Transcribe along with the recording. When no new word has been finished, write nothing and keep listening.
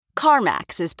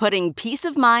CarMax is putting peace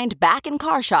of mind back in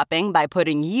car shopping by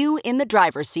putting you in the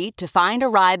driver's seat to find a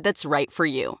ride that's right for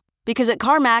you. Because at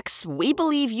CarMax, we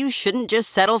believe you shouldn't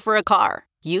just settle for a car.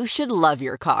 You should love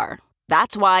your car.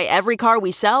 That's why every car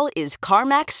we sell is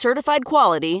CarMax certified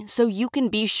quality, so you can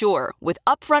be sure with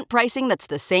upfront pricing that's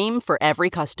the same for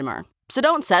every customer. So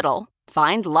don't settle.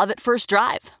 Find love at first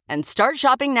drive and start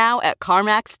shopping now at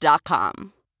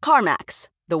CarMax.com. CarMax,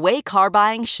 the way car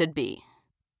buying should be.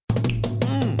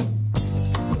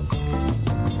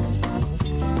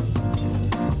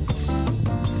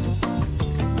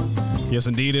 Yes,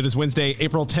 indeed. It is Wednesday,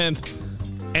 April 10th,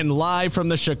 and live from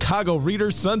the Chicago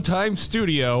Reader's Sun-Times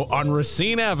studio on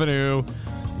Racine Avenue,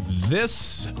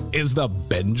 this is the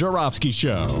Ben Joravsky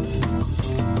Show.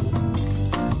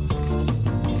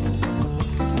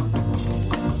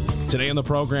 Today on the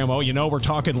program, we're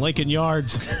talking Lincoln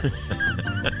Yards.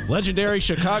 Legendary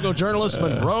Chicago journalist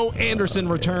Monroe Anderson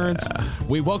returns.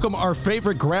 We welcome our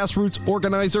favorite grassroots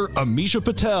organizer, Amisha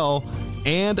Patel,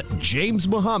 and James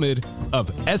Muhammad of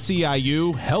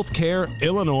SEIU Healthcare,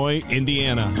 Illinois,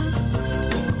 Indiana.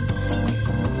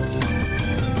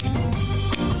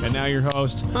 And now your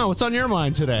host. What's on your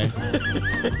mind today?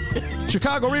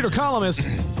 Chicago Reader columnist,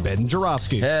 Ben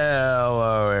Joravsky.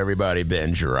 Hello, everybody.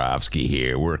 Ben Joravsky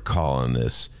here. We're calling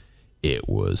this It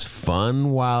Was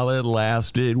Fun While It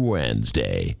Lasted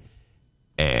Wednesday.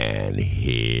 And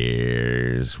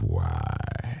here's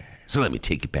why. So let me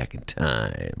take you back in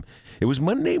time. It was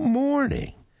Monday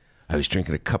morning. I was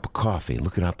drinking a cup of coffee,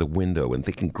 looking out the window and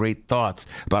thinking great thoughts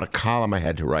about a column I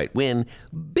had to write when,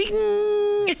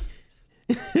 bing,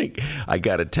 I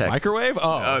got a text. Microwave?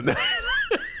 Oh.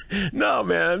 No,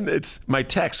 man. It's my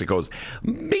text. It goes,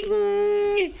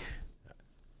 bing.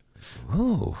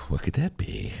 Oh, what could that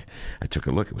be? I took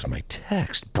a look. It was my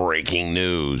text. Breaking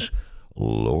news.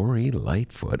 Lori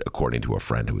Lightfoot, according to a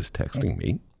friend who was texting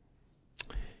me,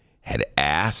 had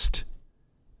asked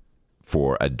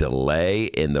for a delay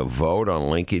in the vote on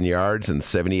Lincoln Yards and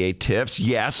 78 TIFs.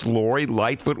 Yes, Lori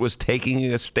Lightfoot was taking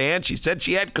a stand. She said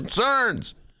she had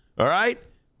concerns, all right?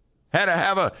 Had to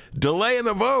have a delay in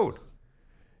the vote.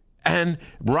 And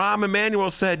Rahm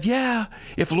Emanuel said, yeah,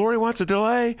 if Lori wants a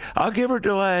delay, I'll give her a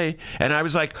delay. And I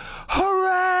was like,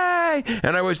 hooray!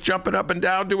 And I was jumping up and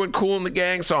down doing Kool and the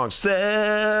Gang songs.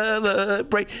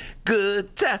 Celebrate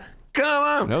good time. Come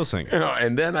on. No singing.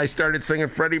 And then I started singing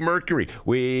Freddie Mercury.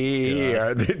 We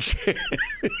are the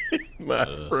my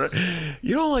friend.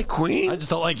 You don't like Queen? I just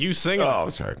don't like you singing. Oh,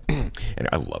 sorry. And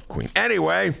I love Queen.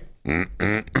 Anyway,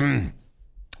 I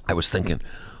was thinking,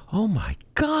 oh my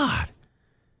God.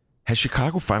 Has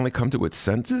Chicago finally come to its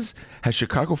senses? Has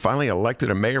Chicago finally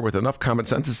elected a mayor with enough common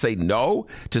sense to say no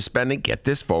to spending, get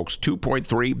this, folks,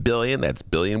 $2.3 billion, that's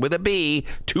billion with a B,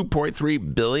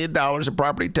 $2.3 billion of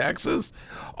property taxes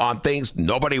on things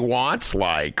nobody wants,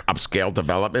 like upscale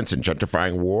developments and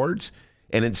gentrifying wards?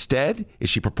 And instead, is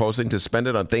she proposing to spend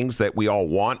it on things that we all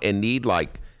want and need,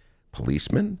 like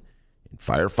policemen and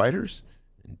firefighters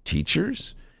and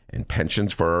teachers and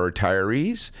pensions for our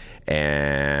retirees?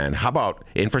 And how about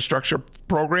infrastructure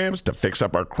programs to fix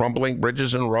up our crumbling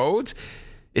bridges and roads?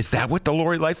 Is that what the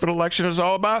Lori Lightfoot election is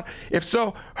all about? If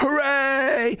so,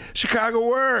 hooray! Chicago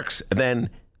works. And then,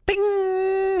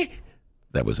 bing!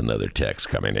 That was another text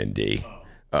coming in, D.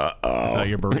 Uh-oh. I thought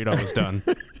your burrito was done.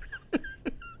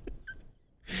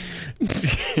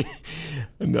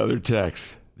 Another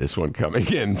text. This one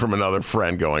coming in from another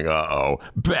friend going, uh-oh,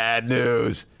 bad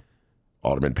news.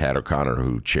 Alderman Pat O'Connor,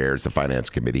 who chairs the Finance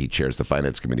Committee. He chairs the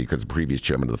Finance Committee because the previous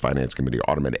chairman of the Finance Committee,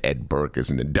 Alderman Ed Burke,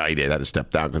 isn't indicted. Had to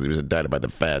step down because he was indicted by the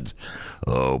feds.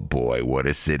 Oh, boy, what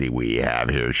a city we have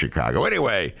here, Chicago.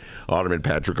 Anyway, Alderman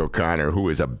Patrick O'Connor, who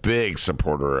is a big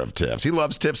supporter of TIFs. He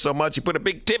loves TIFs so much, he put a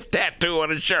big TIF tattoo on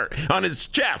his shirt, on his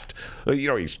chest. He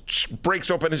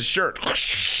breaks open his shirt.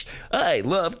 I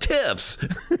love TIFs.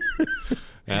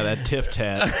 Yeah, that TIF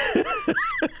tat.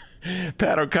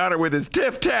 Pat O'Connor with his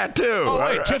TIF tattoo. Oh,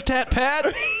 wait, TIF tat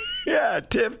Pat? Yeah,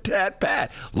 TIF tat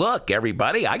Pat. Look,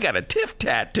 everybody, I got a TIF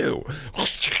tattoo.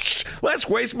 Let's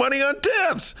waste money on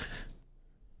TIFs.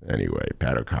 Anyway,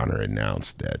 Pat O'Connor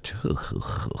announced that,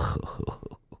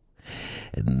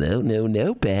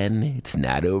 no, Ben, it's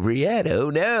not over yet.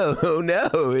 Oh,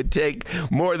 no. It'd take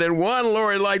more than one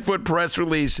Lori Lightfoot press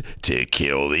release to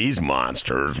kill these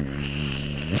monsters.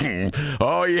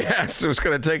 Oh, yes, it was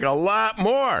going to take a lot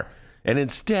more. And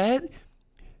instead,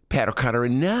 Pat O'Connor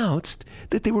announced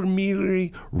that they were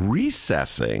merely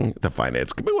recessing the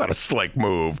Finance Committee. What a slick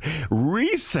move.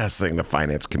 Recessing the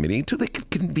Finance Committee until they could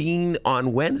convene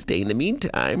on Wednesday. In the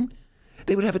meantime,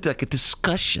 They would have it like a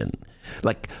discussion.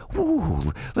 Like,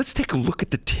 ooh, let's take a look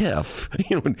at the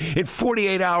TIF, in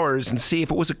 48 hours and see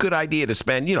if it was a good idea to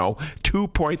spend,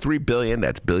 $2.3 billion,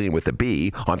 that's billion with a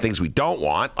B, on things we don't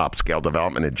want, upscale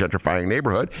development and gentrifying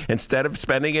neighborhood, instead of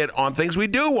spending it on things we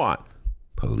do want.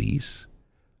 Police,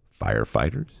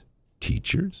 firefighters,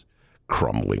 teachers,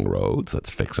 crumbling roads,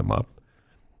 let's fix them up.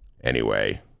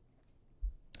 Anyway,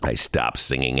 I stopped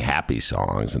singing happy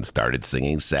songs and started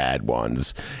singing sad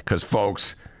ones because,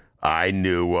 folks, I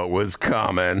knew what was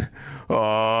coming.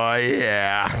 Oh,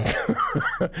 yeah.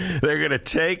 They're going to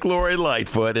take Lori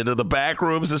Lightfoot into the back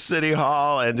rooms of City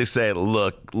Hall and to say,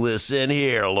 look, listen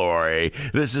here, Lori.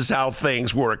 This is how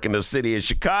things work in the city of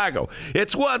Chicago.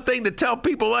 It's one thing to tell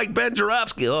people like Ben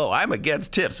Jarofsky, oh, I'm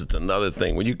against TIFs. It's another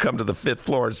thing. When you come to the 5th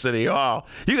floor of City Hall,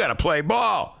 you got to play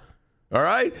ball. All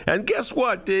right? And guess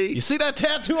what, D? You see that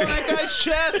tattoo on that guy's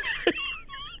chest?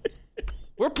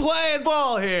 We're playing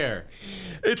ball here.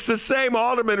 It's the same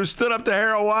alderman who stood up to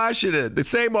Harold Washington. The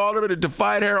same alderman who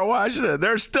defied Harold Washington.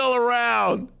 They're still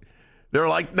around. They're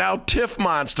like now TIF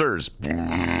monsters.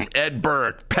 Ed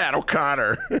Burke, Pat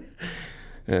O'Connor.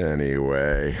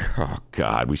 Anyway, oh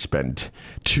God, we spent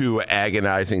 2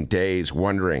 agonizing days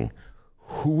wondering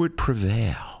who would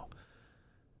prevail.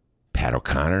 Pat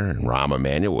O'Connor and Rahm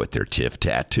Emanuel with their TIF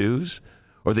tattoos,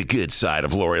 or the good side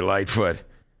of Lori Lightfoot.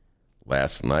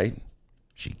 Last night,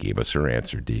 she gave us her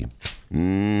answer, D.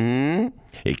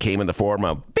 It came in the form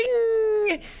of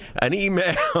bing, an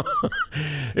email.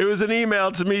 It was an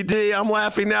email to me, D. I'm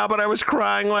laughing now, but I was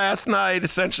crying last night.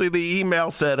 Essentially, the email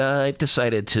said, I've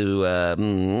decided to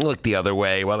look the other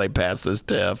way while they pass this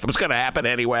TIF. It was going to happen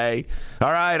anyway.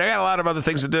 All right, I got a lot of other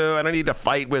things to do. I don't need to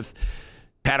fight with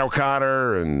Pat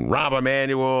O'Connor and Rahm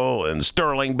Emanuel and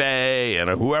Sterling Bay and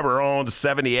whoever owns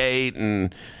 78.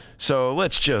 And so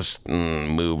let's just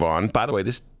move on. By the way,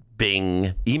 this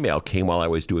Bing email came while I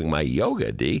was doing my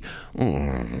yoga, D.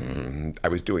 I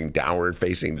was doing downward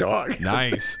facing dog.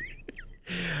 Nice.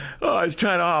 I was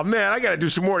trying to, I got to do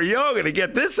some more yoga to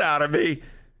get this out of me.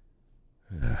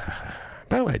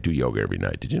 By the way, I do yoga every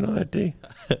night. Did you know that, D?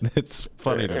 It's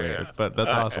funny to me, but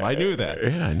that's awesome. I knew that.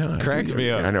 Yeah, I know. It cracks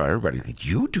me up. I know. Everybody,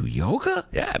 you do yoga?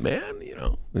 Yeah, man.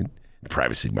 In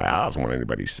privacy of my house, I don't want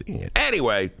anybody seeing it.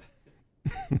 Anyway.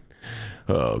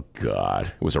 Oh, God.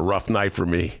 It was a rough night for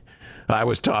me. I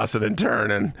was tossing and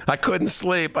turning. I couldn't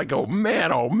sleep. I go,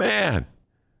 man, oh, man.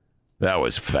 That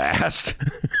was fast.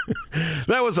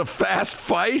 That was a fast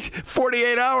fight.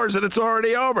 48 hours and it's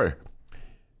already over.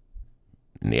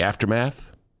 In the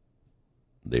aftermath,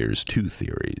 there's 2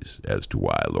 theories as to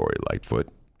why Lori Lightfoot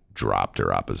dropped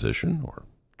her opposition or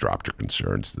dropped her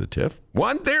concerns to the TIF.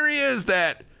 One theory is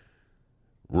that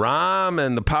Rahm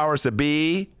and the powers that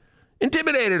be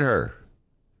intimidated her,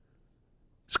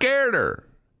 scared her,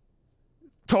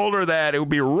 told her that it would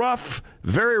be rough,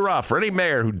 very rough for any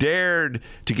mayor who dared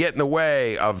to get in the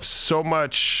way of so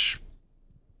much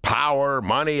power,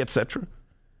 money, etc.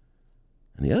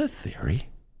 And the other theory,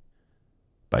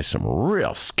 by some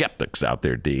real skeptics out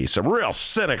there, D, some real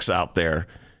cynics out there.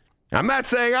 I'm not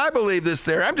saying I believe this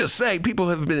theory. I'm just saying people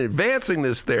have been advancing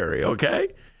this theory, okay?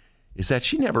 Is that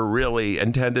she never really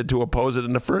intended to oppose it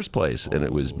in the first place. And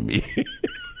it was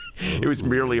it was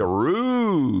merely a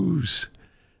ruse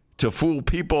to fool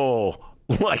people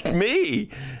like me.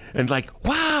 And like,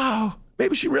 wow,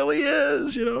 maybe she really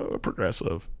is, a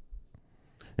progressive.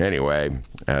 Anyway,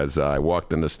 as I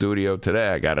walked in the studio today,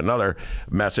 I got another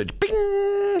message,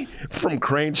 bing, from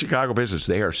Crane Chicago Business.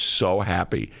 They are so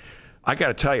happy. I got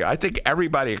to tell you, I think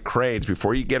everybody at Crane's,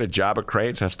 before you get a job at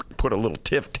Crane's, has to put a little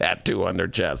TIF tattoo on their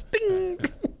chest. Ding.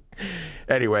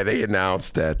 Anyway, they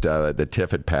announced that the TIF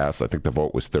had passed. I think the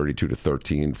vote was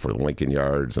 32-13 for the Lincoln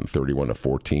Yards and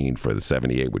 31-14 for the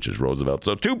 78, which is Roosevelt.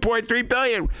 So $2.3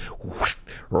 billion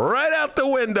right out the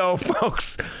window,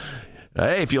 folks.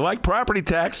 Hey, if you like property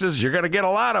taxes, you're going to get a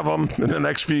lot of them in the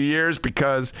next few years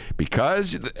because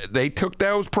they took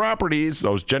those properties,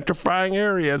 those gentrifying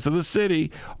areas of the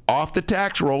city, off the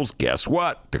tax rolls. Guess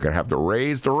what? They're going to have to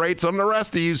raise the rates on the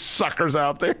rest of you suckers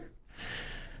out there.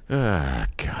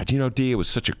 God, D, it was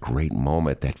such a great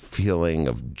moment, that feeling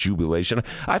of jubilation.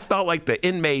 I felt like the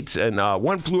inmates in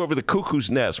One Flew Over the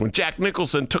Cuckoo's Nest when Jack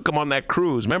Nicholson took them on that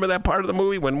cruise. Remember that part of the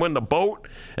movie when the boat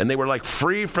and they were like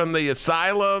free from the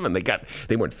asylum and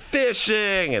they went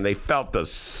fishing and they felt the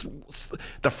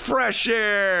fresh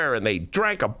air and they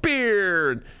drank a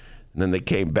beer and then they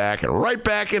came back and right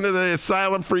back into the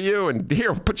asylum for you and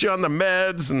here, put you on the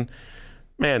meds. And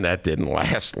man, that didn't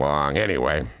last long.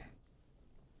 Anyway.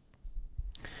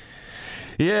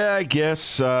 Yeah, I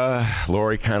guess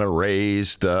Lori kind of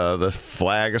raised the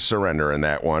flag of surrender in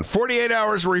that one. 48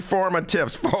 hours of reform on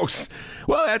tips, folks.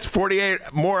 Well, that's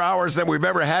 48 more hours than we've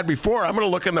ever had before. I'm going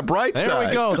to look on the bright side. There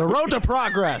we go. The road to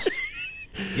progress.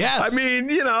 Yes. I mean,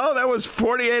 that was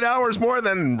 48 hours more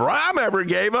than Rahm ever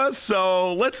gave us.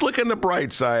 So let's look on the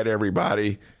bright side,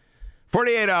 everybody.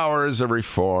 48 hours of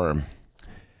reform.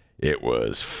 It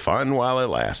was fun while it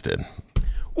lasted.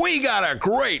 We got a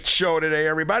great show today,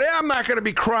 everybody. I'm not going to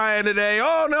be crying today.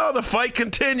 Oh, no, the fight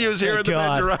continues here at the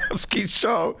Ben Joravsky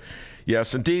Show.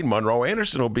 Yes, indeed. Monroe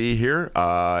Anderson will be here,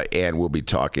 and we'll be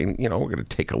talking. We're going to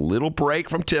take a little break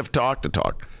from Tiff Talk to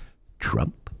talk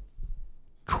Trump,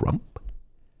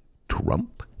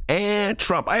 and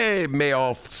Trump. I may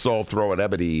also throw an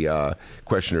Ebony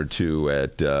question or two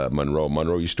at Monroe.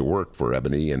 Monroe used to work for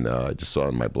Ebony, and I just saw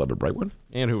in my beloved bright one.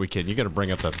 And who we kidding? You got to bring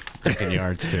up the Lincoln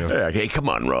Yards, too. Hey, come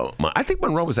on, Monroe. I think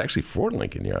Monroe was actually for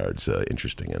Lincoln Yards,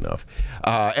 interesting enough.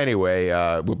 Anyway,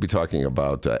 we'll be talking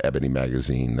about Ebony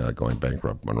Magazine going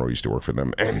bankrupt. Monroe used to work for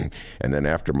them. And then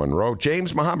after Monroe,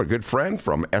 James Muhammad, good friend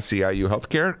from SEIU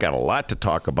Healthcare. Got a lot to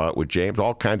talk about with James,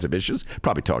 all kinds of issues.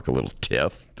 Probably talk a little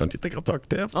TIF. Don't you think I'll talk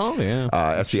TIF? Oh, yeah.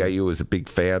 SEIU is a big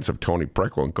fans of Tony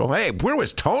Preckwill and go, hey, where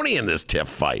was Tony in this TIF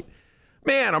fight?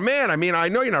 Man, oh man, I mean, I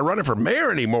know you're not running for mayor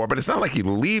anymore, but it's not like you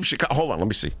leave Chicago. Hold on, let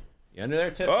me see. You under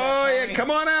there, Tiff? Oh, yeah, come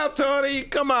on out, Tony.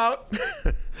 Come out.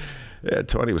 Yeah,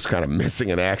 Tony was kind of missing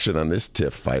in action on this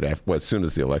TIF fight as soon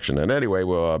as the election. And anyway,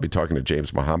 we'll be talking to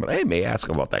James Muhammad. I may ask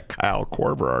him about that Kyle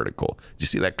Korver article. Did you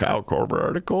see that Kyle Korver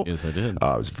article? Yes, I did. It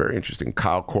was very interesting.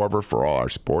 Kyle Korver, for all our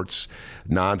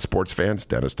non-sports fans.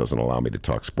 Dennis doesn't allow me to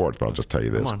talk sports, but I'll just tell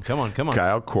you this. Come on.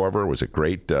 Kyle Korver was a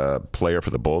great player for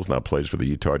the Bulls, now plays for the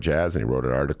Utah Jazz, and he wrote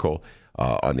an article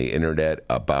on the internet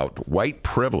about white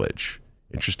privilege.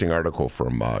 Interesting article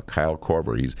from Kyle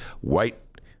Korver. He's white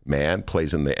man,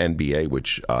 plays in the NBA,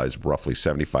 which is roughly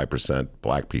 75%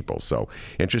 black people. So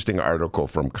interesting article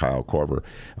from Kyle Korver.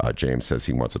 James says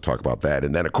he wants to talk about that.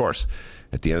 And then, of course,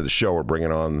 at the end of the show, we're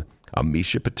bringing on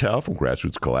Amisha Patel from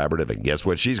Grassroots Collaborative. And guess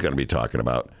what she's going to be talking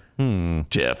about?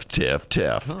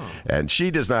 TIF. Oh. And she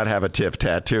does not have a TIF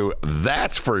tattoo.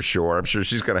 That's for sure. I'm sure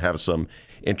she's going to have some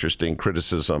interesting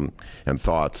criticism and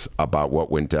thoughts about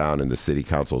what went down in the city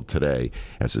council today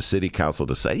as the city council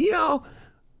decided,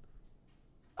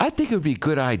 I think it would be a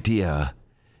good idea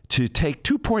to take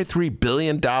 $2.3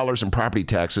 billion in property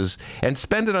taxes and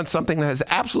spend it on something that has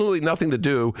absolutely nothing to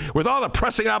do with all the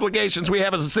pressing obligations we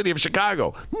have as a city of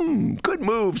Chicago. Good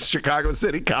moves, Chicago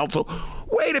City Council.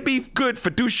 Way to be good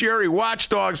fiduciary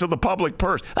watchdogs of the public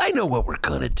purse. I know what we're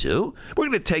going to do. We're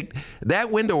going to take that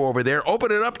window over there,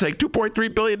 open it up, take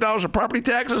 $2.3 billion of property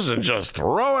taxes, and just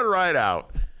throw it right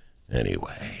out.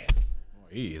 Anyway.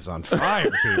 He is on fire,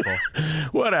 people.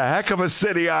 What a heck of a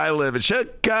city I live in.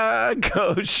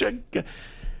 Chicago.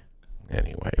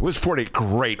 Anyway, it was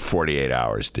great 48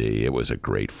 hours, D. It was a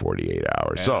great 48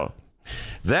 hours. Yeah. So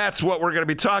that's what we're going to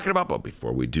be talking about. But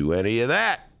before we do any of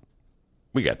that,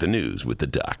 we got the news with the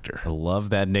doctor. I love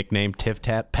that nickname, Tif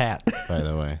Tat Pat, by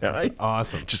the way. That's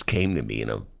awesome. It just came to me in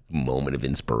a moment of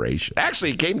inspiration.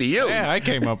 Actually, it came to you. Yeah, I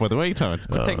came up with it. What are you talking?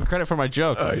 Quit taking credit for my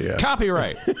jokes. Yeah.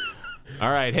 Copyright. All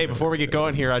right. Hey, before we get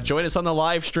going here, join us on the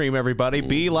live stream, everybody.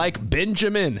 Be like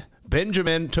Benjamin.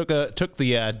 Benjamin took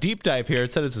the deep dive here.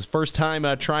 It said it's his first time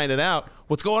trying it out.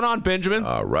 What's going on, Benjamin?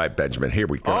 All right, Benjamin. Here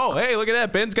we go. Oh, hey, look at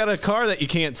that. Ben's got a car that you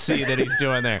can't see that he's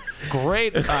doing there.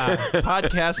 Great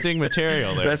podcasting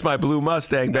material there. That's my blue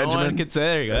Mustang, Benjamin. No one can say,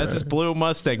 there you go. That's his blue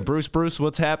Mustang. Bruce,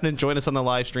 what's happening? Join us on the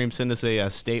live stream. Send us a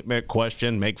statement,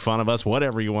 question, make fun of us,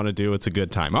 whatever you want to do. It's a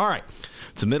good time. All right.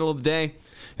 It's the middle of the day.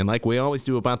 And like we always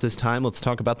do about this time, let's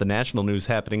talk about the national news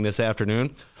happening this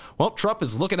afternoon. Well, Trump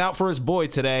is looking out for his boy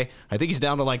today. I think he's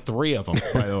down to like 3 of them,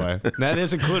 by the way. That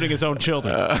is including his own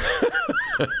children.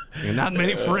 Not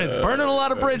many friends. Burning a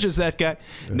lot of bridges, that guy.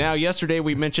 Now, yesterday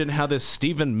we mentioned how this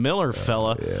Stephen Miller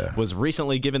fella was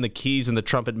recently given the keys in the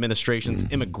Trump administration's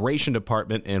immigration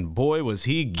department, and boy, was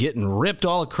he getting ripped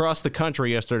all across the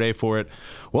country yesterday for it.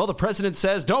 Well, the president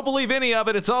says, don't believe any of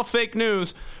it. It's all fake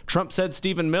news. Trump said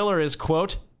Stephen Miller is,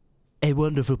 quote, a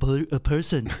wonderful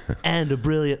person and a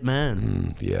brilliant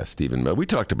man. Stephen Miller. We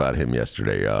talked about him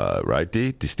yesterday, right,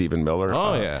 D? Stephen Miller?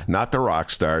 Oh, yeah. Not the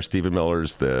rock star. Stephen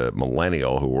Miller's the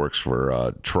millennial who works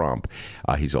for Trump.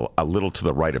 He's a little to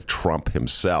the right of Trump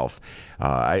himself.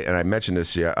 I mentioned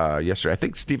this yesterday. I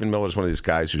think Stephen Miller is one of these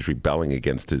guys who's rebelling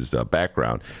against his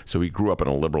background. So he grew up in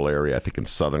a liberal area, I think in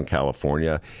Southern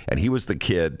California. And he was the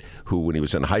kid who, when he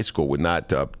was in high school, would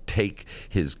not take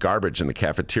his garbage in the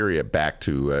cafeteria back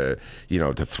to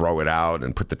to throw it out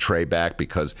and put the tray back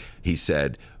because he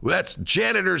said,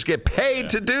 janitors get paid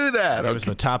to do that. It was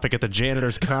the topic at the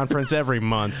janitors conference every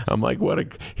month. I'm like,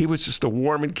 he was just a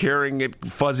warm and caring,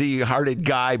 fuzzy-hearted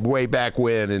guy way back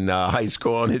when in high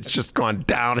school, and it's just gone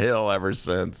downhill ever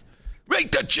since.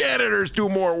 Make the janitors do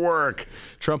more work.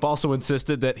 Trump also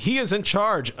insisted that he is in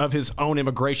charge of his own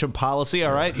immigration policy.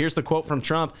 All right, here's the quote from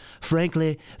Trump.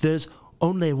 Frankly, there's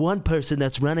only one person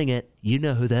that's running it. You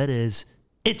know who that is.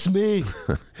 It's me.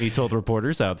 He told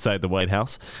reporters outside the White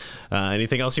House.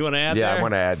 Anything else you want to add there? Yeah, I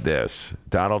want to add this.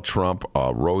 Donald Trump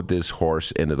rode this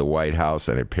horse into the White House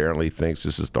and apparently thinks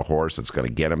this is the horse that's going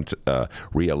to get him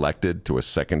reelected to a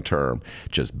second term,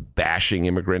 just bashing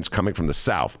immigrants coming from the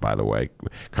South, by the way,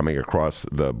 coming across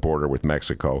the border with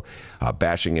Mexico,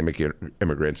 bashing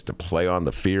immigrants to play on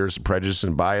the fears, prejudices,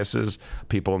 and biases of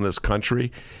people in this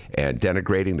country, and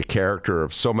denigrating the character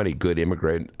of so many good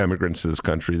immigrants to this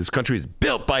country. This country is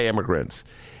built by immigrants.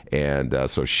 And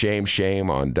so shame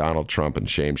on Donald Trump and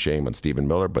shame on Stephen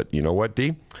Miller. But you know what,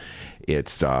 D?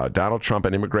 It's Donald Trump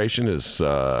and immigration is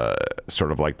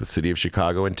sort of like the city of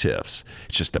Chicago and TIFs.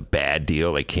 It's just a bad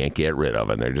deal they can't get rid of,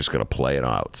 and they're just going to play it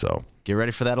out. So get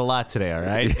ready for that a lot today, all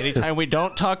right? Anytime we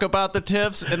don't talk about the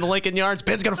TIFs and the Lincoln Yards,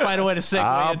 Ben's going to find a way to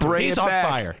segue. He's on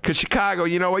fire. Because Chicago,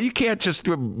 you know what? You can't just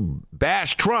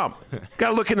bash Trump. Got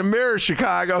to look in the mirror,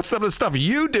 Chicago. Some of the stuff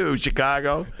you do,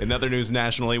 Chicago. In other news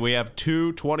nationally, we have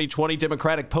two 2020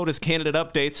 Democratic POTUS candidate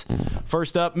updates.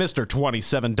 First up, Mr.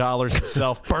 $27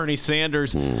 himself, Bernie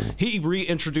Sanders. He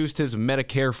reintroduced his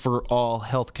Medicare for All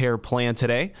health care plan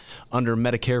today. Under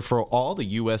Medicare for All, the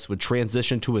U.S. would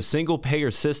transition to a single-payer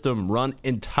system run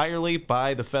entirely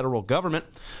by the federal government.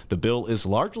 The bill is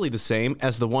largely the same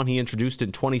as the one he introduced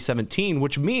in 2017,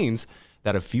 which means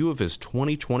that a few of his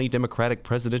 2020 Democratic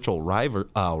presidential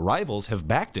rivals have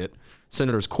backed it.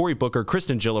 Senators Cory Booker,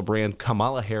 Kristen Gillibrand,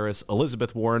 Kamala Harris,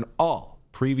 Elizabeth Warren, all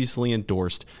previously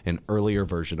endorsed an earlier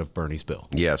version of Bernie's bill.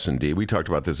 Yes, indeed. We talked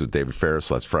about this with David Ferris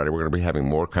last Friday. We're going to be having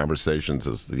more conversations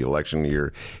as the election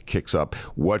year kicks up.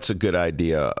 What's a good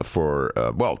idea for,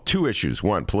 two issues.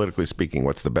 One, politically speaking,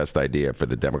 what's the best idea for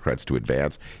the Democrats to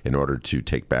advance in order to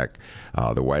take back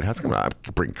the White House? I'm going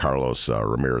to bring Carlos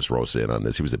Ramirez-Rosa in on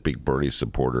this. He was a big Bernie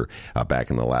supporter back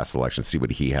in the last election. See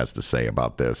what he has to say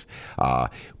about this.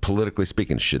 Politically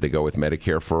speaking, should they go with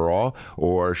Medicare for All,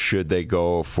 or should they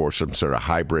go for some sort of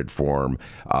hybrid form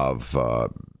of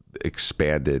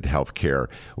expanded health care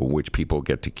in which people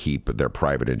get to keep their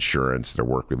private insurance, their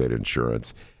work-related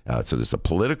insurance? So there's a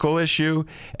political issue,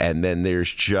 and then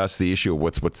there's just the issue of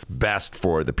what's best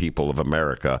for the people of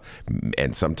America.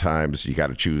 And sometimes you got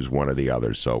to choose one or the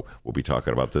other. So we'll be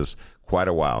talking about this quite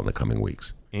a while in the coming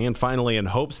weeks. And finally, in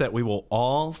hopes that we will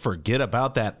all forget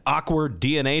about that awkward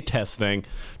DNA test thing,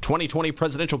 2020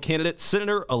 presidential candidate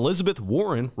Senator Elizabeth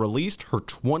Warren released her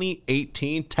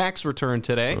 2018 tax return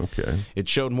today. Okay. It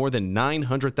showed more than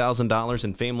 $900,000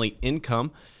 in family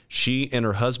income. She and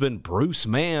her husband, Bruce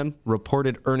Mann,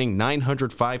 reported earning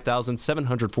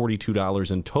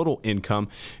 $905,742 in total income,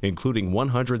 including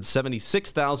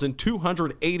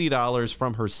 $176,280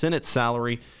 from her Senate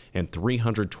salary and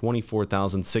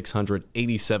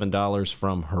 $324,687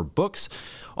 from her books.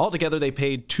 Altogether, they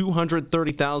paid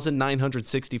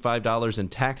 $230,965 in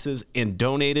taxes and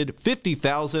donated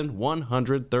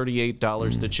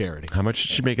 $50,138 to charity. How much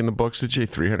did she make in the books, did she?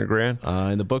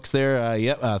 $300,000? In the books there,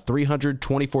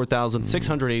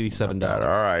 $324,687. All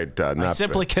right. I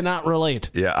simply cannot relate.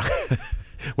 Yeah.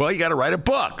 Well, you got to write a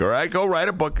book, all right? Go write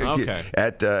a book. Okay.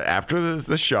 After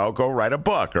the show, go write a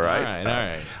book, all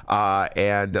right? All right.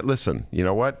 And listen, you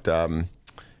know what?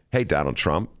 Hey, Donald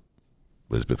Trump,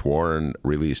 Elizabeth Warren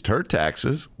released her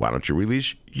taxes. Why don't you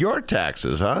release your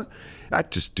taxes, huh? I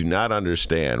just do not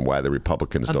understand why the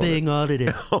Republicans don't. I'm being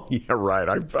audited. Oh, yeah,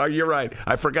 right. You're right.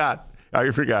 I forgot.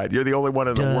 You're the only one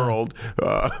in the world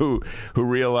who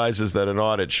realizes that an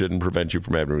audit shouldn't prevent you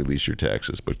from having to release your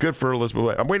taxes. But good for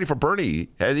Elizabeth. I'm waiting for Bernie.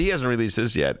 He hasn't released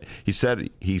his yet. He said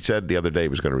the other day he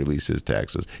was going to release his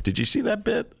taxes. Did you see that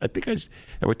bit? I think I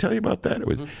would tell you about that. It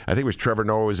was I think it was Trevor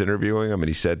Noah was interviewing him, and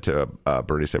he said to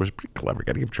Bernie, it was pretty clever.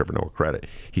 Got to give Trevor Noah credit.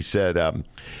 He said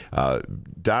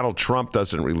Donald Trump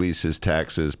doesn't release his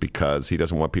taxes because he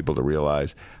doesn't want people to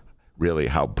realize really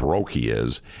how broke he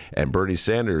is, and Bernie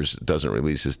Sanders doesn't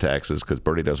release his taxes because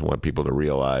Bernie doesn't want people to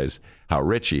realize how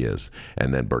rich he is.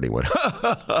 And then Bernie went,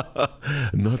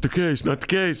 not the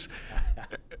case.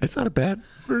 It's not a bad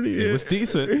Bernie. It was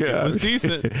decent. Yeah. It was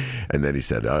decent. And then he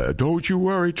said, don't you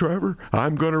worry, Trevor.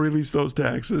 I'm going to release those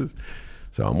taxes.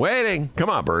 So I'm waiting.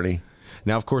 Come on, Bernie.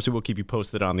 Now, of course, we will keep you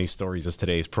posted on these stories as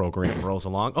today's program rolls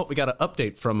along. Oh, we got an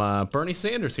update from Bernie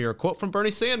Sanders here. A quote from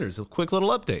Bernie Sanders. A quick little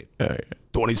update.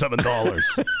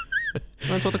 $27.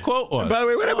 That's what the quote was. By the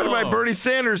way, what happened to my Bernie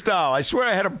Sanders doll? I swear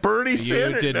I had a Bernie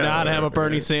Sanders. You did not have a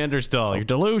Bernie Sanders doll. You're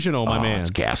delusional, my man. It's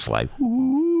gaslight.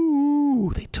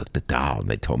 Ooh, they took the doll and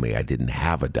they told me I didn't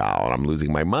have a doll and I'm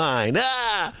losing my mind.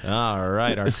 Ah! All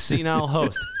right, our senile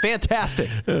host. Fantastic.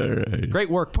 All right. Great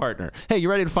work, partner. Hey, you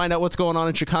ready to find out what's going on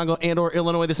in Chicago and or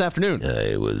Illinois this afternoon?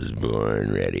 I was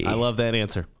born ready. I love that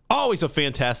answer. Always a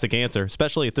fantastic answer,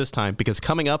 especially at this time, because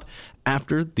coming up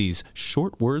after these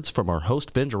short words from our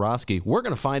host, Ben Jarofsky, we're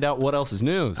going to find out what else is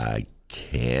news. I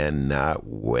cannot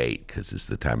wait, because it's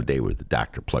the time of day where the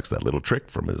doctor plucks that little trick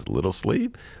from his little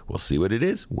sleeve. We'll see what it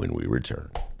is when we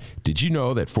return. Did you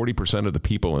know that 40% of the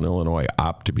people in Illinois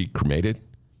opt to be cremated?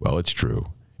 Well, it's true.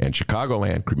 And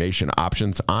Chicagoland Cremation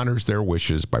Options honors their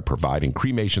wishes by providing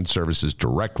cremation services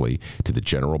directly to the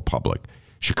general public.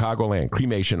 Chicagoland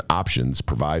Cremation Options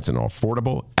provides an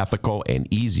affordable, ethical, and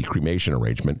easy cremation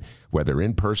arrangement, whether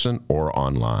in person or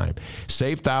online.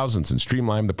 Save thousands and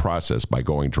streamline the process by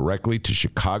going directly to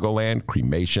Chicagoland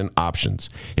Cremation Options.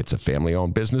 It's a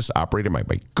family-owned business operated by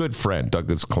my good friend,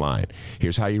 Douglas Klein.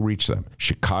 Here's how you reach them.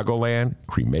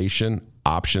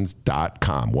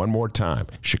 ChicagolandCremationOptions.com. One more time,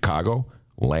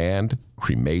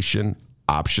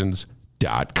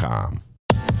 ChicagolandCremationOptions.com.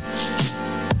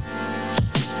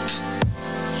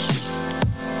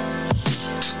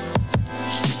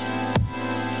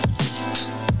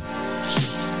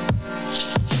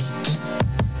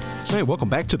 Hey, welcome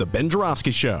back to the Ben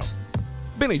Jarofsky Show.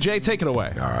 Benny J, take it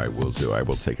away. All right, will do. I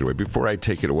will take it away. Before I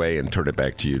take it away and turn it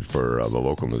back to you for the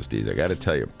local news, D's, I got to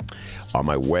tell you, on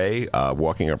my way,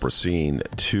 walking up Racine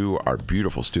to our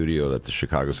beautiful studio that the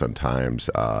Chicago Sun-Times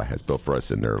has built for us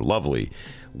in their lovely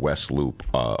West Loop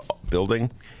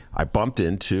building, I bumped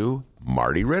into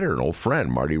Marty Ritter, an old friend.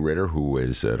 Marty Ritter, who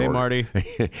is Marty.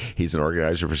 He's an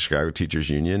organizer for Chicago Teachers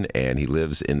Union, and he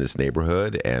lives in this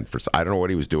neighborhood. And I don't know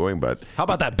what he was doing, but how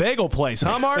about that bagel place,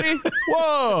 huh, Marty?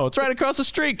 Whoa, it's right across the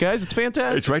street, guys. It's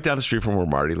fantastic. It's right down the street from where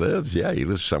Marty lives. Yeah, he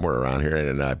lives somewhere around here.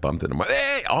 And I bumped into him.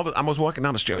 Hey, I was walking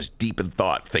down the street. I was deep in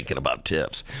thought, thinking about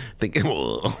TIFs, thinking,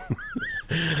 well,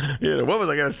 what was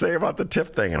I going to say about the TIF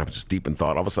thing? And I was just deep in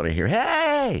thought. All of a sudden, I hear,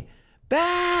 "Hey,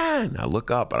 Ben!" I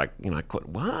look up and I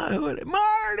couldn't. What?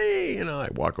 Marty! I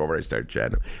walk over. I start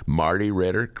chatting. Marty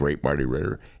Ritter, great Marty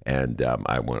Ritter, and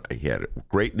he had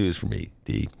great news for me.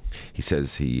 He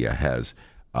says he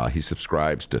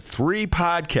subscribes to 3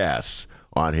 podcasts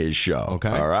on his show. Okay,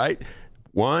 all right,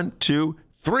 1, 2,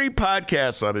 3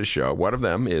 podcasts on his show. One of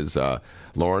them is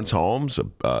Lawrence Holmes.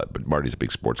 But Marty's a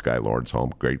big sports guy. Lawrence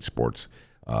Holmes, great sports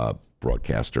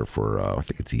broadcaster for I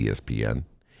think it's ESPN.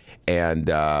 And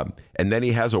then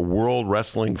he has a World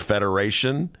Wrestling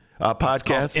Federation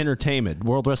podcast. Entertainment.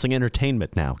 World Wrestling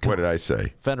Entertainment now. What did I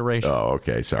say? Federation. Oh,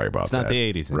 okay. Sorry about that. It's not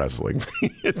the 80s. Wrestling.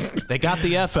 They got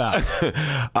the F out.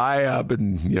 I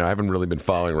haven't really been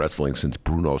following wrestling since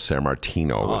Bruno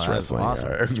Sammartino was wrestling.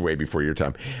 Awesome. It was way before your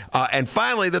time. And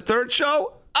finally, the third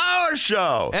show, our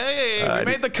show. Hey, we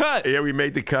made the cut. Yeah, we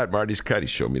made the cut. Marty's cut. He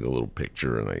showed me the little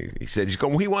picture, and he said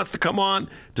he wants to come on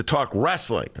to talk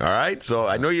wrestling. All right. So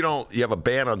I know you have a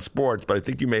ban on sports, but I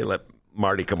think you may let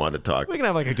Marty come on to talk. We can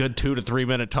have like a good 2 to 3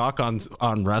 minute talk on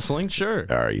wrestling. Sure.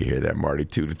 All right. You hear that, Marty?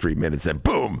 2 to 3 minutes, and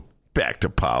boom, back to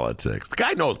politics. The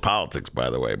guy knows politics, by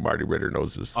the way. Marty Ritter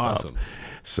knows his stuff. Awesome.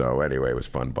 So anyway, it was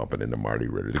fun bumping into Marty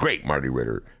Ritter, the great Marty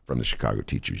Ritter from the Chicago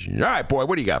Teachers Union. All right, boy,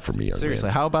 what do you got for me, young Seriously,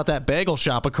 man? How about that bagel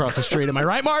shop across the street? Am I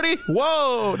right, Marty?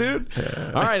 Whoa, dude.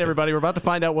 All right, everybody, we're about to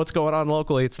find out what's going on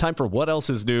locally. It's time for What Else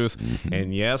Is News. Mm-hmm.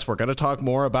 And yes, we're going to talk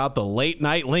more about the late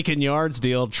night Lincoln Yards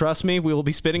deal. Trust me, we will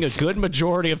be spending a good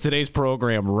majority of today's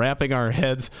program wrapping our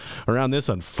heads around this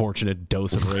unfortunate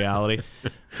dose of reality.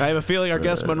 I have a feeling our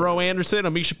guests Monroe Anderson,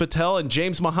 Amisha Patel, and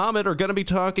James Muhammad are going to be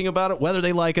talking about it, whether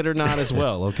they like it or not as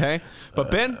well, okay?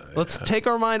 But Ben, let's take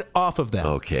our mind off of that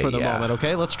for the moment,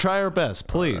 okay? Let's try our best,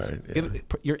 please. Right, Give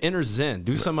your inner zen.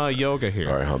 Do some yoga here.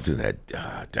 All right, I'll do that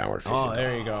downward facing. Oh,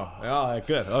 there you go. Oh,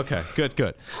 good. Okay, good.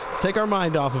 Let's take our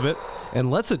mind off of it, and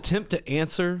let's attempt to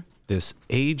answer this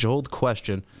age-old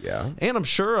question. Yeah. And I'm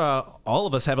sure all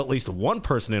of us have at least one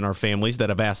person in our families that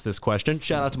have asked this question.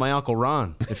 Shout out to my Uncle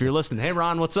Ron, if you're listening. Hey,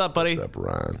 Ron, what's up, buddy? What's up,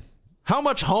 Ron? How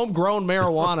much homegrown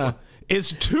marijuana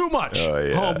is too much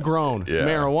homegrown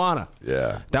marijuana?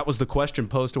 Yeah. That was the question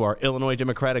posed to our Illinois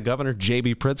Democratic Governor,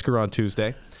 J.B. Pritzker, on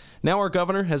Tuesday. Now our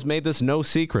governor has made this no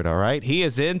secret, all right? He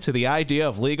is into the idea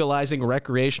of legalizing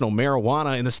recreational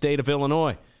marijuana in the state of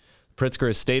Illinois. Pritzker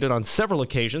has stated on several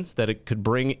occasions that it could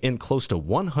bring in close to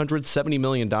 $170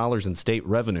 million in state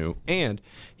revenue, and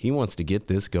he wants to get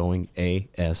this going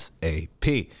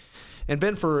ASAP. And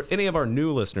Ben, for any of our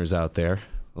new listeners out there,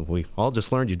 we all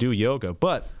just learned you do yoga,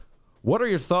 but what are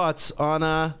your thoughts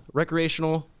on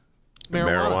recreational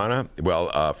marijuana?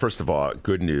 Well, first of all,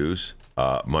 good news.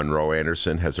 Monroe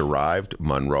Anderson has arrived.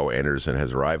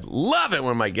 Love it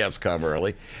when my guests come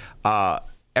early.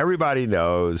 Everybody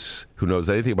knows, who knows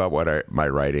anything about my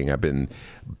writing, I've been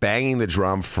banging the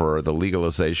drum for the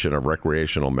legalization of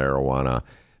recreational marijuana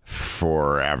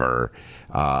forever.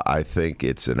 I think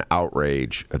it's an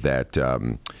outrage that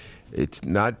it's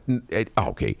not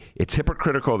okay. It's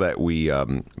hypocritical that we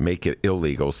make it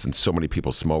illegal since so many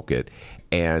people smoke it,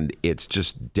 and it's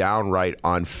just downright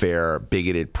unfair,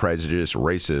 bigoted, prejudiced,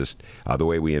 racist the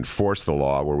way we enforce the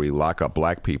law, where we lock up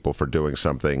black people for doing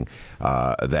something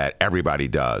that everybody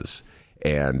does.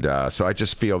 And so I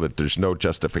just feel that there's no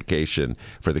justification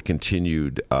for the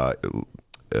continued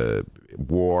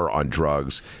war on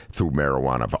drugs through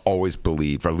marijuana. I've always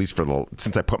believed, or at least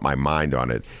since I put my mind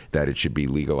on it, that it should be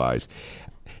legalized.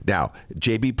 Now,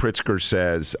 J.B. Pritzker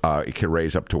says it can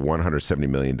raise up to $170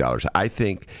 million.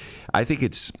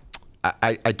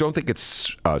 I don't think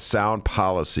it's sound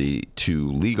policy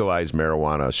to legalize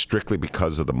marijuana strictly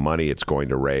because of the money it's going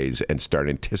to raise and start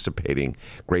anticipating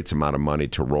great amount of money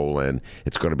to roll in.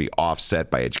 It's going to be offset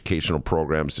by educational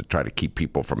programs to try to keep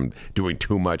people from doing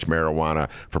too much marijuana,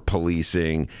 for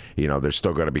policing. You know, they're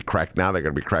still going to be now they're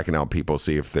going to be cracking down people,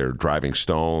 see if they're driving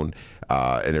stoned.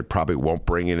 And it probably won't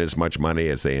bring in as much money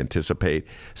as they anticipate.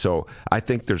 So I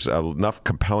think there's enough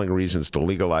compelling reasons to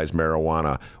legalize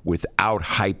marijuana without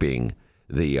hyping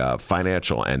the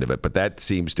financial end of it. But that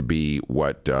seems to be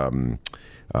what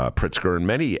Pritzker and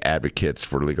many advocates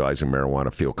for legalizing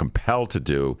marijuana feel compelled to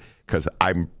do, because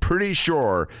I'm pretty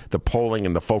sure the polling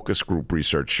and the focus group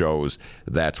research shows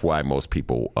that's why most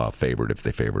people favor it, if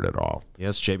they favor it at all.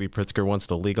 Yes, J.B. Pritzker wants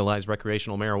to legalize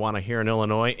recreational marijuana here in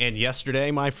Illinois. And yesterday,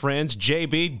 my friends,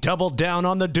 J.B. doubled down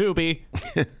on the doobie.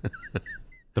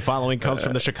 The following comes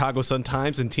from the Chicago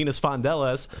Sun-Times, and Tina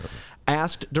Sfondeles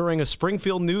asked during a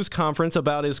Springfield news conference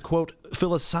about his, quote,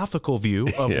 philosophical view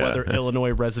of whether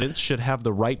Illinois residents should have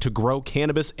the right to grow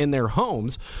cannabis in their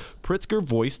homes. Pritzker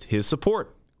voiced his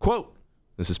support. Quote,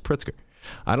 this is Pritzker,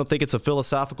 "I don't think it's a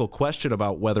philosophical question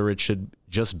about whether it should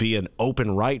just be an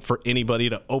open right for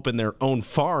anybody to open their own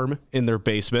farm in their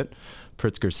basement,"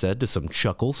 Pritzker said to some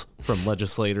chuckles from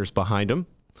legislators behind him.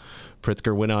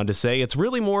 Pritzker went on to say, it's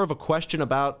really more,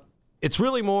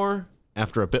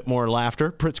 after a bit more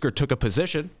laughter, Pritzker took a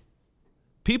position.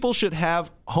 People should have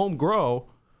home grow,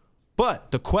 but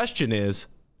the question is,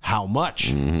 how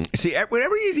much? Mm-hmm. See,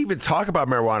 whenever you even talk about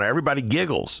marijuana, everybody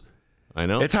giggles. I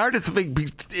know. It's hard to think.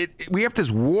 We have this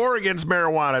war against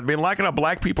marijuana. I've been locking up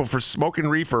black people for smoking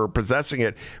reefer, possessing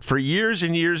it for years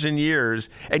and years and years.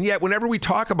 And yet, whenever we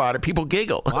talk about it, people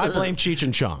giggle. Well, I blame Cheech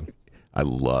and Chong. I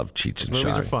love Cheech and Chong.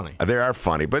 Movies are funny. They are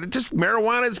funny, but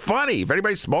marijuana is funny. If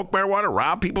anybody smoked marijuana,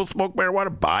 around people smoke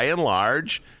marijuana, by and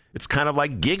large, it's kind of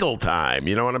like giggle time.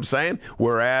 You know what I'm saying?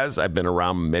 Whereas I've been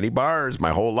around many bars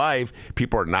my whole life.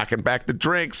 People are knocking back the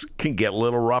drinks, can get a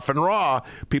little rough and raw.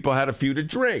 People had a few to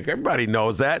drink. Everybody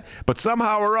knows that. But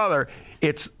somehow or other,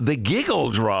 it's the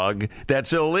giggle drug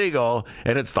that's illegal,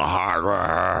 and it's the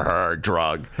hard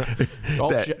drug.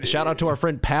 Shout out to our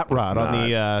friend Pat Rod on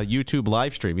the YouTube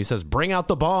live stream. He says, bring out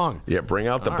the bong. Yeah, bring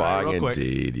out the bong,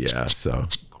 indeed. Yeah, so...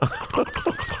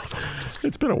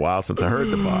 It's been a while since I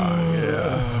heard the bong.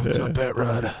 Yeah. What's up, Pat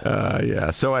Rod? Yeah.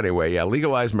 So anyway,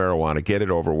 legalize marijuana, get it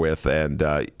over with, and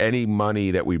any money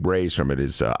that we raise from it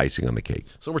is icing on the cake.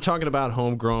 So we're talking about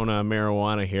homegrown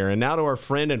marijuana here. And now to our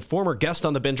friend and former guest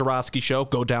on the Ben Joravsky Show.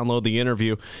 Go download the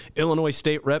interview. Illinois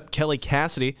State Rep Kelly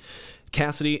Cassidy.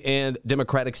 Cassidy and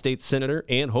Democratic State Senator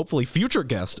and hopefully future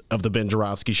guest of the Ben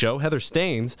Joravsky Show, Heather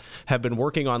Staines, have been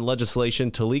working on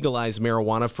legislation to legalize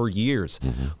marijuana for years.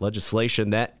 Mm-hmm.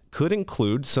 Legislation that could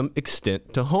include some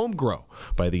extent to home grow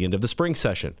by the end of the spring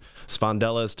session.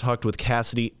 Sfondeles talked with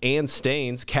Cassidy and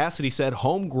Staines. Cassidy said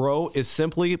home grow is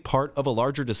simply part of a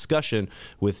larger discussion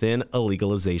within a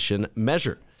legalization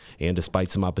measure. And despite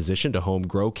some opposition to home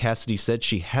grow, Cassidy said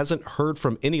she hasn't heard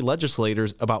from any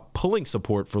legislators about pulling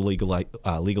support for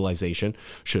legalization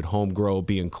should home grow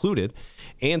be included.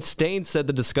 And Staines said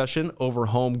the discussion over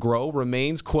home grow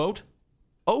remains, quote,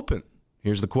 open.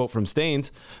 Here's the quote from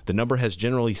Staines. The number has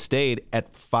generally stayed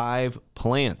at 5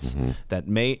 plants. Mm-hmm. That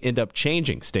may end up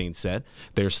changing, Staines said.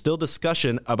 There's still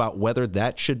discussion about whether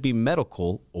that should be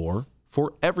medical or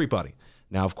for everybody.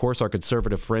 Now, of course, our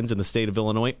conservative friends in the state of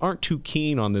Illinois aren't too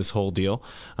keen on this whole deal.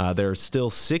 There are still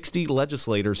 60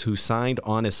 legislators who signed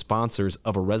on as sponsors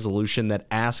of a resolution that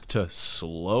asked to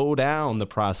slow down the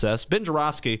process. Ben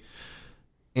Joravsky,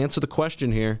 answer the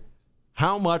question here.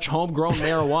 How much homegrown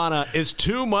marijuana is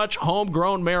too much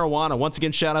homegrown marijuana? Once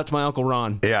again, shout out to my Uncle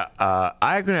Ron. Yeah,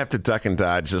 I'm going to have to duck and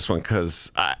dodge this one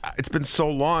because it's been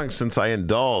so long since I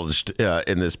indulged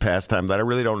in this pastime that I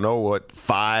really don't know what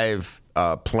 5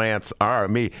 plants are.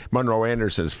 Monroe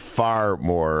Anderson is far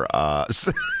more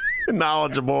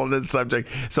knowledgeable in this subject.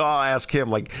 So I'll ask him,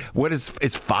 like, what is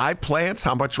 5 plants?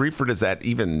 How much reefer does that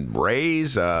even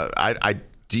raise?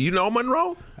 Do you know,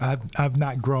 Monroe? I've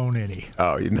not grown any.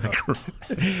 Oh, you're not grown.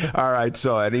 All right.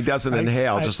 So, and he doesn't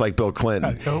inhale, just like Bill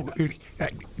Clinton.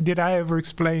 Did I ever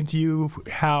explain to you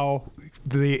how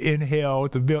the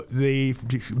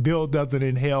Bill doesn't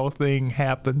inhale thing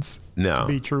happens? No. To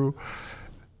be true.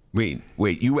 Wait.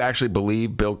 You actually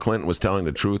believe Bill Clinton was telling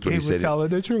the truth when he said was telling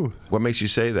the truth? What makes you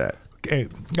say that?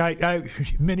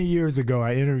 Many years ago,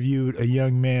 I interviewed a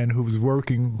young man who was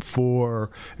working for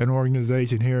an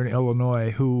organization here in Illinois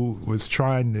who was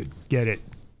trying to get it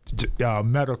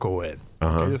medical in.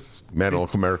 Medical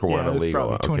illegal. This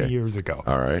probably 20 years ago.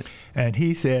 All right. And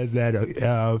he says that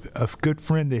a good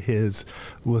friend of his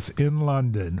was in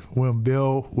London when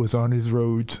Bill was on his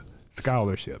Rhodes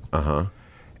Scholarship.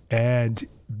 And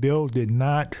Bill did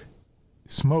not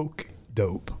smoke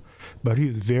dope, but he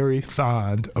was very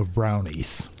fond of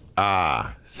brownies.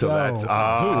 So that's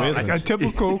who isn't? A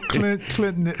typical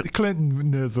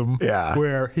Clintonism,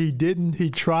 where he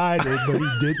tried it, but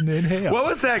he didn't inhale. What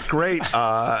was that great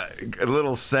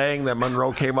little saying that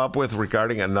Monroe came up with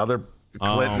regarding another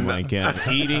Clinton? Oh my God,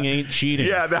 eating ain't cheating.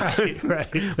 Yeah,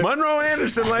 right. Monroe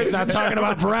Anderson, ladies Not and talking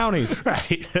gentlemen. about brownies.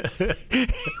 Right.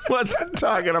 Wasn't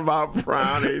talking about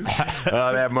brownies.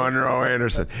 That Monroe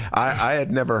Anderson. I had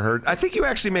never heard. I think you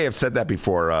actually may have said that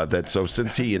before. That so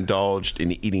since he indulged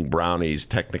in eating brownies,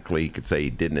 technically, you could say he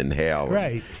didn't inhale.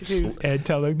 Right. And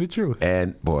telling the truth.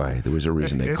 And boy, there was a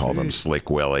reason they called him Slick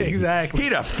Willie. Exactly.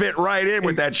 He'd have fit right in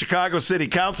with that Chicago City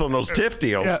Council and those TIF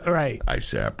deals. Yeah, right. I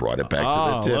brought it back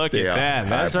to the TIF look deal. at that.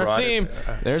 There's our theme.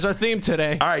 There's our theme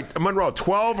today. All right, Monroe,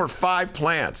 12 or 5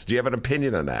 plants. Do you have an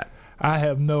opinion on that? I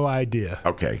have no idea.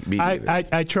 Okay, me neither.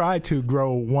 I tried to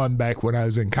grow one back when I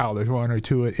was in college, 1 or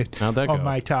 2 How'd that go? on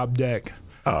my top deck.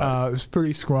 It was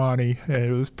pretty scrawny and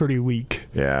it was pretty weak.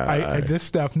 Yeah. This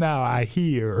stuff now I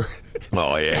hear.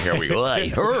 Oh, yeah, here we go. I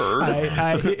heard.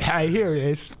 I hear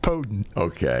it's potent.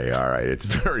 Okay, all right. It's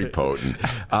very potent.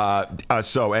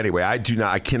 So anyway,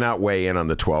 I cannot weigh in on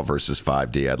the 12 versus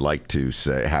 5D. I'd like to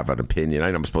have an opinion.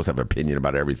 I know I'm supposed to have an opinion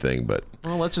about everything, but...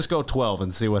 Well, let's just go 12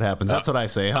 and see what happens. That's what I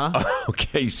say, huh?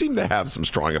 Okay, you seem to have some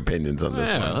strong opinions on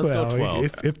this one. Let's go 12.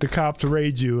 If the cops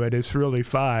raid you and it's really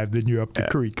 5, then you're up the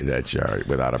creek. That's all right,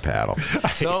 without a paddle.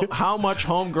 So how much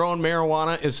homegrown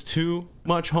marijuana is too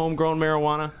much homegrown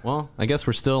marijuana? Well, I guess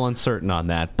we're still uncertain on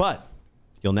that, but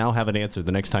you'll now have an answer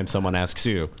the next time someone asks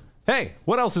you, hey,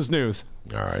 what else is news?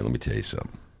 All right, let me tell you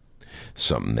something.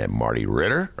 Something that Marty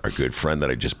Ritter, our good friend that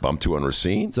I just bumped to on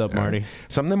Racine. What's up, Marty?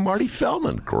 Something that Marty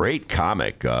Feldman, great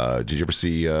comic. Did you ever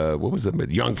see, what was it,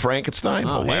 Young Frankenstein?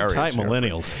 Oh, Hilarious. hang tight,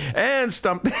 millennials. And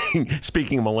something,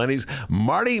 speaking of millennials,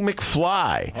 Marty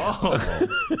McFly. Oh.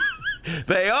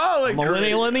 They all agree.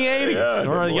 Millennial in the 80s,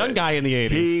 or a young guy in the 80s.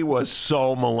 He was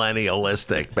so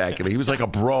millennialistic back in the, he was like a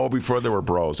bro before there were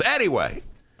bros. Anyway,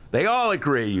 they all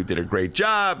agree you did a great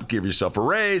job. Give yourself a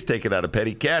raise. Take it out of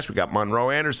petty cash. We got Monroe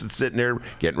Anderson sitting there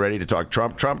getting ready to talk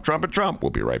Trump, Trump, Trump, and Trump.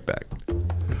 We'll be right back.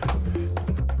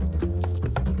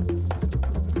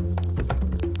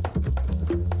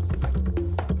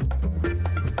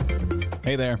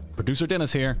 Hey there, producer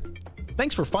Dennis here.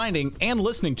 Thanks for finding and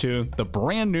listening to the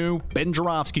brand new Ben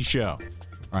Joravsky Show.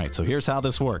 All right, so here's how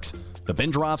this works. The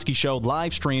Ben Joravsky Show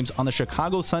live streams on the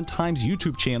Chicago Sun-Times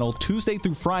YouTube channel Tuesday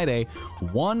through Friday,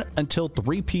 1 until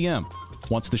 3 p.m.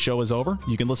 Once the show is over,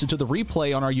 you can listen to the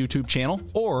replay on our YouTube channel,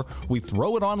 or we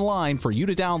throw it online for you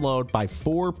to download by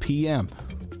 4 p.m.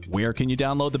 Where can you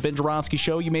download the Ben Joravsky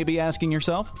Show, you may be asking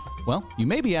yourself? Well, you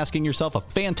may be asking yourself a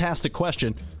fantastic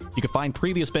question. You can find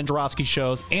previous Ben Joravsky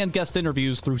shows and guest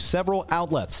interviews through several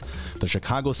outlets. The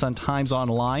Chicago Sun-Times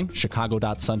Online,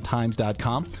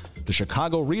 chicago.suntimes.com, the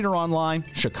Chicago Reader Online,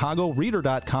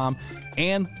 chicagoreader.com,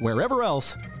 and wherever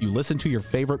else you listen to your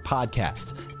favorite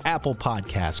podcasts. Apple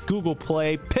Podcasts, Google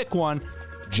Play, pick one.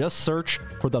 Just search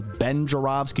for The Ben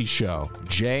Joravsky Show.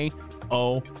 J-O-R-A,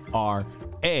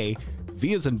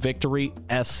 V as in victory,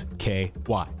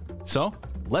 S-K-Y. So,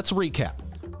 let's recap.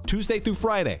 Tuesday through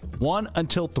Friday, 1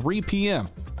 until 3 p.m.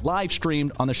 live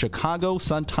streamed on the Chicago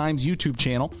Sun-Times YouTube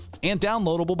channel and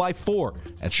downloadable by 4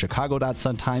 at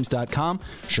chicago.suntimes.com,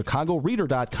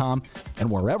 chicagoreader.com, and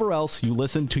wherever else you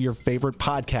listen to your favorite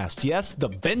podcast. Yes, the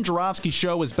Ben Joravsky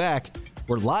Show is back.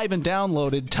 We're live and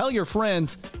downloaded. Tell your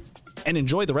friends and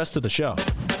enjoy the rest of the show.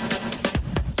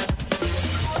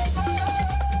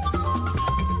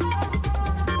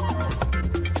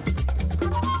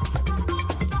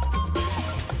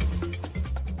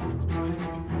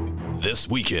 This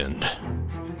weekend,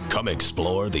 come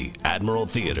explore the Admiral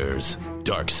Theater's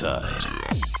dark side.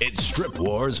 It's Strip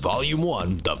Wars Volume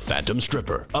 1, The Phantom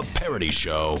Stripper, a parody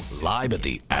show live at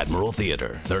the Admiral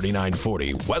Theater,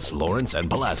 3940 West Lawrence and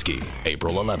Pulaski,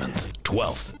 April 11th,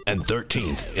 12th, and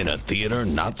 13th in a theater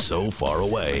not so far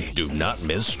away. Do not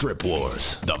miss Strip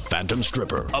Wars, The Phantom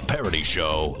Stripper, a parody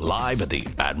show live at the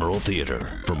Admiral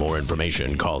Theater. For more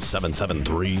information, call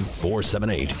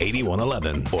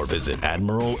 773-478-8111 or visit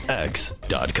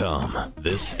admiralx.com.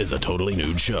 This is a totally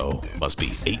nude show. Must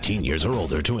be 18 years or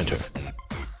older to enter.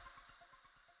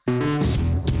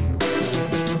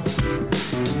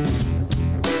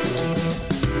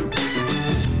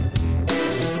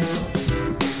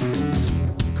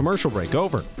 Commercial break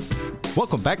over.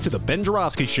 Welcome back to the Ben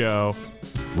Joravsky Show,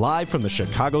 live from the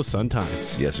Chicago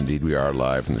Sun-Times. Yes, indeed, we are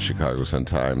live from the Chicago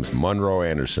Sun-Times. Monroe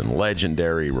Anderson,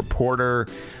 legendary reporter,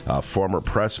 former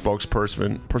press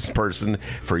spokesperson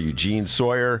for Eugene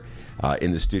Sawyer,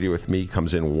 in the studio with me,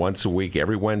 comes in once a week,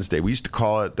 every Wednesday. We used to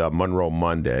call it Monroe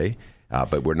Monday,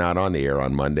 but we're not on the air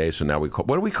on Monday, so now we call,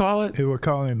 what do we call it? We're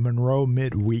calling it Monroe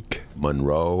Midweek.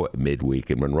 Monroe Midweek,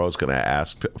 and Monroe's going to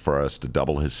ask for us to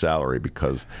double his salary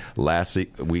because last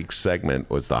week's segment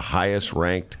was the highest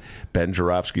ranked Ben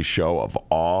Joravsky show of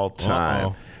all time.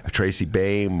 Uh-oh. Tracy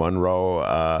Bain,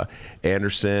 Monroe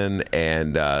Anderson,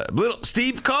 and little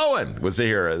Steve Cohen was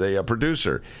here, the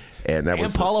producer. And that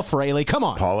was Paula Fraley. Come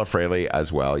on. Paula Fraley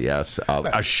as well, yes.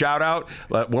 A shout out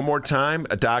one more time,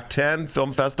 Doc 10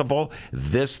 Film Festival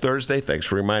this Thursday. Thanks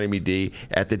for reminding me, D.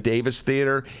 At the Davis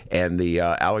Theater. And the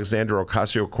Alexandra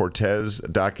Ocasio-Cortez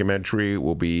documentary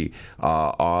will be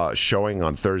showing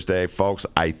on Thursday. Folks,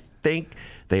 I think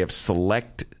they have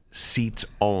select seats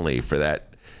only for that.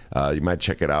 You might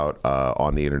check it out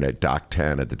on the internet, Doc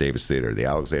 10 at the Davis Theater, the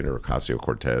Alexander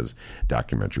Ocasio-Cortez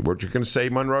documentary. What you going to say,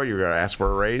 Monroe? You're going to ask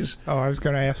for a raise? Oh, I was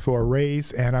going to ask for a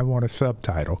raise, and I want a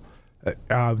subtitle.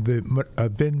 The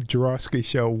Ben Joravsky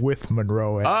Show with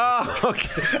Monroe. Oh,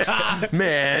 okay.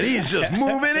 Man, he's just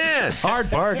moving in. Hard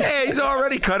bargain. Hey, he's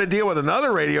already cut a deal with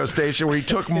another radio station where he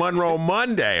took Monroe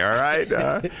Monday, all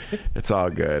right? It's all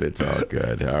good. It's all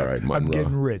good. All right, Monroe. I'm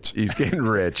getting rich. He's getting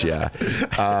rich, yeah.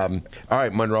 All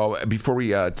right, Monroe, before we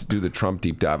do the Trump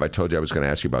deep dive, I told you I was going to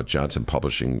ask you about Johnson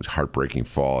Publishing's heartbreaking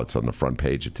fall. It's on the front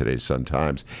page of today's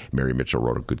Sun-Times. Mary Mitchell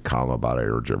wrote a good column about it. I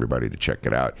urge everybody to check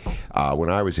it out. When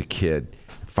I was a kid,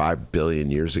 5 billion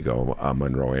years ago,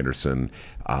 Monroe Anderson,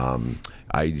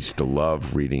 I used to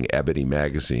love reading Ebony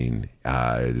magazine.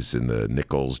 It was in the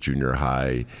Nichols Junior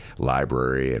High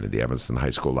library and in the Evanston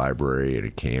High School library, and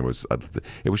it was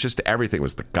just everything. It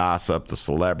was the gossip, the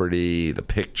celebrity, the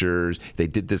pictures. They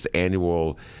did this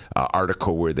annual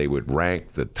article where they would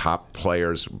rank the top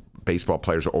players, baseball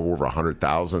players over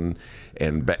 100,000.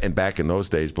 And back in those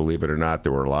days, believe it or not,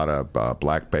 there were a lot of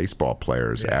black baseball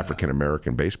players,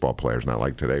 African-American baseball players, not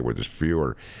like today where there's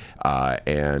fewer. So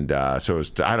it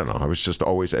was, I don't know, I was just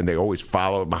always, and they always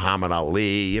followed Muhammad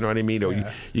Ali, you know what I mean?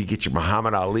 Yeah. You get your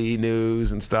Muhammad Ali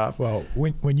news and stuff. Well,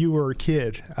 when you were a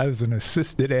kid, I was an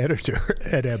assistant editor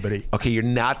at Ebony. Okay, you're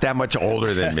not that much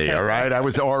older than me, all right? I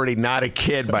was already not a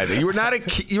kid by then. You were not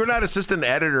assistant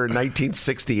editor in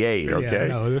 1968, okay? Yeah,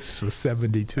 no, this was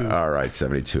 72. All right,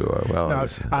 72. Well, now,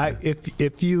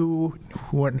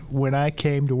 when I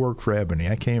came to work for Ebony,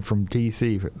 I came from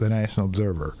DC, the National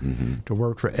Observer, to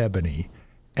work for Ebony,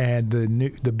 and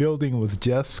the building was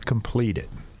just completed.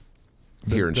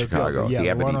 Here in Chicago, the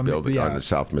Ebony building on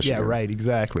South Michigan. Yeah, right,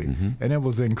 exactly. And it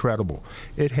was incredible.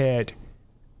 It had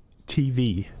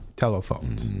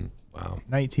telephones. Wow.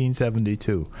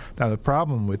 1972. Now, the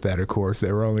problem with that, of course,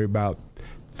 there were only about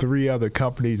 3 other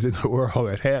companies in the world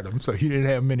that had them, so you didn't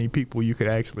have many people you could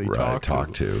actually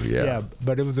talk to. Yeah,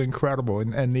 but it was incredible.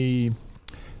 And the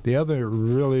other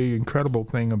really incredible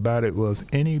thing about it was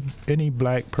any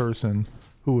black person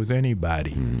who was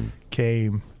anybody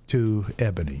came to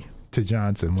Ebony, to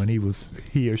Johnson, when he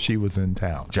or she was in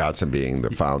town. Johnson being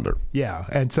the founder. Yeah,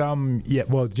 and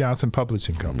Johnson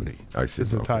Publishing Company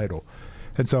is the title.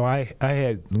 And so I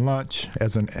had lunch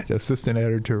as an assistant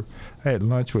editor. I had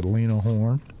lunch with Lena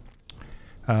Horne,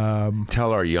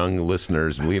 Tell our young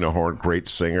listeners, Lena Horne, great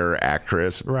singer,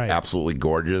 actress, Right. absolutely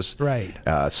gorgeous. Right.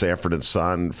 Sanford and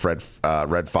Son,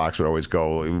 Red Fox would always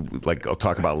go, I'll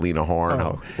talk about Lena Horne,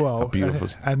 how beautiful.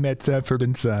 I met Sanford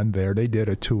and Son there. They did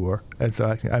a tour, and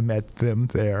so I met them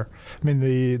there. I mean,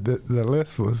 the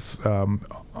list was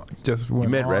just went You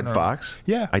met on Red or- Fox?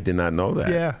 Yeah. I did not know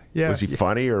that. Yeah. Was he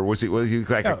funny, or was he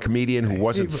like a comedian who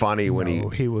wasn't funny when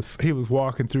he was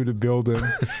walking through the building,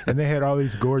 and they had all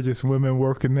these gorgeous women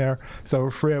working there. So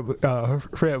Fred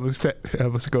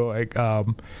was going,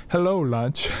 "Hello,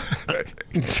 lunch."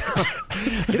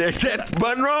 That's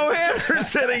Monroe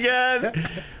Anderson again.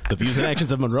 The views and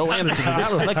actions of Monroe Anderson do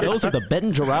not reflect those of the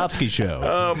Ben Jarofsky Show.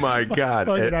 Oh my God!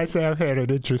 What did I say? I've had an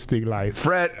interesting life.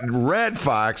 Red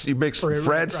Fox. You mixed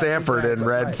Fred Sanford and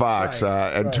Red Fox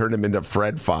and turned him into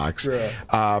Fred Fox.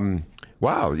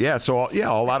 Wow. Yeah. So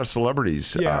a lot of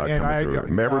celebrities coming through.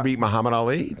 Remember meet Muhammad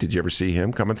Ali? Did you ever see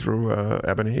him coming through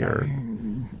Ebony? Or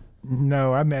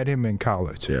No, I met him in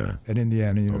college. Yeah. At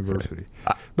Indiana University.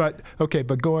 But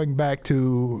going back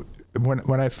to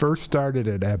when I first started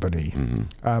at Ebony,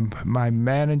 my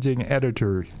managing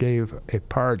editor gave a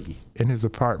party in his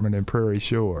apartment in Prairie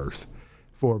Shores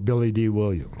for Billy D.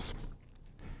 Williams.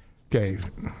 Okay.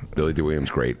 Billy D. Williams,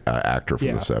 great actor from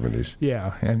the 70s.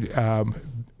 Yeah, and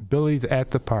Billy's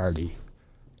at the party.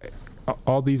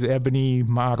 All these Ebony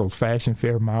models, fashion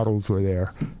fair models were there.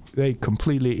 They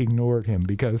completely ignored him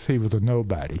because he was a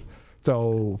nobody.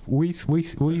 So we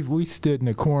stood in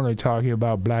the corner talking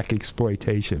about black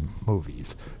exploitation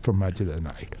movies for much of the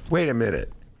night. Wait a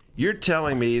minute. You're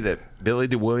telling me that Billy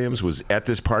D. Williams was at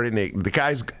this party? And the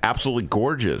guy's absolutely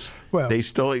gorgeous. Well, they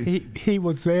still he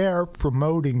was there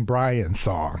promoting Brian's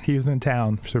song. He was in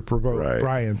town to promote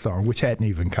Brian's song, which hadn't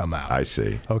even come out. I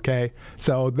see. Okay,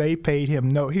 so they paid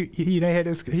him he had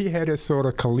his sort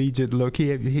of collegiate look.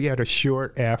 He had a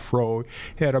short afro,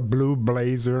 he had a blue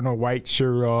blazer and a white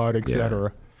shirt on,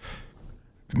 etc.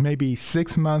 Maybe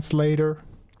 6 months later,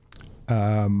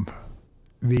 the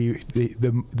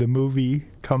movie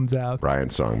comes out.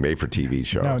 Brian's song, made for TV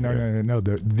show. No.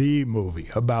 The movie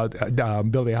about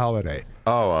Billie Holiday.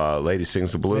 Oh, Lady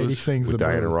Sings the Blues. Lady Sings with the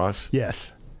Diana Blues. Ross.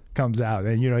 Yes, comes out,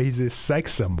 and he's this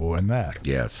sex symbol in that.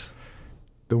 Yes.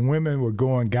 The women were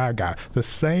going gaga. The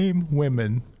same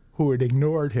women who had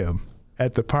ignored him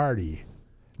at the party.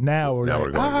 Now we're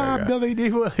going gaga. Billy D.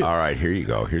 Williams. All right, here you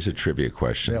go. Here's a trivia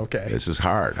question. Okay. This is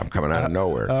hard. I'm coming out of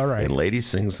nowhere. All right. In Lady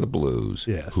Sings the Blues,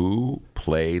 Yes. who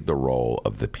played the role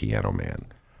of the piano man?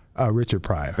 Richard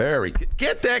Pryor.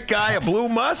 Get that guy a blue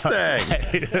Mustang.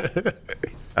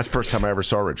 That's the first time I ever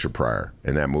saw Richard Pryor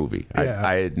in that movie. Yeah.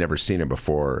 I had never seen him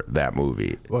before that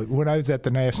movie. Well, when I was at the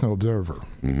National Observer,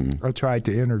 I tried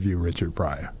to interview Richard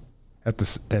Pryor at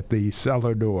the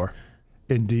cellar door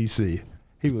in D.C.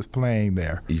 He was playing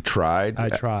there. You tried? I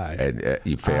tried. And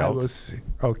you failed?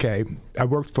 I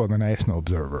worked for the National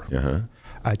Observer. Uh-huh.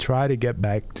 I try to get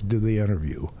back to do the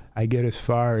interview. I get as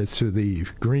far as to the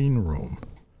green room.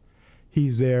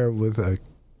 He's there with a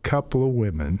couple of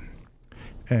women,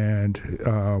 and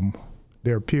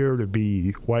there appear to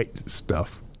be white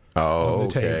stuff on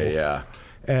the table. Yeah.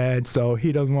 And so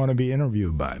he doesn't want to be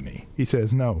interviewed by me. He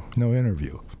says, no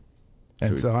interview.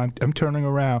 And so I'm turning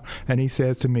around, and he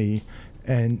says to me,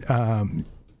 and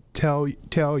tell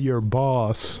your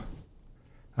boss,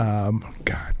 God,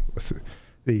 what's it?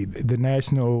 The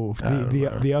national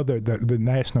the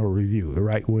National Review, the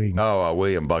right wing. Oh,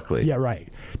 William Buckley. Yeah,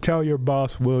 right. Tell your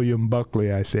boss, William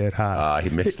Buckley, I said hi. He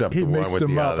mixed up the one with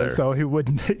the other. And so he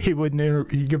wouldn't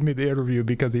give me the interview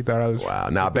because he thought I was. Wow.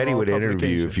 Now I bet he would interview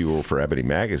you if you were for Ebony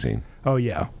Magazine. Oh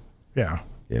yeah.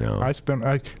 I spent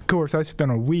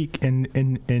a week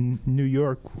in New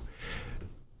York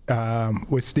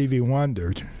with Stevie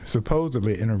Wonder,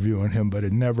 supposedly interviewing him, but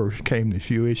it never came to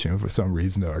fruition for some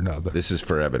reason or another. This is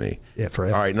for Ebony. Yeah, for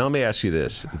Ebony. All right, now let me ask you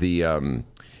this: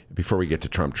 before we get to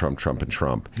Trump,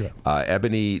 Yeah.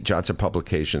 Ebony Johnson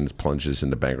Publications plunges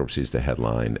into bankruptcy is the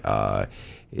headline.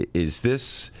 Is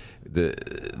this the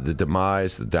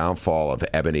demise, the downfall of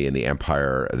Ebony and the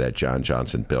empire that John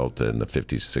Johnson built in the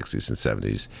 50s, 60s, and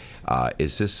 70s?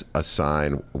 Is this a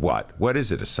sign? What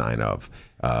is it a sign of?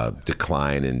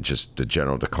 Decline in just the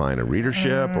general decline of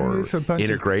readership or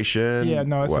integration?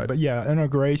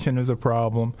 Integration is a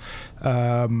problem.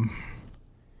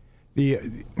 The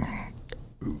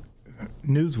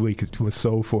Newsweek was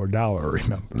sold for $1,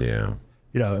 remember?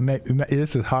 Yeah.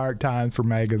 This is hard times for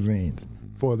magazines,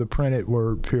 for the printed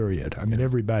word, period. I mean,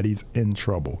 everybody's in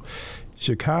trouble.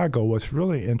 Chicago, what's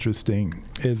really interesting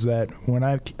is that when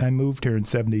I moved here in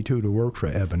 72 to work for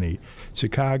Ebony,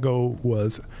 Chicago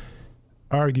was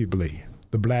arguably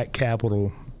the black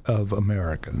capital of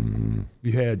America.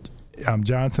 You had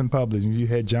Johnson Publishing. You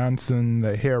had Johnson,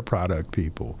 the hair product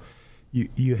people.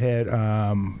 You had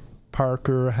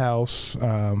Parker House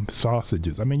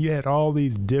sausages. I mean, you had all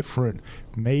these different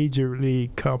major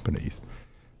league companies,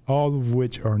 all of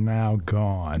which are now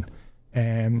gone.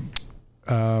 And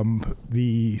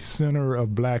the center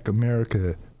of Black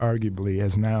America arguably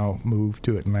has now moved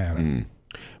to Atlanta.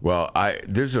 Well,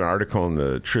 there's an article in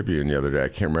the Tribune the other day. I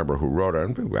can't remember who wrote it.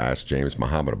 I'm going to ask James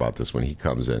Muhammad about this when he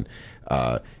comes in.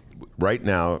 Right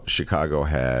now, Chicago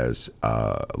has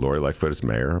Lori Lightfoot as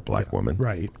mayor, a black woman.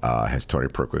 Right. Has Tony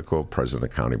Perkwinkle, president of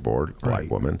the county board, a black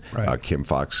woman. Right. Kim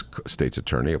Fox, state's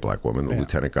attorney, a black woman. The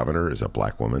lieutenant governor is a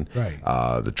black woman. Right.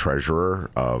 The treasurer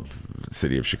of the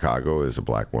city of Chicago is a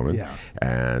black woman. Yeah.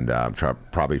 And I'm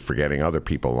probably forgetting other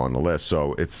people on the list.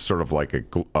 So it's sort of like a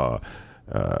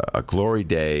glory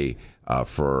day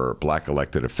for black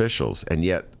elected officials, and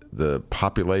yet the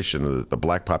population, the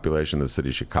black population of the city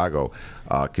of Chicago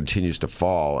continues to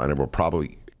fall, and it will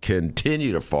probably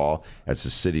continue to fall as the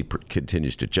city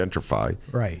continues to gentrify.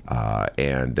 Right.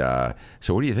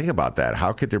 So what do you think about that?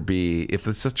 How could there be, if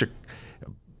it's such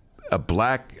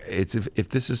if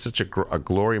this is such a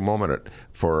glory moment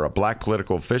for black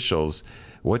political officials,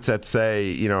 what's that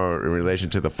say, in relation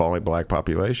to the falling black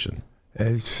population?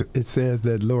 It says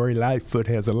that Lori Lightfoot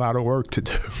has a lot of work to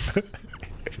do.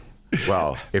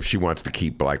 Well, if she wants to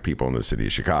keep black people in the city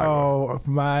of Chicago.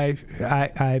 I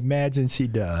imagine she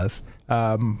does.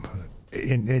 Well,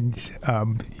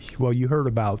 you heard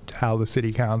about how the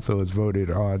city council has voted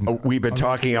on. We've been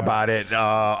talking about it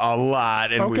a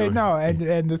lot. And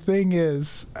and the thing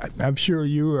is, I'm sure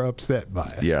you were upset by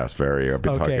it. Yes, very. I've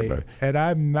been talking about it. And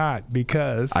I'm not,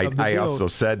 because I also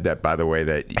said that, by the way,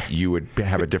 that you would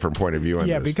have a different point of view on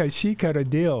this. Yeah, because she cut a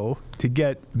deal to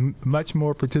get much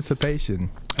more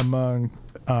participation among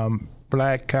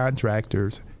black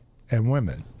contractors and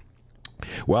women.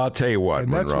 Well, I'll tell you what,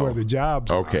 and that's Monroe. where the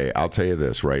jobs are. Okay, I'll tell you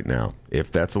this right now.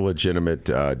 If that's a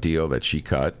legitimate deal that she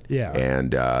cut,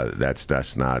 and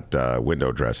that's not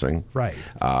window dressing, right?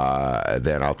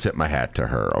 Then I'll tip my hat to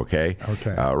her. Okay.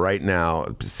 Okay. Right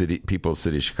now, people,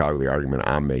 city of Chicago, the argument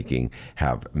I'm making,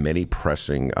 have many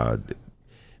pressing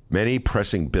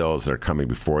bills that are coming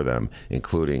before them,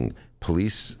 including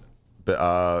police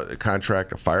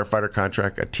contract, a firefighter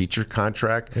contract, a teacher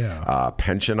contract,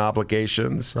 pension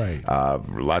obligations. Right.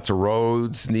 Lots of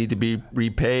roads need to be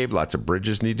repaved. Lots of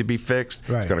bridges need to be fixed.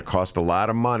 Right. It's going to cost a lot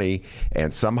of money,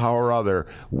 and somehow or other,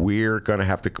 we're going to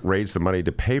have to raise the money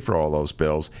to pay for all those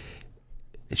bills.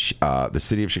 The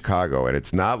city of Chicago, and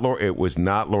it was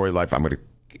not Lori Lightfoot.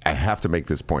 I have to make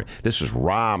this point. This was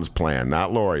Rahm's plan,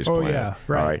 not Lori's plan. Yeah,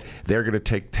 right. All right. They're going to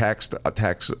take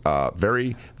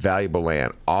very valuable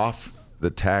land off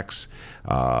the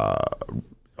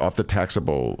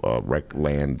taxable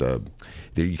land.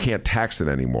 You can't tax it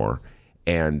anymore,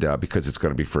 and because it's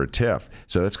going to be for a TIF.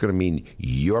 So that's going to mean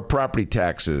your property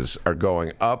taxes are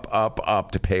going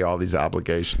up to pay all these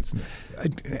obligations.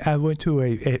 I went to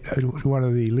one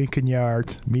of the Lincoln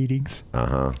Yards meetings,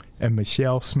 and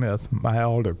Michelle Smith, my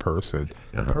older person,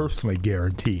 personally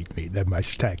guaranteed me that my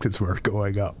taxes were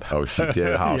going up. Oh, she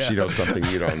did? How? She knows something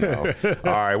you don't know.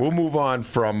 All right, we'll move on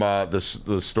from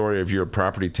the story of your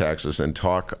property taxes and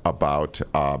talk about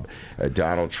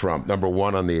Donald Trump. Number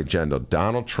one on the agenda,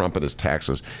 Donald Trump and his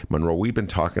taxes. Monroe, we've been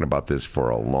talking about this for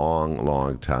a long,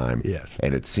 long time. Yes.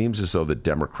 And it seems as though the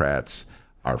Democrats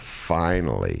are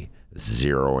finally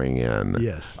zeroing in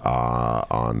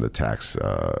on the tax,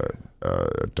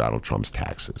 Donald Trump's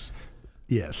taxes.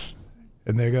 Yes,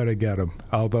 and they're going to get him.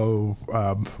 Although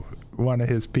one of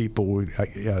his people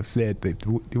said that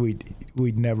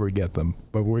we'd never get them,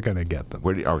 but we're going to get them.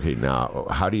 Okay, now,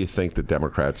 how do you think the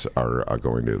Democrats are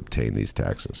going to obtain these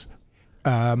taxes?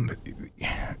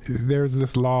 There's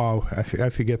this law, I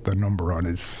forget the number on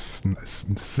it,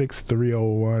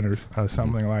 6301 or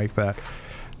something like that.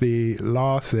 The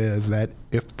law says that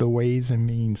if the Ways and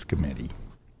Means Committee,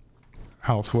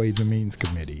 House Ways and Means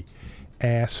Committee,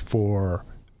 asks for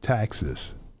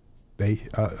taxes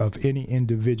of any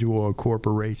individual or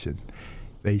corporation,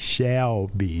 they shall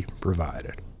be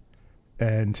provided.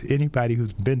 And anybody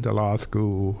who's been to law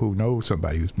school, who knows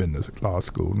somebody who's been to law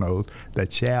school, knows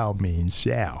that shall means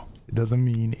shall. It doesn't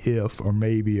mean if or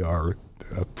maybe or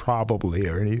probably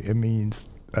or anything. It means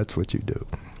that's what you do.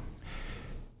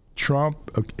 Trump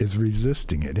is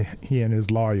resisting it. He and his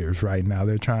lawyers right now,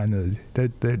 they're trying to, they're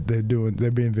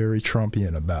being very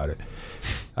Trumpian about it.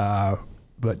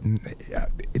 But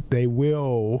there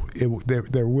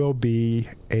will be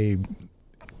a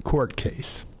court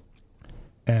case,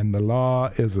 and the law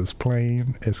is as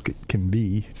plain as can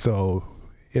be. So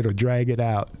it'll drag it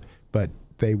out, but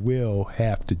they will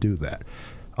have to do that.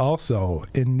 Also,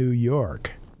 in New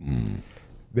York,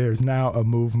 there's now a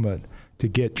movement to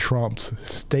get Trump's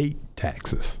state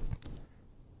taxes.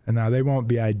 And now they won't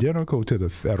be identical to the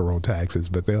federal taxes,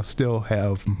 but they'll still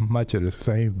have much of the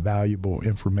same valuable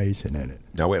information in it.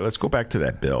 Now, wait, let's go back to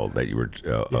that bill that you were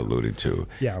alluding to.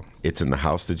 Yeah. It's in the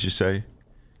House, did you say?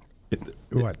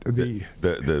 What?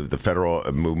 The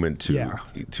federal movement to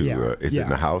is it in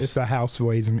the House? It's the House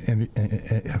Ways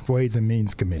and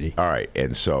Means Committee. All right,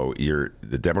 and so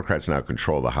the Democrats now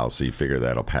control the House, so you figure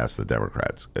that'll pass the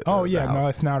Democrats. No,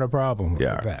 it's not a problem with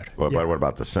that. But what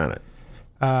about the Senate?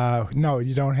 No,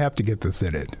 you don't have to get the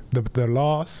Senate. The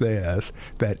law says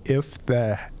that if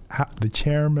the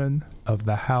chairman of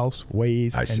the House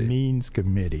Ways and Means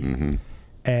Committee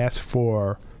asks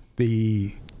for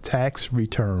the tax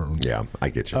returns. Yeah, I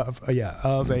get you.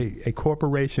 Of a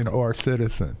corporation or a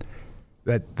citizen,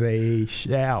 that they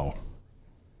shall,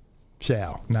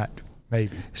 not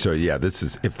maybe. So this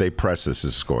is, if they press this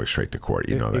is going straight to court.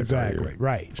 You know that. Exactly,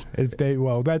 right.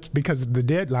 That's because the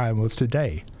deadline was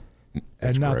today,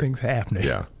 and nothing's happening.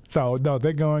 Yeah. So no,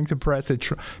 they're going to press it.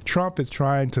 Trump is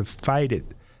trying to fight it.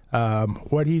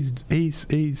 What his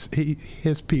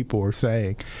people are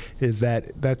saying is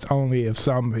that's only if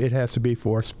it has to be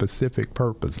for a specific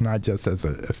purpose, not just as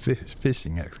a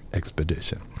fishing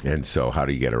expedition. And so how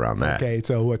do you get around that? Okay,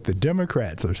 so what the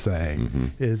Democrats are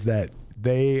saying is that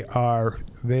they are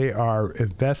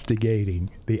investigating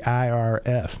the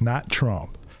IRS, not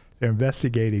Trump. They're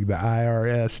investigating the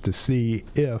IRS to see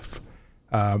if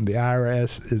the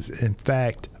IRS is in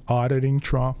fact auditing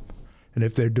Trump, and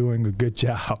if they're doing a good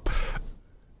job.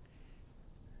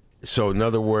 So, in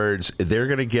other words, they're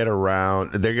going to get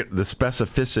around. The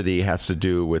specificity has to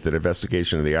do with an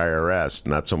investigation of the IRS,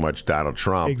 not so much Donald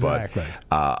Trump, exactly.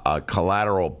 but a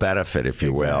collateral benefit, if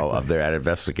you will, of that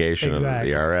investigation of the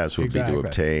IRS would be to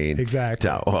obtain. Exactly.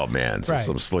 Oh man,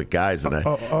 some slick guys in that.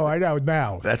 Oh, I know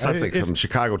now. That sounds like some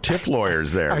Chicago TIF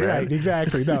lawyers there, man. Right,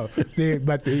 exactly. No,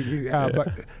 but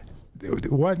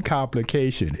one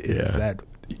complication is that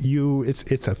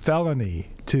it's a felony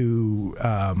to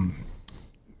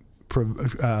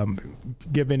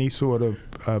give any sort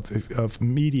of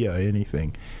media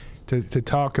anything to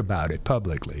talk about it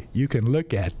publicly. You can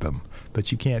look at them,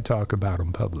 but you can't talk about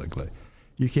them publicly.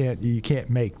 You can't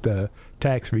make the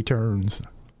tax returns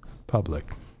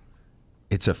public.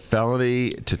 It's a felony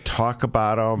to talk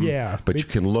about them, but you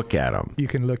can look at them. You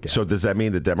can look at them. So does that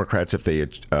mean the Democrats, if they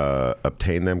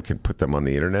obtain them, can put them on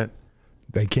the internet?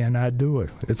 They cannot do it.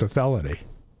 It's a felony.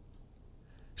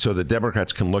 So the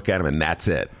Democrats can look at them and that's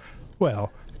it?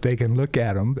 Well, they can look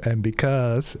at them, and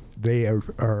because they are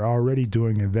already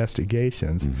doing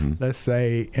investigations, let's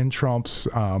say in Trump's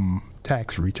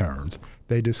tax returns,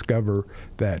 they discover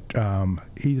that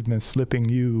he's been slipping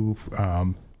you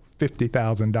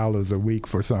 $50,000 a week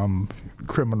for some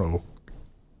criminal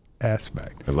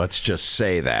aspect. Let's just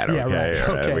say that, okay? Yeah, right.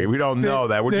 Okay. I mean, we don't know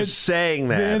that. We're just saying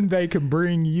that. Then they can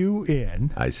bring you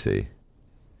in. I see.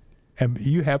 And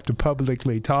you have to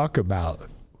publicly talk about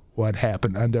what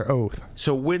happened under oath.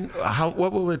 So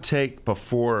what will it take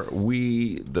before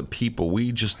we, the people,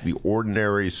 just the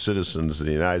ordinary citizens of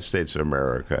the United States of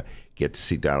America, get to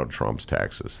see Donald Trump's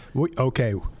taxes? We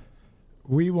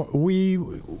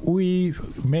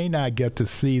may not get to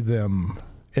see them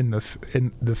in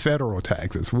the federal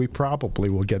taxes. We probably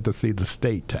will get to see the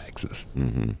state taxes,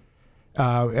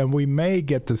 and we may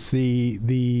get to see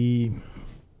the.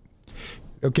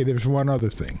 Okay, there's one other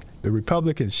thing. The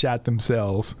Republicans shot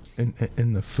themselves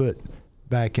in the foot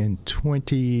back in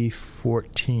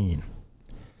 2014.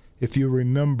 If you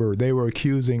remember, they were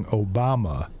accusing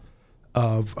Obama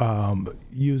of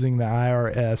using the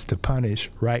IRS to punish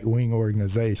right-wing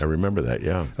organizations. I remember that,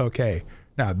 yeah. Okay.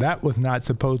 Now, that was not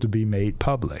supposed to be made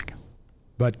public,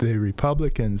 but the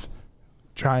Republicans,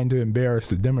 trying to embarrass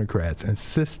the Democrats,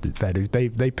 insisted that if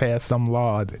they passed some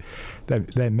law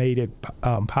that made it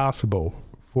possible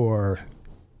for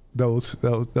the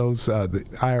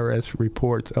IRS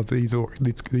reports of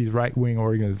these right-wing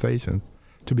organizations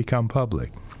to become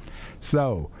public.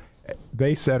 So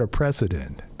they set a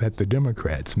precedent that the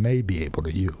Democrats may be able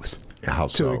to use. How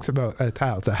so?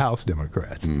 The House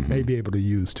Democrats may be able to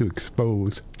use to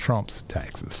expose Trump's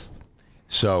taxes.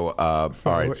 So, all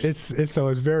right. It's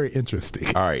very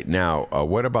interesting. All right. Now,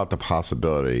 what about the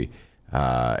possibility,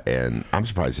 and I'm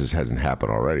surprised this hasn't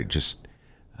happened already, just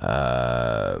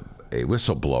a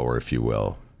whistleblower, if you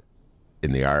will,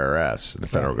 in the IRS, the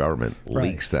federal government,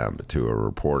 leaks them to a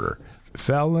reporter.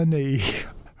 Felony.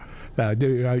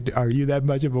 Are you that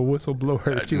much of a whistleblower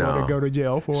that you want to go to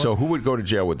jail for? So who would go to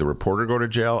jail? Would the reporter go to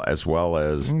jail as well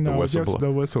as the whistleblower? Just the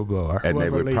whistleblower. And they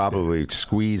would probably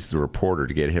squeeze the reporter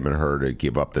to get him and her to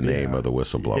give up the name of the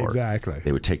whistleblower. Exactly.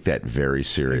 They would take that very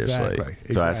seriously. Exactly.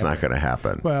 So that's not going to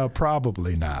happen. Well,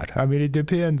 probably not. I mean, it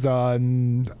depends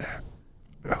on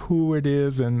who it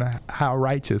is and how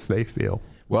righteous they feel.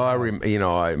 Well,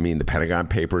 I mean, the Pentagon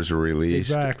Papers were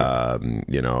released. Exactly.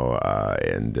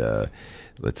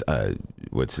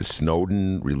 What's this?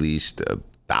 Snowden released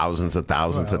thousands of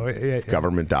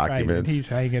government documents. Right, and he's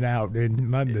hanging out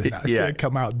in London. I can't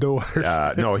come outdoors.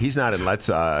 No, he's not in.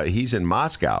 He's in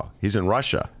Moscow. He's in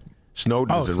Russia.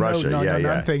 Snowden's in Russia. No,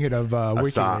 I'm thinking of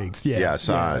WikiLeaks.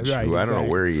 Assange. Who I don't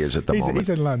know where he is at the moment. He's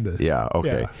in London. Yeah.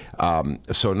 Okay. Yeah.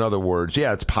 So in other words,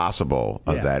 it's possible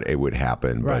that it would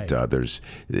happen, but there's.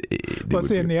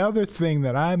 And the other thing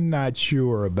that I'm not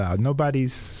sure about,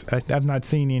 I've not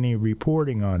seen any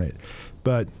reporting on it,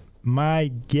 but my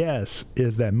guess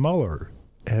is that Mueller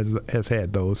has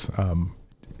had those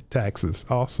taxes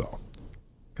also.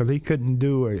 Because he couldn't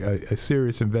do a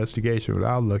serious investigation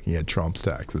without looking at Trump's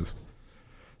taxes.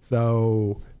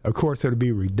 So, of course, it'll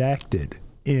be redacted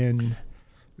in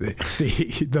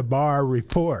the Barr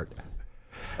report.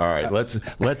 All right,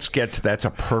 let's get to that's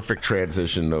a perfect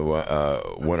transition to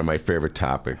one of my favorite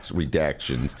topics,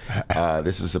 redactions.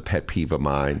 This is a pet peeve of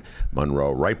mine,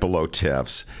 Monroe, right below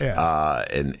TIFs,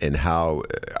 and how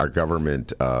our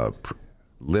government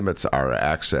limits our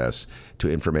access to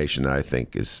information that I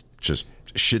think is just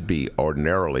should be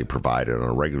ordinarily provided on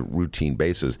a regular routine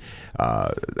basis.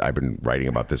 I've been writing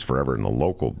about this forever in the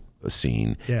local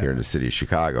scene here in the city of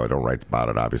Chicago. I don't write about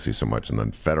it obviously so much on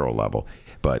the federal level,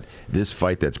 but this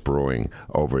fight that's brewing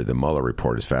over the Mueller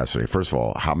report is fascinating. First of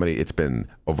all, it's been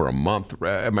over a month.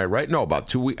 Am I right? No, about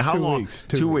 2 weeks. How long?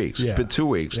 2 weeks. It's been 2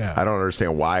 weeks. Yeah. I don't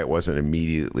understand why it wasn't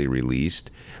immediately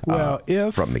released from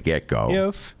the get-go.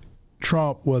 If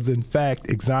Trump was in fact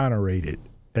exonerated,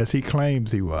 as he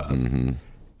claims he was,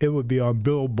 it would be on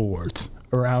billboards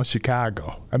around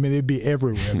Chicago. I mean, it'd be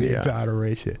everywhere, the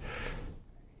exoneration.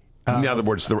 In other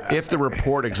words, if the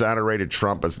report exonerated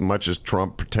Trump as much as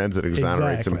Trump pretends it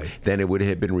exonerates him, then it would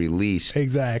have been released.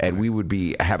 Exactly. And we would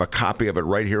have a copy of it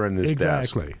right here on this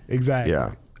desk. Exactly.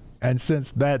 Yeah. And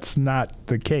since that's not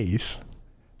the case,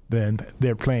 then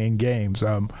they're playing games.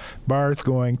 Barr's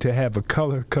going to have a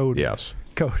color-coded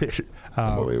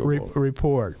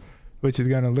report, which is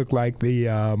going to look like the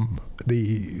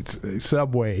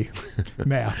subway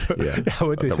map.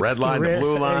 With the red line, the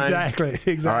blue line. Exactly.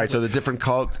 All right, so the different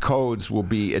codes will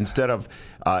be, instead of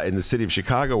in the city of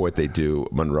Chicago, what they do,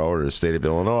 Monroe, or the state of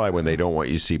Illinois, when they don't want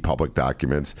you to see public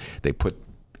documents, they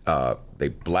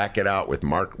black it out with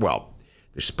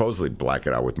they supposedly black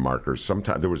it out with markers.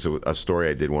 Sometimes there was a story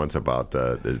I did once about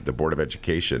the Board of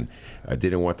Education. I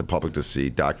didn't want the public to see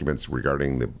documents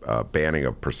regarding the banning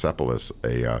of Persepolis,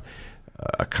 a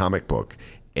comic book,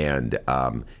 and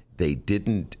they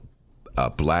didn't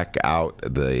black out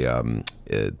the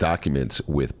documents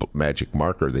with magic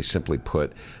marker. They simply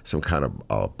put some kind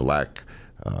of black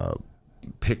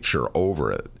picture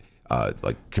over it,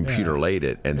 like computer laid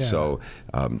it. And so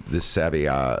this savvy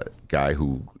guy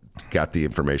who got the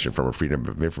information from a Freedom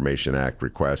of Information Act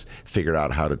request, figured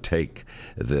out how to take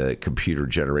the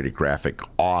computer-generated graphic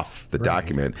off the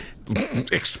document,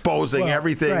 exposing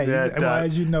everything that... Well,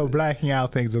 as you know, blacking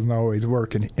out things doesn't always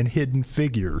work. In Hidden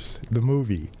Figures, the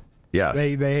movie,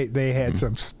 they had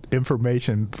some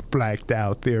information blacked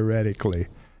out theoretically,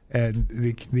 and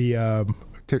the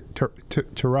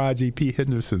Taraji P.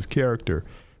 Henderson's character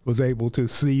was able to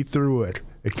see through it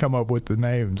and come up with the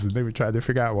names, and they were trying to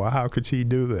figure out, well, how could she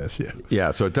do this?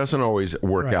 So it doesn't always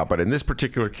work out. But in this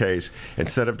particular case,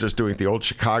 instead of just doing it the old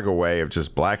Chicago way of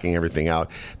just blacking everything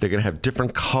out, they're going to have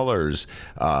different colors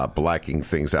blacking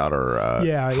things out or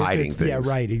hiding things. Yeah,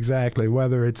 right, exactly.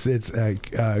 Whether it's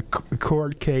a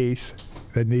court case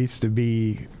that needs to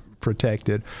be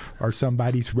protected or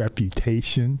somebody's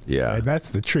reputation. Yeah. And that's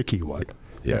the tricky one.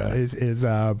 Yeah.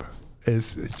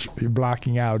 Is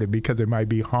blocking out it because it might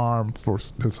be harm for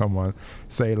someone,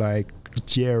 say like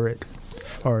Jared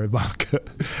or Ivanka.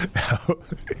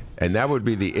 And that would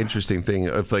be the interesting thing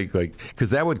of because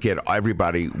that would get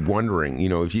everybody wondering,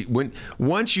 if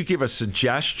once you give a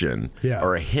suggestion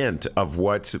or a hint of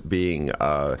what's being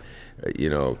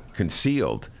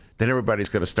concealed, then everybody's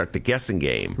going to start the guessing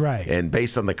game. Right. And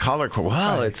based on the color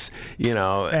code, it's,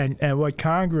 And what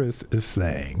Congress is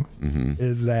saying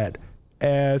is that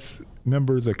as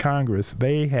members of Congress,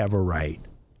 they have a right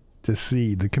to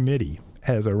see, the committee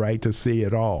has a right to see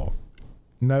it all.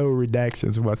 No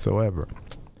redactions whatsoever.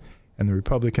 And the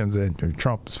Republicans and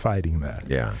Trump is fighting that.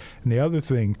 Yeah. And the other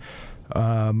thing,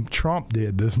 Trump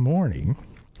did this morning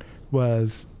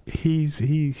was he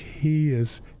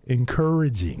is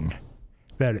encouraging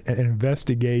that an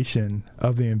investigation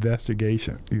of the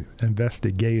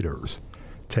investigators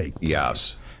take place.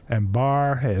 Yes. And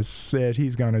Barr has said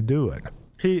he's going to do it.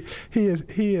 He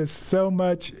is so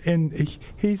much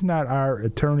he's not our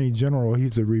attorney general.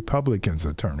 He's the Republicans'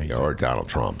 attorney general. Or Donald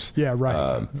Trump's. Yeah,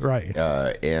 right, right.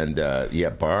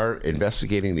 Barr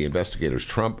investigating the investigators.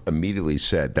 Trump immediately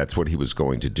said that's what he was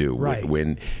going to do. Right.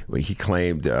 When he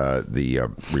claimed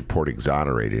the report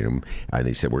exonerated him, and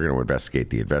he said, we're going to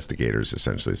investigate the investigators,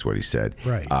 essentially is what he said.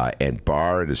 Right. And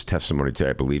Barr, in his testimony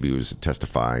today, I believe he was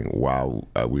testifying while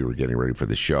we were getting ready for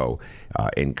the show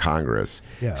in Congress,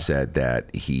 said that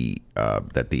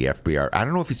that the FBI, I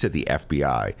don't know if he said the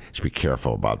FBI, should be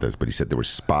careful about this, but he said they were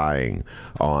spying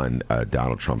on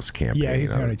Donald Trump's campaign. Yeah,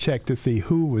 he's going to check to see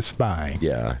who was spying.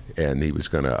 Yeah, and he was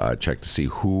going to check to see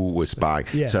who was spying.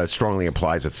 Yes. So it strongly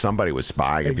implies that somebody was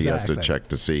spying if he has to check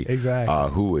to see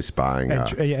who was spying.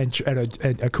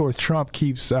 And of course, Trump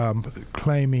keeps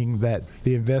claiming that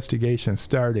the investigation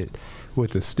started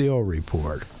with the Steele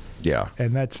report. Yeah.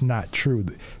 And that's not true.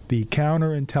 The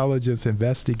counterintelligence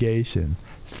investigation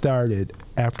started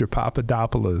after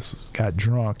Papadopoulos got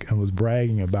drunk and was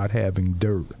bragging about having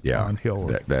dirt on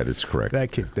Hillary. That is correct.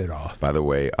 That kicked it off. By the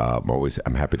way,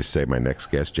 I'm happy to say my next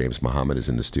guest, James Muhammad, is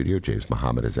in the studio. James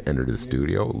Muhammad has entered the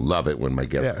studio. Love it when my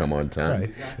guests come on time.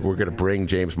 Right. We're going to bring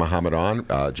James Muhammad on,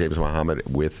 James Muhammad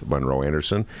with Monroe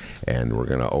Anderson, and we're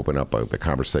going to open up the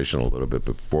conversation a little bit.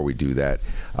 Before we do that,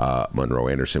 Monroe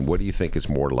Anderson, what do you think is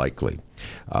more likely?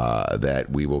 That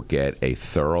we will get a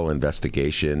thorough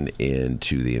investigation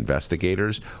into the investigators,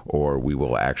 or we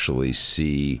will actually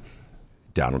see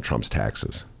Donald Trump's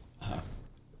taxes?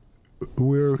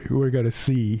 We're going to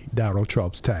see Donald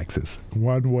Trump's taxes.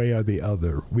 One way or the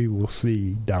other, we will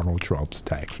see Donald Trump's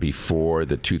taxes. Before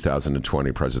the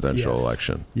 2020 presidential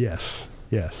election? Yes.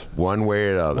 One way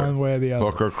or the other? One way or the other.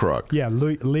 Hook or crook? Yeah,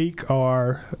 leak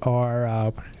or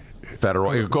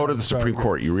federal. It will go to the Supreme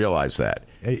Court. You realize that.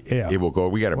 Yeah. It will go.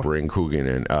 We got to bring Coogan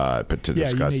in to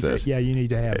discuss this. You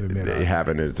need to have him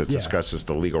in. To discuss this,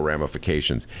 the legal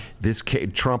ramifications.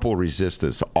 Trump will resist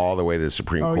this all the way to the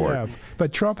Supreme Court. Yeah.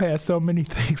 But Trump has so many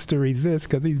things to resist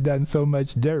because he's done so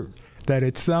much dirt that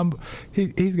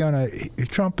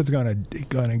Trump is gonna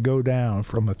go down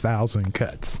from 1,000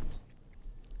 cuts.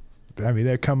 I mean,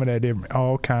 they're coming at him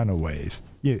all kind of ways.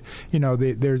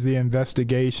 There's the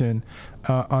investigation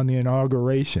on the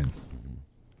inauguration,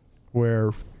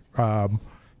 where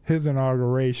his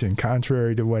inauguration,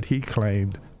 contrary to what he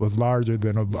claimed, was larger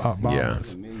than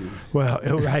Obama's. Yeah. Well,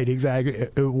 right, exactly.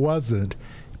 It wasn't,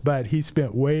 but he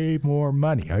spent way more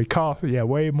money. It cost,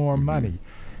 way more money.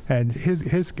 And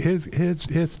his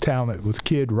talent was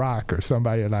Kid Rock or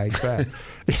somebody like that.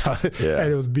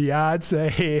 And it was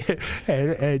Beyonce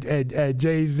and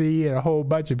Jay-Z and a whole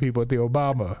bunch of people at the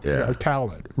Obama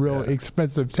talent,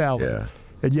 expensive talent. Yeah.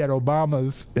 And yet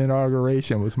Obama's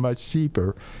inauguration was much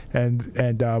cheaper,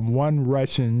 and one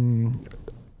Russian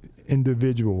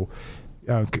individual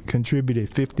contributed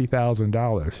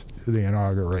 $50,000 to the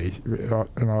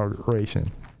inauguration.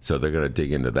 So they're going to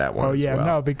dig into that one. As well.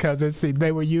 No, because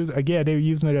they were using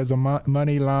it as a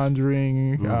money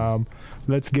laundering,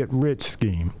 let's get rich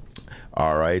scheme.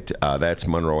 All right, that's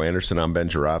Monroe Anderson. I'm Ben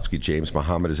Jarofsky. James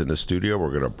Muhammad is in the studio.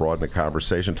 We're going to broaden the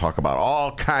conversation, talk about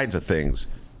all kinds of things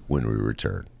when we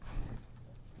return.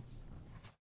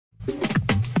 The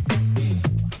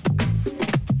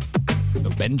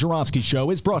Ben Jarofsky Show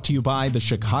is brought to you by the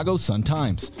Chicago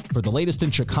Sun-Times. For the latest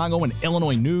in Chicago and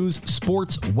Illinois news,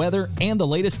 sports, weather, and the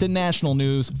latest in national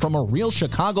news from a real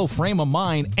Chicago frame of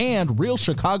mind and real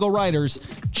Chicago writers,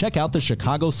 check out the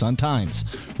Chicago Sun-Times.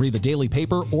 Read the daily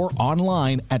paper or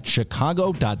online at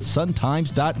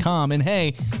chicago.suntimes.com. And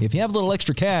hey, if you have a little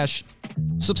extra cash,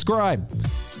 subscribe.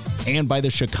 And by the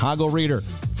Chicago Reader.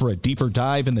 For a deeper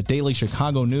dive in the daily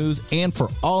Chicago news and for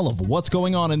all of what's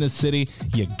going on in this city,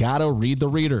 you gotta read the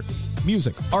Reader.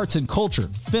 Music, arts and culture,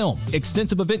 film,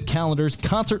 extensive event calendars,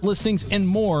 concert listings, and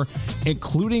more,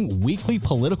 including weekly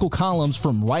political columns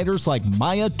from writers like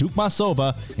Maya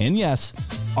Dukmasova and, yes,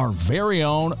 our very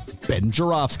own Ben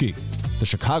Jarofsky. The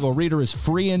Chicago Reader is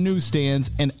free in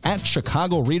newsstands and at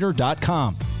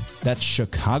chicagoreader.com. That's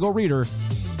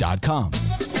chicagoreader.com.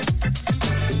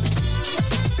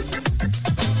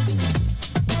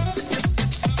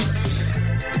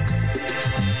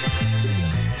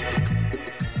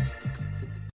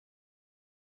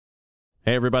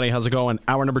 Hey, everybody. How's it going?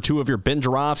 Hour number 2 of your Ben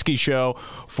Jarofsky Show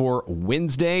for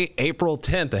Wednesday, April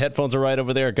 10th. The headphones are right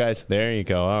over there, guys. There you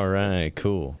go. All right,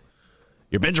 cool.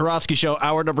 Your Ben Joravsky Show,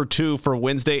 hour number 2 for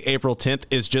Wednesday, April 10th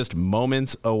is just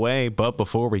moments away. But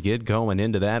before we get going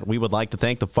into that, we would like to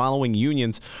thank the following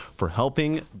unions for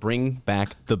helping bring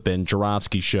back the Ben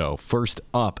Joravsky Show. First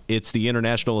up, it's the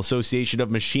International Association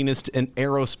of Machinists and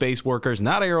Aerospace Workers,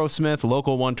 not Aerosmith,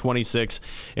 Local 126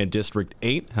 in District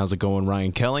 8. How's it going,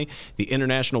 Ryan Kelly? The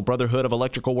International Brotherhood of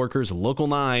Electrical Workers, Local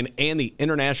 9, and the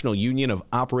International Union of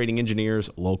Operating Engineers,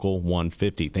 Local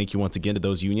 150. Thank you once again to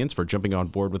those unions for jumping on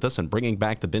board with us and bringing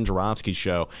back the Ben Joravsky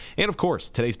Show. And of course,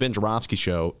 today's Ben Joravsky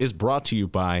Show is brought to you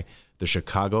by the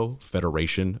Chicago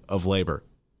Federation of Labor.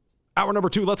 Hour number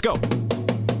 2, let's go.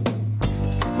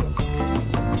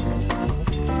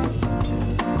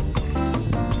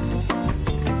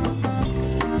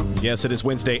 Yes, it is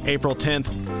Wednesday, April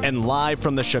 10th, and live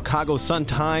from the Chicago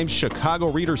Sun-Times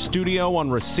Chicago Reader Studio on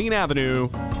Racine Avenue,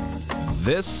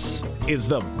 this is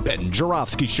the Ben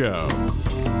Joravsky Show.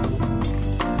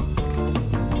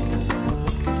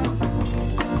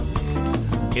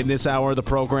 In this hour of the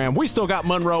program, we still got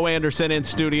Monroe Anderson in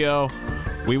studio.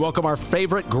 We welcome our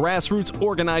favorite grassroots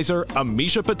organizer,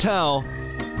 Amisha Patel,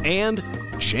 and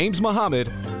James Muhammad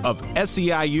of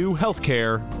SEIU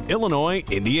Healthcare, Illinois,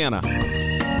 Indiana.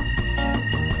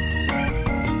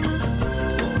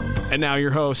 And now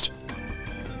your host,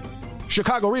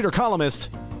 Chicago Reader columnist,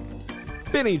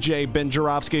 Benny J. Ben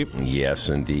Joravsky. Yes,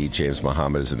 indeed. James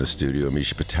Muhammad is in the studio.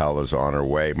 Amisha Patel is on her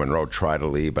way. Monroe tried to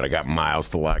leave, but I got Miles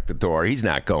to lock the door. He's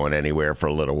not going anywhere for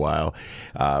a little while.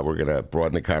 We're going to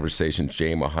broaden the conversation.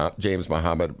 James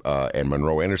Muhammad and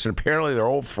Monroe Anderson, apparently they're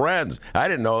old friends. I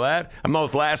didn't know that. I'm the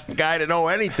last guy to know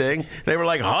anything. They were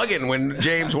like hugging when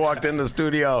James walked in the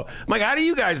studio. I'm like, how do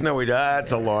you guys know each other?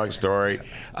 That's a long story.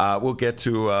 We'll get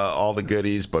to all the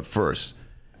goodies, but first,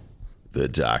 the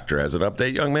doctor has an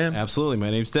update, young man. Absolutely.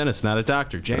 My name's Dennis, not a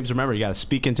doctor. James, remember, you got to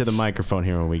speak into the microphone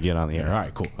here when we get on the air. All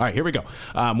right, cool. All right, here we go.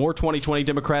 More 2020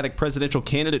 Democratic presidential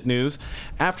candidate news.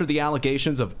 After the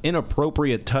allegations of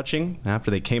inappropriate touching,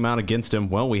 after they came out against him,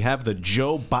 well, we have the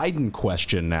Joe Biden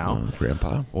question now.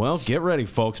 Grandpa? Well, get ready,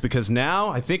 folks, because now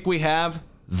I think we have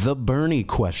the Bernie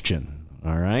question.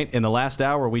 All right. In the last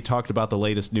hour, we talked about the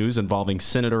latest news involving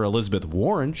Senator Elizabeth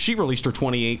Warren. She released her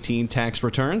 2018 tax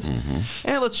returns. Mm-hmm.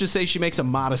 And let's just say she makes a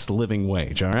modest living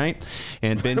wage. All right.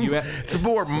 And Ben, we're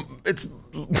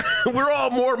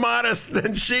all more modest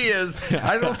than she is.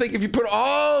 I don't think if you put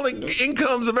all the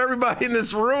incomes of everybody in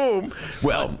this room,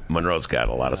 well, Monroe's got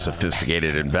a lot of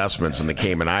sophisticated investments in the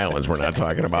Cayman Islands we're not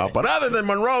talking about. But other than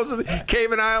Monroe's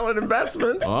Cayman Island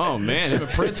investments. Oh, man. Him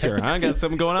and Pritzker. I got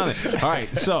something going on there. All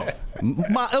right. So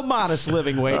a modest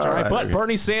living wage. All right. But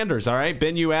Bernie Sanders. All right.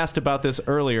 Ben, you asked about this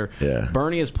earlier. Yeah.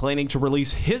 Bernie is planning to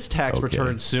release his tax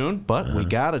returns soon. But we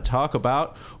got to talk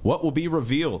about what will be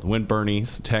revealed when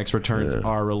Bernie's tax returns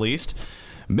are released.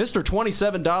 Mr.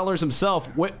 $27 himself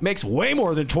makes way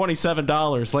more than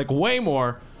 $27, like way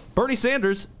more. Bernie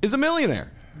Sanders is a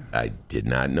millionaire. I did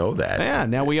not know that. Yeah,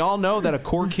 now we all know that a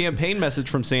core campaign message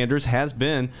from Sanders has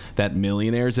been that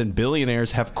millionaires and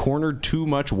billionaires have cornered too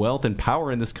much wealth and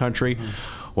power in this country.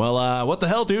 Well, what the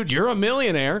hell, dude? You're a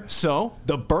millionaire. So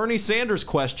the Bernie Sanders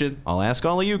question, I'll ask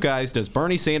all of you guys, does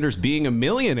Bernie Sanders being a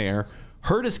millionaire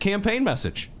hurt his campaign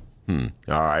message? All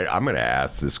right, I'm going to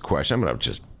ask this question. I'm going to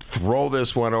just throw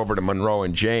this one over to Monroe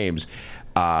and James.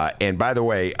 And by the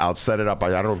way, I'll set it up. I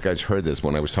don't know if you guys heard this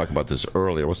when I was talking about this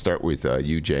earlier. We'll start with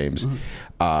you, James.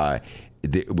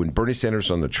 Mm-hmm. When Bernie Sanders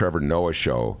was on the Trevor Noah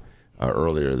show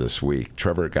earlier this week,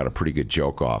 Trevor got a pretty good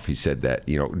joke off. He said that,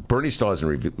 Bernie still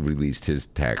hasn't released his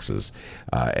taxes,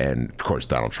 and of course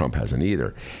Donald Trump hasn't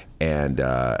either. And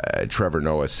Trevor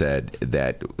Noah said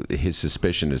that his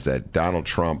suspicion is that Donald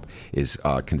Trump is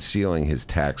concealing his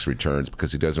tax returns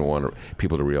because he doesn't want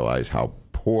people to realize how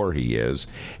poor he is,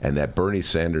 and that Bernie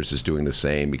Sanders is doing the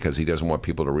same because he doesn't want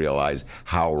people to realize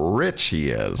how rich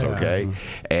he is, okay?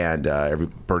 And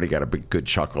Bernie got a good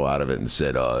chuckle out of it and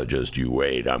said, just you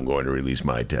wait, I'm going to release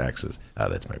my taxes.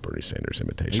 That's my Bernie Sanders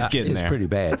imitation. He's getting there. It's pretty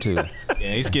bad, too.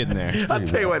 Yeah, he's getting there. I'll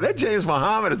tell you what, that James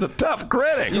Muhammad is a tough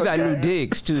critic. You got new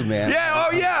digs, too, man.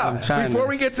 Yeah, before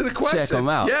we get to the question. Check them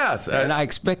out. Yes. And I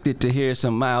expected to hear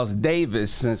some Miles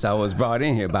Davis since I was brought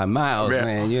in here by Miles,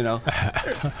 man,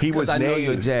 He was named. I know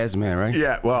you're a jazz man, right?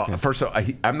 Yeah, well, first of all,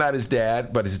 I'm not his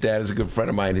dad, but his dad is a good friend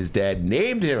of mine. His dad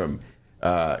named him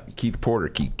Keith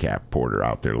Cap Porter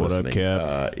out there listening. What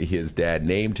up, Cap? His dad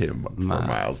named him for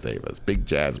Miles Davis. Big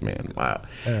jazz man. Wow.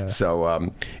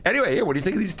 So, anyway, what do you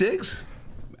think of these digs?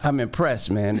 I'm impressed,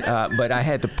 man. But I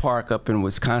had to park up in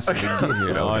Wisconsin to get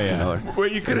here, though. Oh, yeah. You know, Well,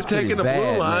 you could have it's pretty taken the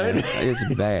bad, blue line. man.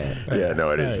 It's bad. Yeah,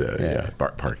 no, it is. Yeah.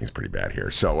 Parking's pretty bad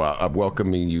here. So I'm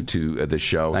welcoming you to the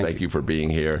show. Thank you for being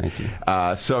here. Thank you.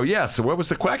 So what was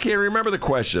the question? I can't remember the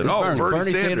question.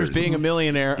 Bernie Sanders being a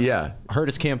millionaire hurt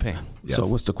his campaign. Yes. So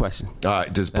what's the question?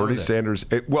 Does Bernie Sanders?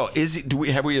 Is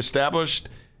he? Have we established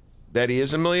that he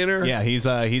is a millionaire? Yeah, he's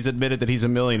admitted that he's a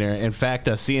millionaire. In fact,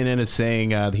 CNN is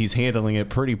saying he's handling it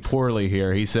pretty poorly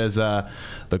here. He says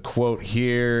the quote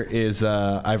here is,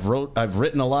 "I've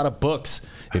written a lot of books.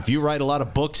 If you write a lot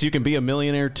of books, you can be a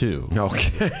millionaire too."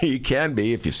 Okay, you can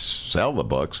be if you sell the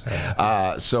books.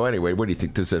 So anyway, what do you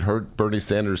think? Does it hurt Bernie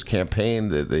Sanders' campaign,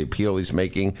 the appeal he's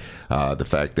making, the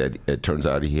fact that it turns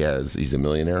out he's a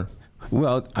millionaire?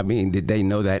 Well, I mean, did they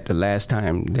know that the last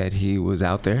time that he was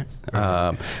out there?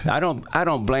 I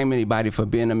don't blame anybody for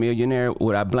being a millionaire.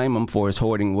 What I blame them for is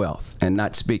hoarding wealth and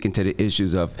not speaking to the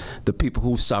issues of the people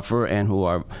who suffer and who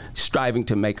are striving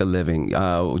to make a living.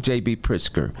 J.B.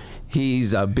 Pritzker,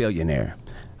 he's a billionaire.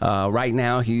 Right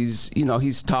now, he's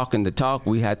talking the talk.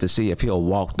 We have to see if he'll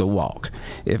walk the walk.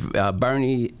 If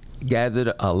Bernie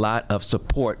gathered a lot of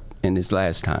support in this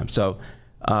last time, so.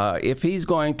 If he's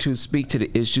going to speak to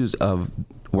the issues of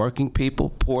working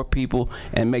people, poor people,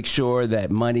 and make sure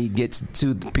that money gets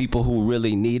to the people who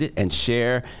really need it, and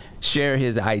share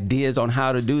his ideas on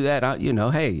how to do that,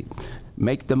 hey,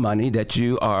 make the money that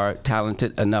you are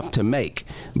talented enough to make,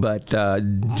 but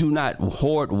do not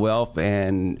hoard wealth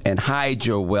and hide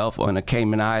your wealth on a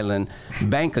Cayman Island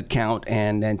bank account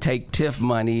and then take TIF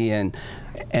money and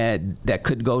that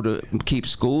could go to keep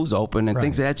schools open and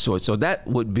things of that sort. So that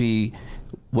would be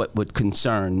what would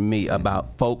concern me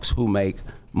about folks who make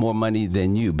more money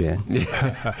than you, Ben.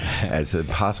 As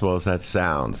impossible as that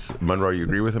sounds. Monroe, you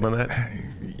agree with him on that?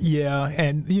 Yeah,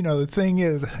 and the thing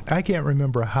is, I can't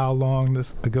remember how long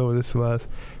ago this was,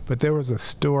 but there was a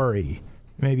story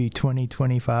maybe 20,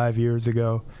 25 years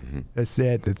ago that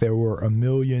said that there were 1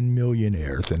 million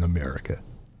millionaires in America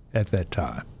at that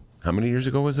time. How many years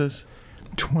ago was this?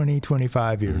 20,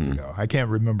 25 years ago. I can't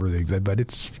remember the exact, but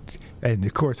and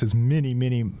of course there's many,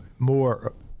 many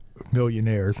more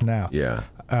millionaires now. Yeah.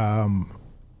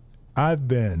 I've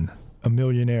been a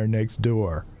millionaire next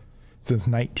door since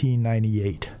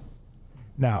 1998.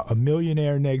 Now, a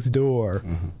millionaire next door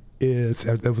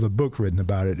there was a book written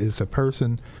about it, is a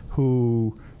person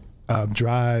who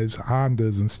drives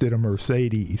Hondas instead of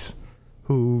Mercedes,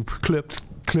 who clips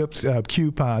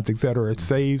coupons, etc.,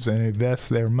 saves and invests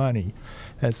their money.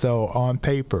 And so on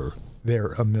paper,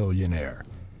 they're a millionaire.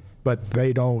 But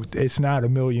they don't, it's not a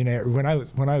millionaire. When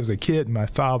I was a kid, my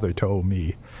father told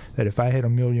me that if I had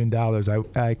 $1 million,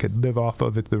 I could live off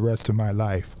of it the rest of my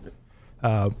life.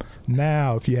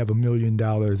 Now, if you have $1 million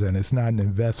and it's not an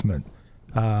investment,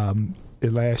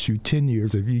 it lasts you 10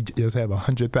 years if you just have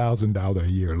 $100,000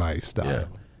 a year lifestyle. Yeah.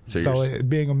 So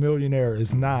being a millionaire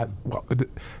is not.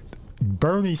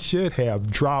 Bernie should have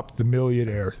dropped the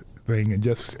millionaire thing and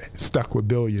just stuck with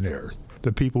billionaires.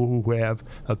 The people who have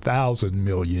 $1,000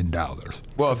 million.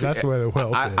 Well, that's where the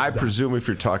wealth is. I presume if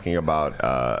you're talking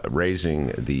about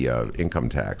raising the income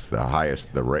tax,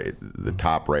 the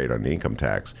top rate on the income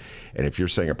tax, and if you're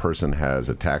saying a person has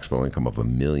a taxable income of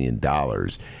 $1 million,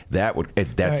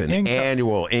 that's an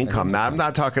annual income. Now, I'm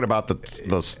not talking about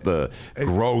the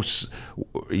gross,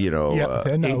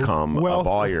 income wealth, of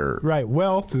all your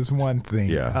wealth is one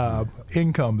thing. Yeah.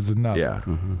 Income is another.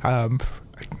 Yeah.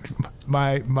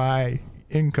 My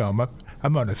income,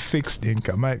 I'm on a fixed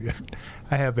income. I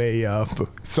have a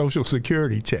Social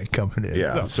Security check coming in.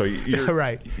 Yeah, so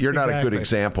you're not a good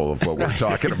example of what we're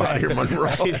talking about here, Monroe.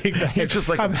 Right, exactly. You're just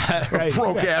like a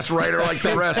broke-ass writer like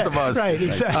the rest of us. Right,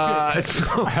 exactly.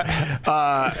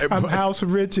 I'm house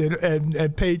rich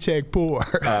and paycheck poor.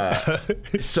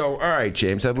 So, all right,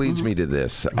 James, that leads me to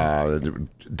this,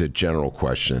 the general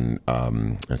question,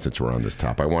 since we're on this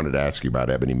topic. I wanted to ask you about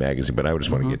Ebony Magazine, but I just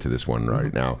want to get to this one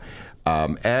right now.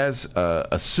 As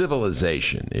a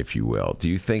civilization, if you will, do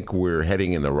you think we're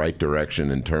heading in the right direction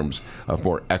in terms of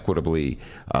more equitably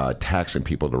taxing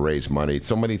people to raise money?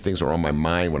 So many things are on my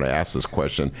mind when I ask this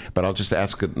question, but I'll just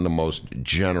ask it in the most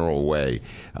general way.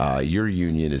 Your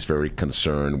union is very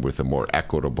concerned with a more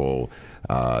equitable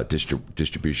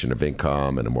distribution of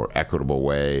income and a more equitable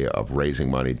way of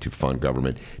raising money to fund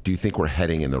government. Do you think we're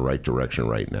heading in the right direction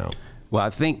right now? Well,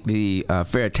 I think the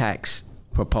fair tax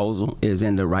proposal is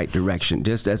in the right direction.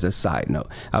 Just as a side note,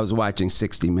 I was watching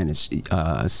 60 Minutes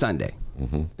Sunday.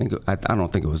 I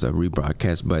don't think it was a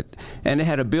rebroadcast, and it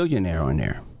had a billionaire on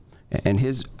there. And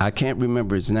I can't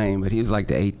remember his name, but he was like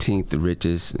the 18th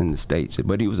richest in the States,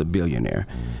 but he was a billionaire.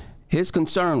 His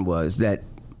concern was that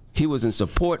He was in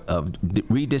support of the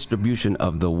redistribution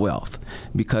of the wealth,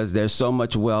 because there's so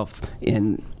much wealth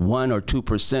in 1 or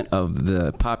 2% of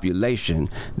the population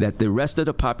that the rest of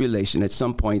the population, at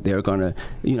some point, they're going to,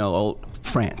 old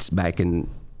France back in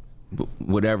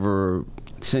whatever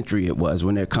century it was,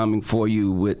 when they're coming for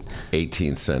you with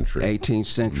 18th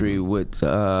century with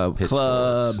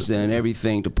clubs and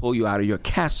everything to pull you out of your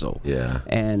castle. Yeah.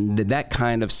 And that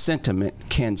kind of sentiment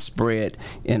can spread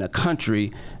in a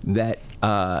country that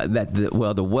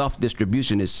the wealth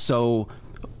distribution is so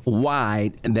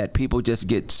wide that people just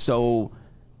get so,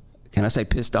 can I say,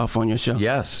 pissed off on your show?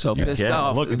 Yes. So pissed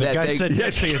off. Look, the guy sitting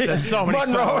next to you says so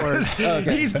many words.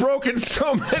 He's broken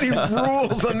so many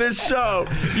rules on this show.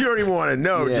 You don't even want to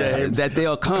know, James. That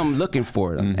they'll come looking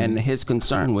for them. And his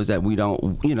concern was that we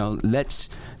don't, let's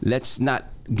not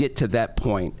get to that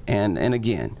point. And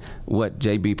again, what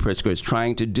J.B. Pritzker is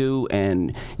trying to do,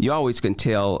 and you always can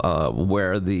tell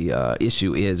where the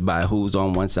issue is by who's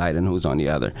on one side and who's on the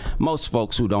other. Most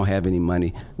folks who don't have any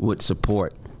money would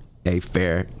support a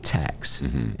fair tax.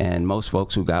 And most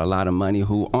folks who got a lot of money,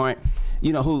 who aren't,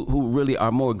 who really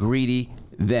are more greedy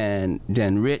than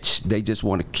rich, they just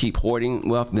want to keep hoarding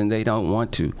wealth, then they don't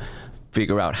want to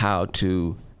figure out how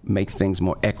to make things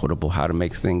more equitable, how to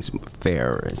make things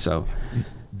fairer. So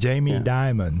Jamie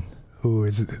Dimon, who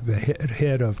is the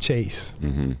head of Chase,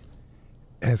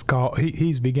 has called.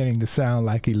 He's beginning to sound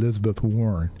like Elizabeth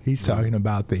Warren. He's talking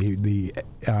about the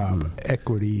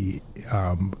equity,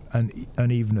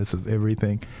 unevenness of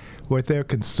everything. What they're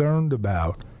concerned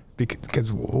about,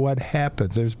 because what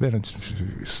happens? There's been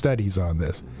studies on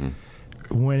this.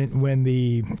 When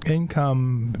the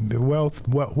income, the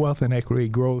wealth inequity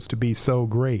grows to be so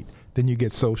great, then you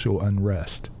get social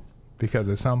unrest, because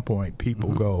at some point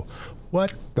people go,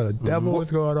 what the devil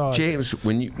is going on? James,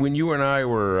 when you and I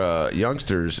were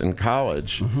youngsters in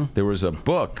college, there was a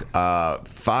book,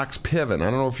 Fox Piven. I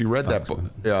don't know if you read that book.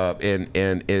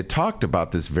 And it talked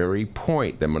about this very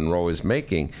point that Monroe is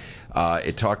making.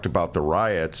 It talked about the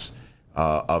riots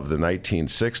of the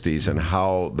 1960s and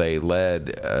how they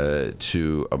led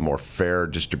to a more fair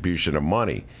distribution of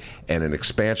money and an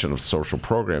expansion of social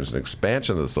programs, an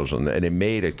expansion of the social, and it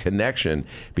made a connection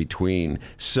between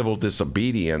civil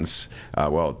disobedience,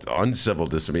 uncivil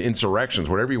disobedience, insurrections,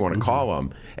 whatever you want to call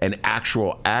them, and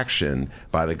actual action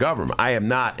by the government. I am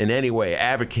not in any way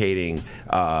advocating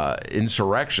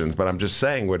insurrections, but I'm just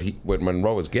saying what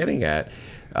Monroe is getting at.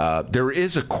 There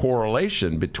is a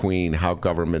correlation between how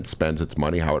government spends its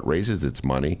money, how it raises its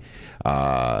money,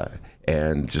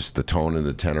 and just the tone and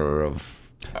the tenor of.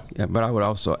 Yeah, but I would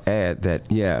also add that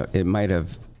it might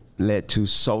have led to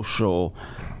social,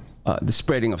 the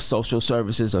spreading of social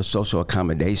services or social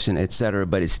accommodation, et cetera.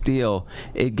 But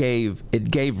it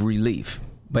gave relief,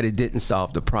 but it didn't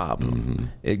solve the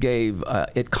problem.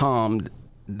 It calmed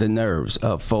the nerves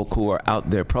of folk who are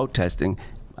out there protesting.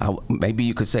 Maybe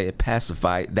you could say it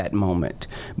pacified that moment,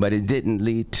 but it didn't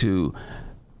lead to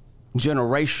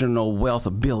generational wealth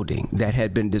building that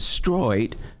had been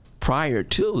destroyed prior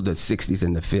to the 60s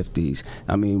and the 50s.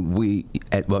 I mean,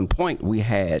 at one point we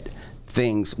had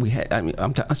things.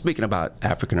 I'm speaking about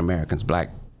African Americans, black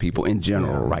people in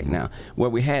general right now, where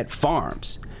we had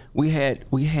farms. We had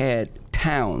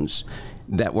towns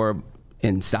that were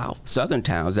in southern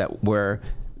towns that were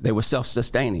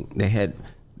self-sustaining. They had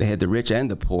the rich and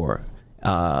the poor.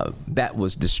 That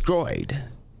was destroyed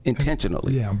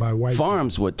intentionally. By white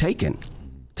farms were taken,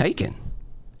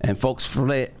 and folks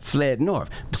fled north.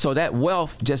 So that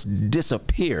wealth just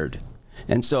disappeared.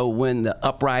 And so when the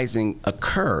uprising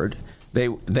occurred, they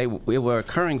were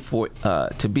occurring for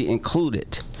to be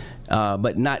included,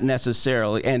 but not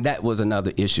necessarily. And that was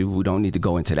another issue. We don't need to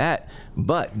go into that.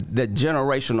 But the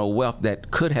generational wealth that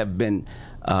could have been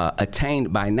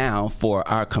attained by now for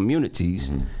our communities,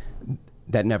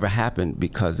 that never happened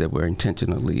because they were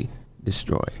intentionally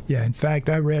destroyed. Yeah, in fact,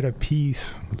 I read a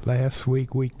piece last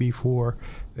week before,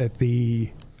 that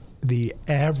the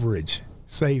average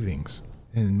savings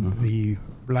in the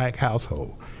black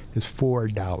household is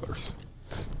 $4.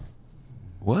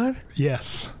 What?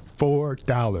 Yes,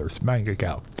 $4 bank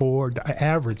account.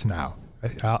 Average now.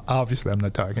 Obviously, I'm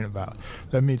not talking about.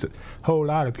 That means a whole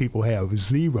lot of people have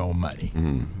zero money.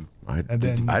 I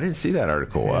didn't see that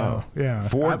article. Wow. Yeah.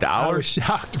 $4? I was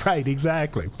shocked. Right,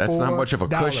 exactly. That's not much of a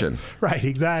cushion. Right,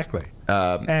 exactly.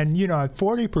 And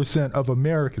 40% of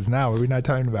Americans now, we're not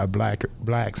talking about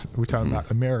blacks, we're talking about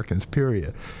Americans,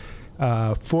 period.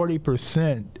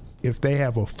 40%, if they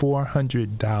have a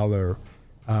 $400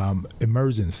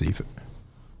 emergency,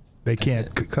 they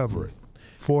can't cover it.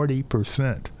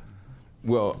 40%.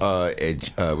 Well,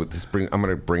 with this I'm going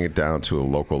to bring it down to a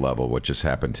local level. What just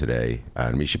happened today?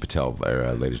 Amisha Patel,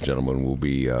 ladies and gentlemen, will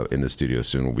be in the studio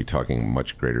soon. We'll be talking in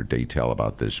much greater detail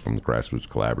about this from the Grassroots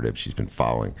Collaborative. She's been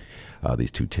following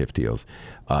these two TIF deals.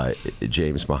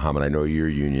 James Muhammad, I know your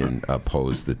union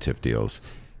opposed the TIF deals,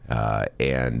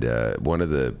 and one of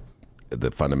the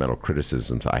fundamental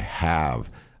criticisms I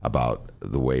have about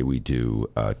the way we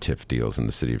do TIF deals in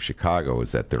the city of Chicago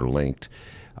is that they're linked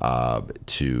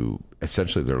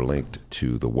they're linked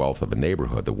to the wealth of a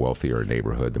neighborhood. The wealthier a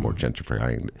neighborhood, the more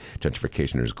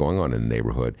gentrification is going on in the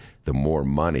neighborhood, the more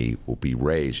money will be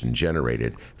raised and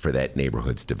generated for that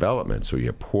neighborhood's development. So you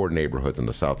have poor neighborhoods on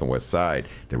the south and west side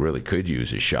that really could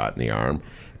use a shot in the arm,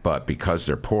 but because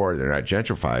they're poor, they're not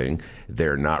gentrifying,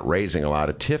 they're not raising a lot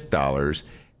of TIF dollars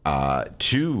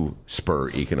to spur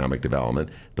economic development.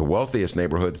 The wealthiest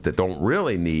neighborhoods that don't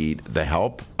really need the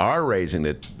help are raising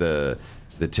the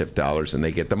TIF dollars, and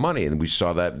they get the money. And we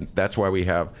saw that. That's why we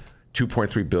have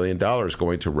 $2.3 billion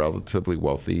going to relatively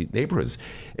wealthy neighborhoods.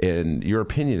 In your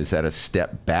opinion, is that a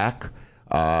step back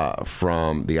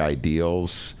from the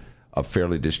ideals of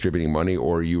fairly distributing money,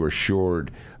 or are you assured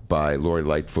by Lori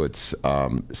Lightfoot's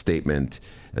statement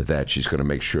that she's going to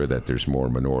make sure that there's more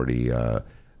minority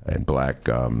and black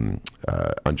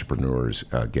entrepreneurs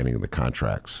getting the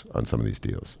contracts on some of these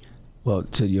deals? Well,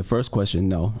 to your first question,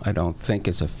 no, I don't think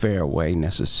it's a fair way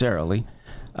necessarily.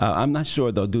 I'm not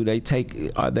sure though.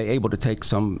 Are they able to take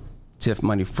some TIF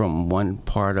money from one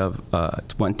part of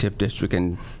one TIF district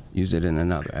and use it in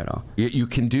another at all? You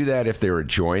can do that if they're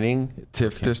adjoining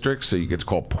TIF districts, so it's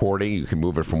called porting. You can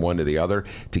move it from one to the other.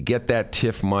 To get that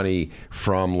TIF money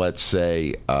from, let's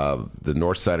say, the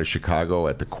north side of Chicago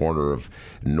at the corner of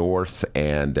North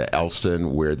and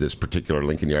Elston, where this particular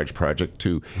Lincoln Yards project,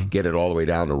 to get it all the way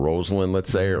down to Roseland,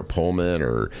 let's say, or Pullman,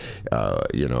 or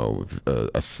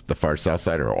the far south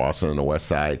side, or Austin on the west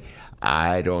side.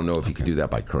 I don't know if you can do that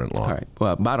by current law. All right.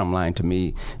 Well, bottom line to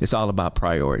me, it's all about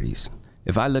priorities.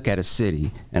 If I look at a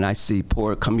city and I see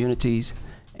poor communities,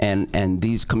 and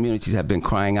these communities have been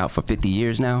crying out for 50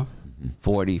 years now,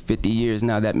 40, 50 years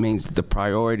now, that means that the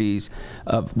priorities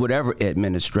of whatever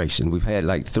administration, we've had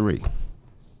like 3,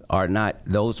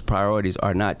 those priorities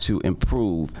are not to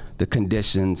improve the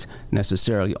conditions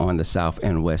necessarily on the south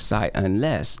and west side,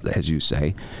 unless, as you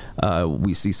say,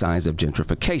 we see signs of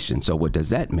gentrification. So what does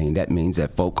that mean? That means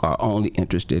that folk are only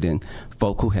interested in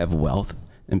folk who have wealth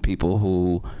and people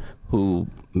who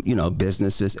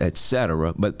businesses,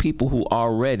 etc., but people who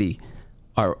already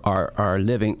are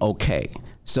living okay.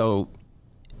 So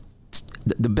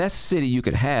the best city you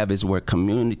could have is where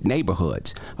community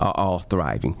neighborhoods are all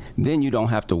thriving. Then you don't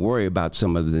have to worry about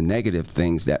some of the negative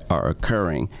things that are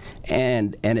occurring,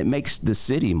 and it makes the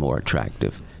city more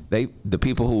attractive. The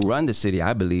people who run the city,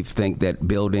 I believe, think that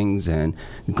buildings and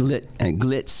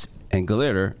glitz and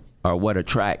glitter are what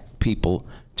attract people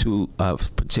to a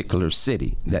particular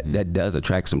city. That does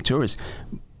attract some tourists,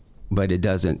 but it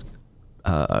doesn't.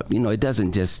 It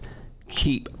doesn't just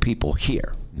keep people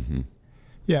here. Mm-hmm.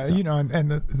 Yeah,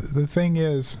 and the thing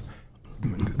is,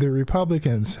 the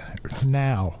Republicans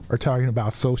now are talking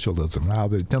about socialism. How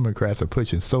the Democrats are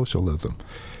pushing socialism.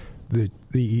 And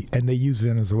they use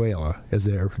Venezuela as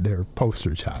their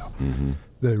poster child. Mm-hmm.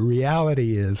 The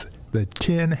reality is the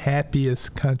 10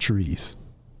 happiest countries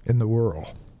in the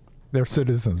world, their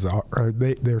citizens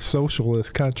they're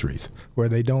socialist countries where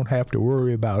they don't have to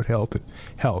worry about health.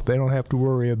 They don't have to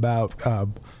worry about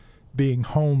being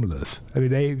homeless. I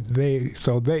mean,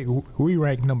 we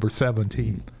rank number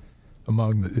 17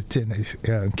 among the 10.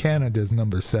 Canada's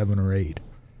number 7 or 8,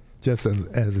 just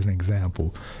as an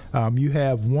example. You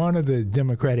have one of the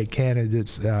Democratic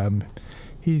candidates.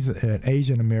 He's an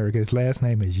Asian American. His last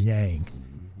name is Yang.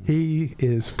 He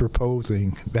is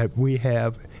proposing that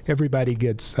everybody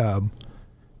gets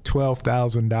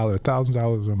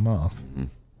 $1,000 a month. Mm-hmm.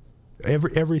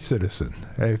 Every citizen,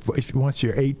 once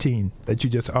you're 18, that you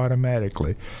just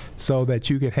automatically, so that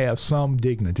you can have some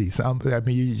dignity.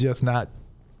 You're just not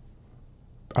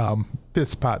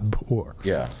piss pot poor.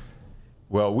 Yeah.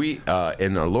 Well, we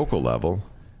in our local level,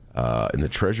 in the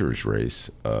treasurer's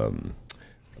race,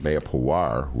 Mayor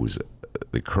Pawar, who's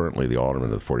currently the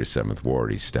alderman of the 47th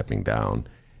Ward, he's stepping down,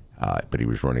 but he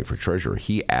was running for treasurer.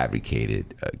 He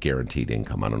advocated guaranteed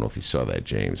income. I don't know if you saw that,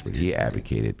 James, but he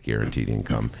advocated guaranteed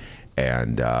income.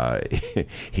 And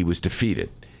he was defeated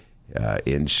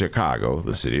in Chicago.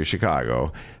 The city of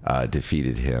Chicago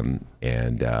defeated him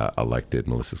and elected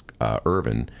Melissa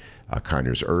Irvin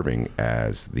Conyers Irving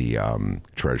as the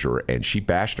treasurer, and she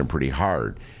bashed him pretty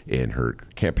hard in her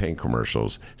campaign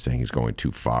commercials, saying he's going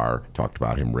too far, talked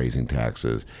about him raising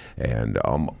taxes, and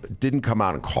didn't come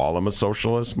out and call him a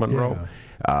socialist, Monroe,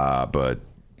 but,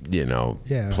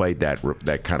 played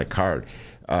that kind of card.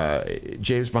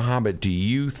 James Muhammad, do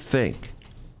you think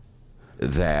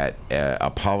that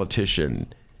a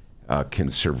politician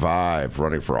can survive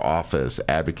running for office,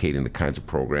 advocating the kinds of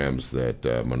programs that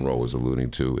Monroe was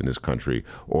alluding to in this country,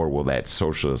 or will that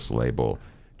socialist label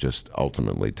just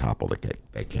ultimately topple that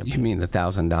campaign? You mean the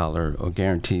 $1,000 or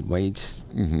guaranteed wage?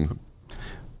 Mm-hmm.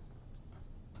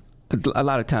 A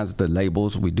lot of times the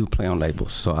labels, we do play on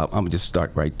labels, so I'm going to just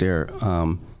start right there.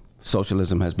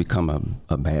 Socialism has become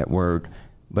a bad word,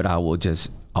 but I will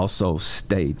just also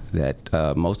state that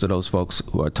most of those folks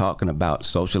who are talking about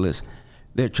socialists,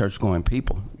 they're church-going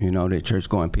people. They're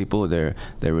church-going people. They're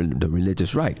the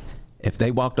religious right. If they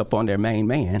walked up on their main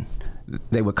man,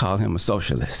 they would call him a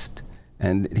socialist.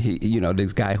 And he,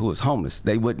 this guy who was homeless,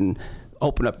 they wouldn't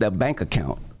open up their bank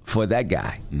account for that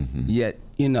guy. Mm-hmm. Yet,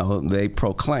 they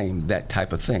proclaim that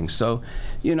type of thing. So,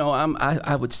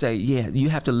 I would say, you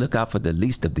have to look out for the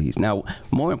least of these. Now,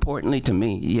 more importantly to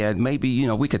me, maybe,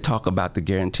 we could talk about the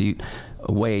guaranteed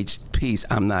wage piece.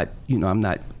 I'm not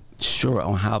sure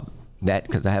on how that,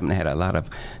 because I haven't had a lot of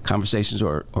conversations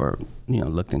or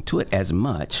looked into it as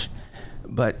much.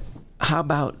 But how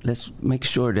about let's make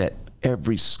sure that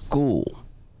every school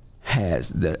has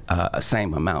the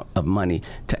same amount of money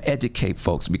to educate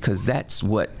folks, because that's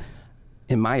what,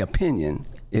 in my opinion,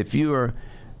 if you're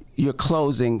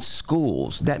closing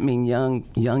schools, that means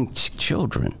young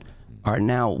children are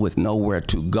now with nowhere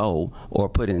to go or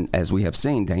put in, as we have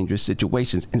seen, dangerous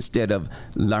situations instead of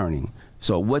learning.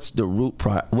 So what's the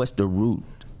root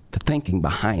thinking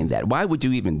behind that? Why would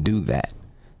you even do that?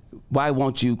 Why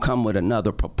won't you come with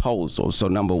another proposal? So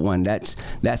number one, that's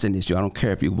an issue. I don't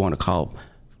care if you want to call,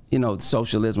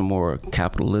 socialism or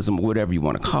capitalism or whatever you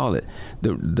want to call it.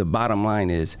 The bottom line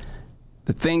is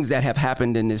the things that have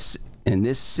happened in this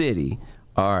city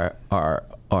are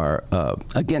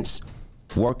against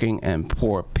working and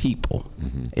poor people.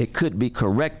 Mm-hmm. It could be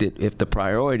corrected if the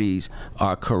priorities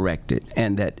are corrected,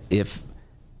 and that if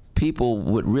people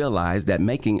would realize that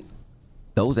making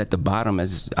those at the bottom,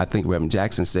 as I think Reverend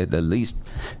Jackson said, the least,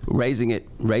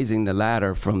 raising the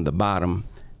ladder from the bottom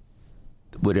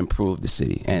would improve the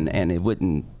city, and it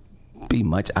wouldn't be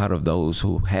much out of those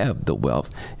who have the wealth.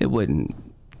 It wouldn't,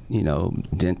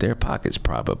 dent their pockets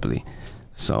probably.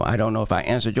 So I don't know if I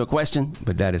answered your question,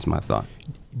 but that is my thought.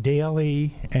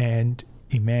 Daley and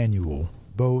Emmanuel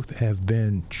both have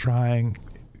been trying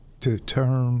to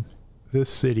turn this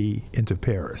city into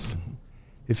Paris. Mm-hmm.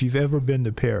 If you've ever been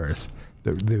to Paris,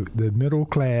 the middle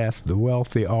class, the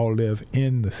wealthy, all live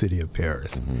in the city of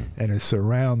Paris. Mm-hmm. And it's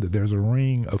surrounded, there's a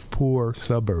ring of poor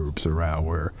suburbs around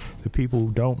where the people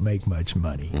who don't make much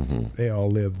money, mm-hmm. they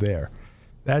all live there.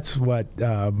 That's what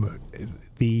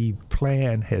the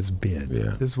plan has been.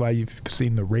 Yeah. This is why you've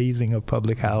seen the raising of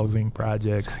public housing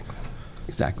projects.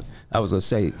 Exactly. I was going to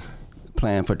say,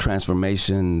 plan for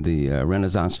transformation, the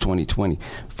Renaissance 2020.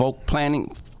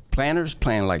 Planners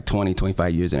plan like 20,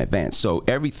 25 years in advance. So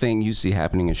everything you see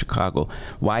happening in Chicago,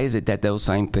 why is it that those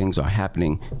same things are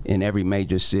happening in every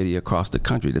major city across the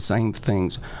country? The same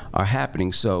things are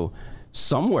happening. So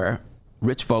somewhere,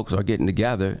 rich folks are getting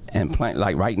together and plan,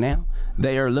 like right now,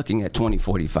 they are looking at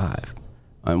 2045.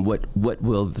 And what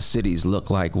will the cities look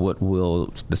like? What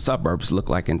will the suburbs look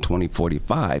like in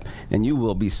 2045? And you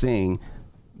will be seeing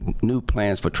new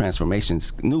plans for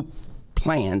transformations, new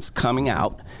plans coming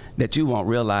out that you won't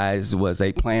realize was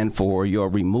a plan for your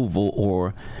removal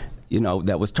or,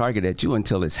 that was targeted at you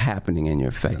until it's happening in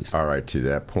your face. All right, to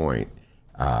that point.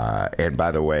 And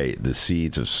by the way, the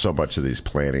seeds of so much of these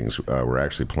plantings were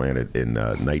actually planted in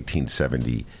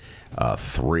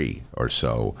 1973 or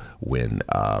so when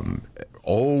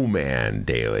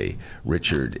Daley,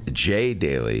 Richard J.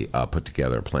 Daley, put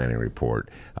together a planning report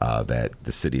that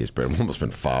the city has almost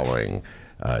been following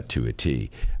to a T.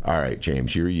 All right,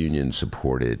 James, your union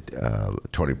supported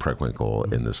Toni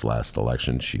Preckwinkle in this last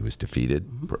election. She was defeated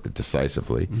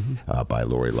decisively by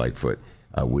Lori Lightfoot.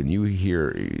 When you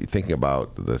thinking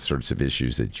about the sorts of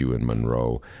issues that you and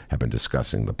Monroe have been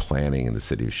discussing, the planning in the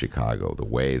city of Chicago, the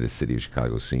way the city of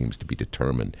Chicago seems to be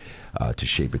determined to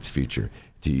shape its future,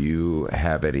 do you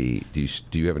have any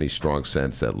strong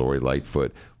sense that Lori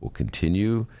Lightfoot will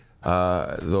continue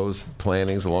those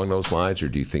plannings along those lines, or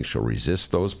do you think she'll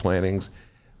resist those plannings?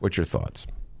 What's your thoughts?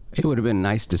 It would have been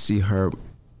nice to see her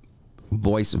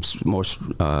voice more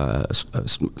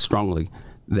strongly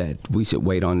that we should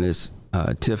wait on this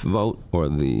TIF vote or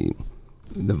the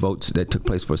the votes that took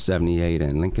place for 78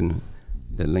 and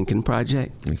the Lincoln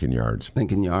Project. Lincoln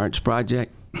Yards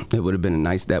Project. It would have been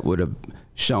nice. That would have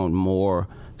shown more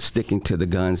sticking to the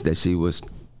guns that she was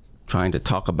trying to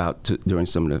talk about during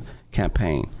some of the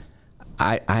campaign.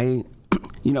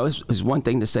 It's one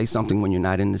thing to say something when you're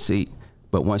not in the seat,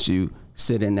 but once you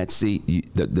sit in that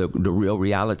seat, the real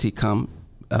reality come.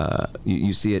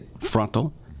 You see it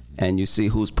frontal, and you see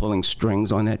who's pulling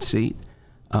strings on that seat.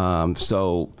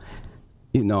 So,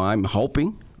 I'm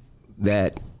hoping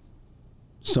that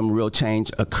some real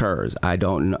change occurs. I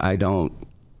don't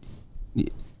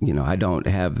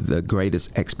have the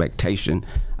greatest expectation.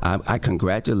 I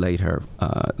congratulate her,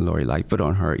 Lori Lightfoot,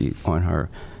 on her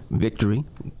victory.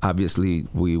 Obviously,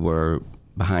 we were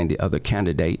behind the other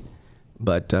candidate,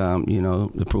 but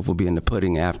the proof will be in the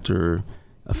pudding after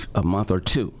a month or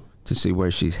two to see where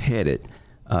she's headed.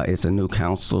 It's a new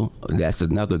council. That's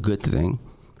another good thing.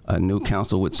 A new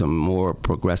council with some more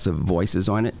progressive voices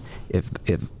on it. If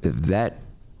that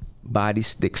body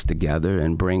sticks together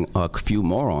and bring a few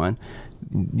more on,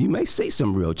 you may see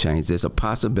some real change. There's a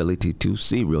possibility to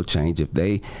see real change if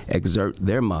they exert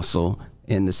their muscle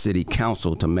in the city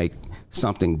council to make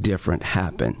something different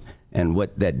happen. And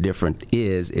what that different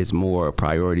is more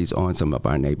priorities on some of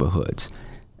our neighborhoods.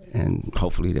 And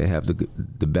hopefully they have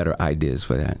the better ideas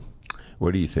for that.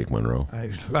 What do you think, Monroe?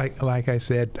 Like I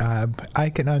said, I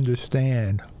can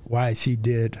understand why she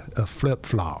did a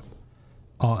flip-flop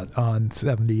on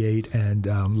 78 and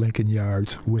Lincoln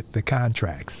Yards with the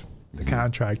contracts. The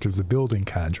contractors, the building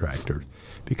contractors,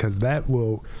 because that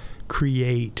will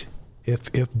create, if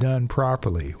done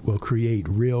properly, will create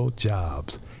real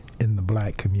jobs in the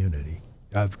black community,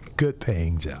 good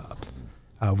paying jobs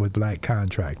with black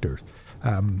contractors.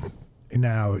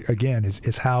 Now, again,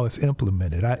 it's how it's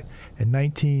implemented. In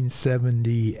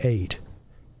 1978,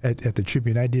 at the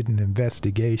Tribune, I did an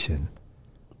investigation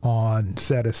on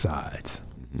set-asides,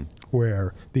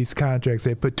 where these contracts,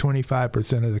 they put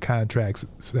 25% of the contracts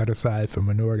set aside for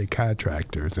minority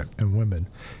contractors and women.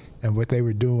 And what they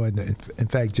were doing, in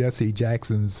fact, Jesse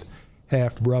Jackson's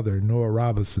half-brother, Noah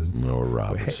Robinson,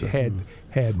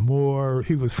 had more,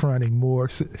 he was fronting more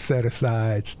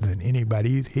set-asides than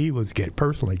anybody. He was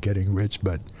personally getting rich,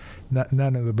 but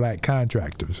none of the black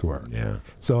contractors were. Yeah.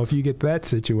 So if you get that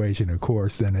situation, of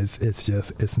course, then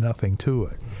it's nothing to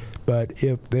it. But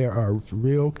if there are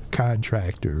real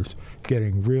contractors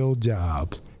getting real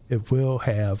jobs, it will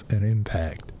have an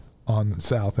impact on the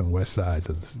south and west sides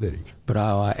of the city. But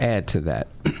I'll add to that,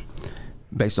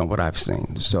 based on what I've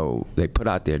seen. So they put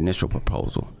out their initial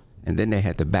proposal, and then they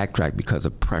had to backtrack because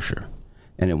of pressure.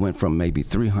 And it went from maybe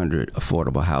 300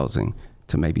 affordable housing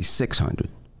to maybe 600.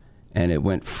 And it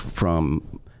went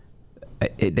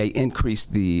they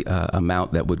increased the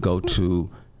amount that would go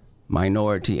to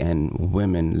minority and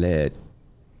women-led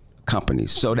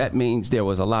companies. So that means there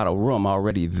was a lot of room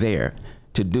already there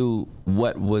to do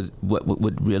what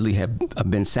would really have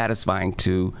been satisfying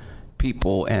to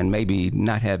people and maybe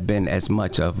not have been as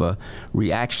much of a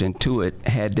reaction to it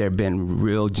had there been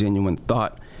real genuine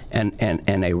thought and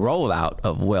a rollout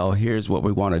of, well, here's what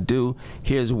we want to do,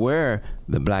 here's where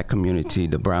the black community,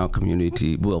 the brown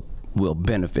community will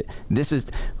benefit. This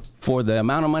is for the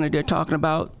amount of money they're talking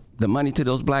about, the money to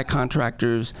those black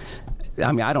contractors.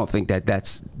 I mean, I don't think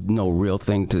that's no real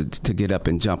thing to get up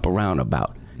and jump around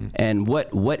about. And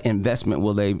what investment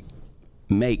will they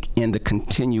make in the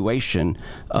continuation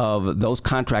of those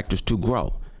contractors to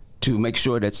grow, to make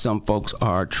sure that some folks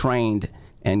are trained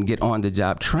and get on the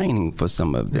job training for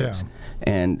some of this?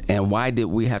 Yeah. And why did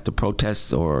we have to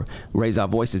protest or raise our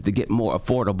voices to get more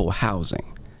affordable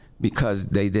housing? Because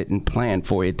they didn't plan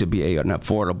for it to be an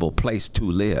affordable place to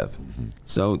live.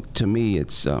 So to me,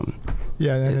 it's and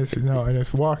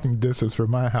it's walking distance from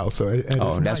my house. So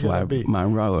that's why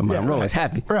Monroe is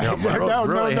happy. Right. No, Monroe's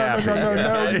really happy.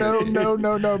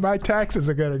 No. My taxes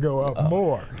are going to go up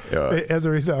more as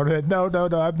a result. No,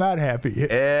 I'm not happy.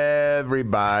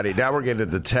 Everybody. Now we're getting to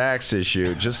the tax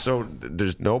issue. Just so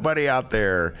there's nobody out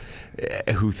there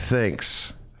who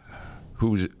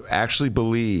actually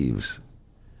believes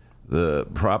the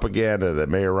propaganda that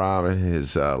Mayor Rahm and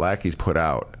his lackeys put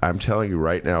out. I'm telling you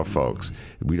right now, folks,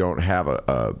 we don't have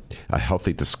a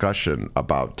healthy discussion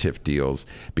about TIF deals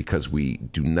because we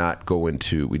do not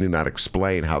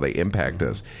explain how they impact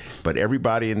us. But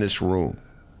everybody in this room,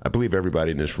 I believe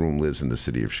everybody in this room lives in the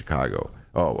city of Chicago.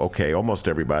 Oh, okay, almost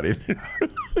everybody.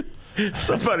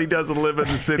 Somebody doesn't live in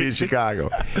the city of Chicago.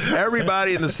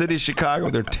 Everybody in the city of Chicago,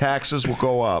 their taxes will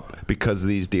go up because of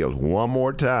these deals. One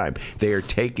more time, they are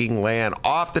taking land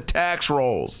off the tax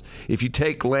rolls. If you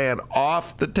take land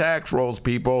off the tax rolls,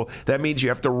 people, that means you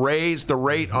have to raise the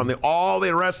rate on all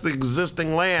the rest of the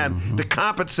existing land to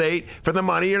compensate for the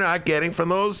money you're not getting from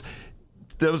those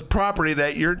property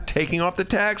that you're taking off the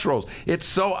tax rolls. It's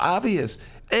so obvious.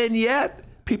 And yet,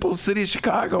 people in the city of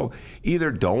Chicago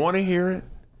either don't want to hear it,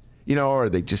 or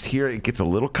they just hear it gets a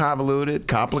little convoluted,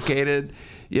 complicated,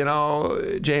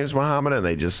 James Muhammad, and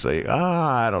they just say,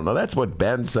 I don't know. That's what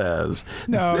Ben says.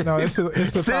 No, it's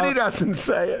the city doesn't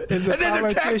say it. And then their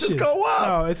taxes go up.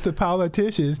 No, it's the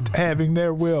politicians having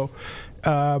their will.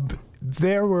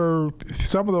 There were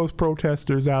some of those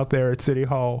protesters out there at City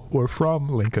Hall were from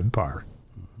Lincoln Park.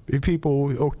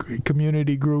 People,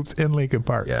 community groups in Lincoln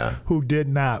Park who did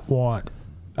not want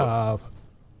that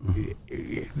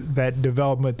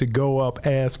development to go up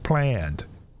as planned.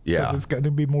 Yeah, it's going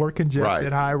to be more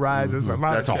congested, high rises.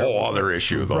 That's a whole other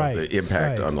issue, though, the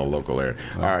impact on the local area.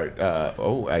 All right.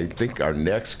 I think our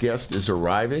next guest is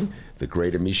arriving. The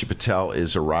great Amisha Patel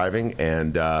is arriving.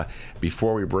 And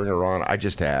before we bring her on, I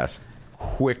just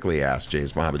quickly asked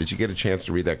James Muhammad, did you get a chance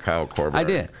to read that Kyle Korver? I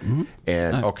did. Mm-hmm.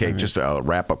 And, just to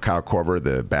wrap up, Kyle Korver,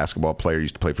 the basketball player,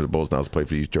 used to play for the Bulls, now he's played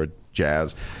for the Georgia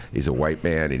Jazz. He's a white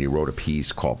man, and he wrote a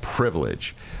piece called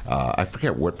Privilege. I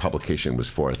forget what publication it was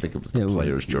for. I think it was the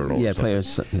Players Journal. Yeah,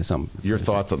 Players. Your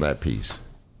thoughts on that piece?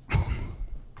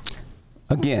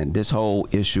 Again, this whole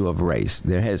issue of race,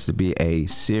 there has to be a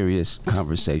serious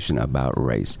conversation about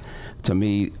race. To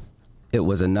me, it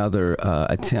was another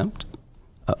attempt,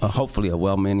 hopefully a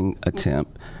well-meaning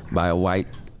attempt by a white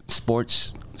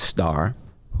sports star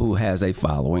who has a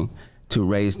following to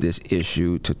raise this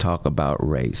issue, to talk about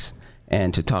race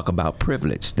and to talk about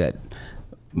privilege that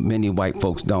many white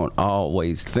folks don't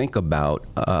always think about.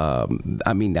 I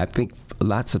think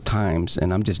lots of times,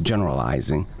 and I'm just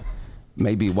generalizing,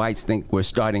 maybe whites think we're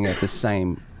starting at the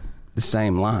same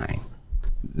line,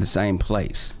 the same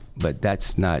place, but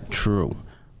that's not true.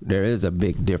 There is a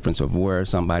big difference of where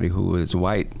somebody who is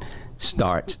white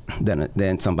starts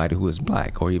than somebody who is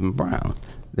black or even brown,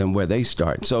 than where they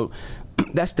start. So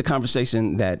that's the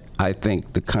conversation that I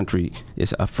think the country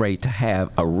is afraid to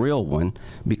have, a real one,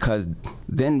 because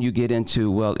then you get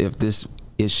into, well, if this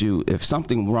issue, if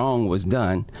something wrong was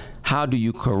done, how do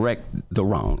you correct the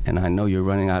wrong? And I know you're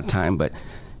running out of time, but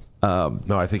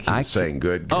no, I think he's saying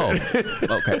good. Oh,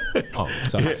 okay.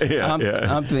 Sorry.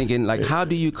 I'm thinking, how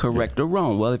do you correct a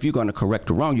wrong? Well, if you're going to correct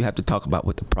a wrong, you have to talk about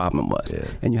what the problem was. Yeah.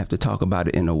 And you have to talk about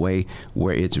it in a way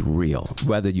where it's real.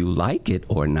 Whether you like it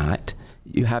or not,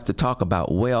 you have to talk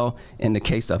about, well, in the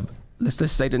case of, let's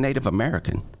just say the Native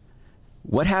American.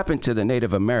 What happened to the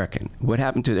Native American? What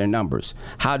happened to their numbers?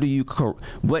 How do you,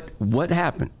 what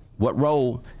happened? What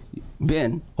role,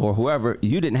 Ben or whoever,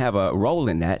 you didn't have a role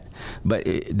in that, but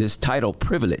this title,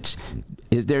 privilege,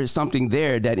 is there something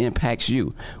there that impacts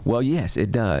you? Well, yes,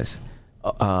 it does.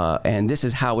 And this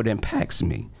is how it impacts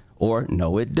me. Or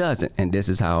no, it doesn't, and this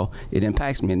is how it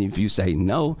impacts me. And if you say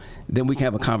no, then we can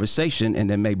have a conversation, and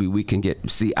then maybe we can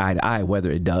see eye to eye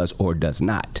whether it does or does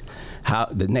not. How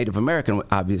the Native American would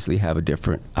obviously have a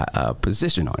different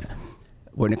position on it.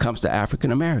 When it comes to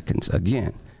African Americans,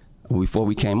 again, before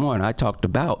we came on, I talked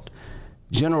about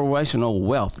generational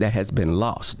wealth that has been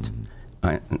lost,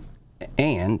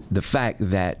 and the fact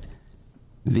that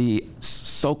the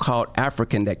so-called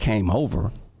African that came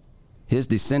over, his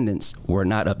descendants were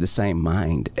not of the same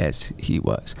mind as he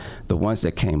was. The ones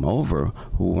that came over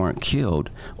who weren't killed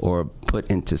or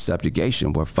put into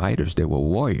subjugation were fighters. They were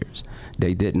warriors.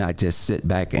 They did not just sit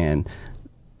back and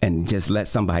just let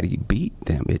somebody beat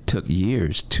them. It took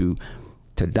years to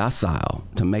docile,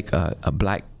 to make a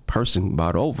black person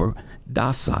brought over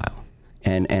docile.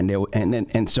 And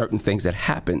certain things that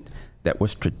happened that were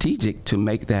strategic to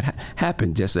make that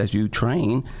happen, just as you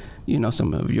train,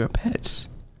 some of your pets.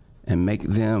 And make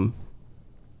them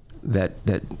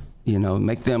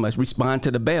make them respond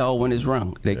to the bell when it's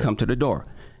rung. They come to the door.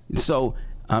 So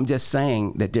I'm just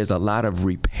saying that there's a lot of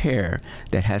repair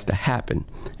that has to happen,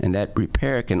 and that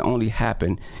repair can only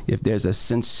happen if there's a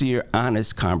sincere,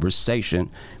 honest conversation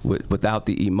without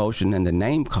the emotion and the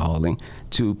name calling,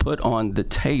 to put on the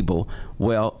table,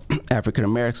 well, African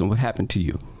Americans, what happened to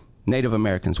you? Native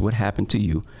Americans, what happened to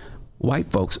you?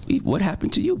 White folks, what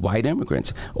happened to you? White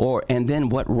immigrants. And then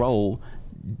what role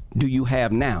do you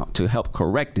have now to help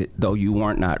correct it, though you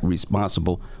weren't not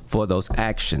responsible for those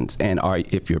actions? And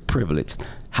if you're privileged,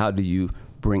 how do you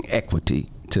bring equity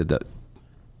to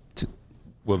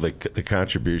Well, the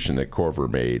contribution that Corver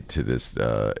made to this,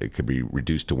 it could be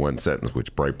reduced to one sentence,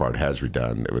 which Breitbart has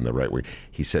redone in the right way.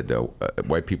 He said,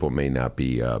 white people may not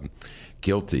be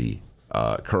guilty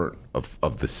current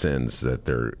of the sins that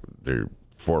their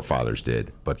forefathers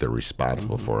did, but they're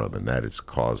responsible for them, and that has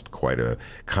caused quite a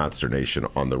consternation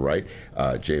on the right.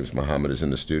 James Muhammad is in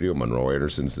the studio. Monroe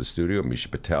Anderson's in the studio. Amisha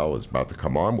Patel is about to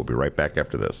come on. We'll be right back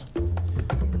after this.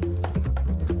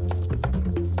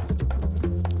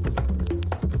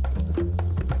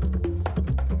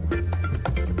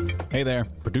 Hey there,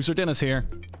 producer Dennis here.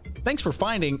 Thanks for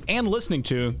finding and listening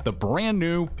to the brand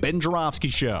new Ben Joravsky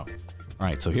Show. All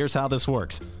right, so here's how this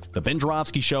works. The Ben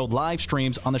Joravsky Show live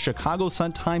streams on the Chicago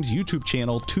Sun-Times YouTube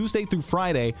channel Tuesday through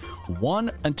Friday,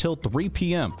 1 until 3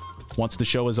 p.m. Once the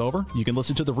show is over, you can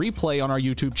listen to the replay on our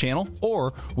YouTube channel,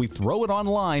 or we throw it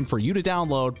online for you to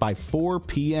download by 4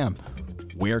 p.m.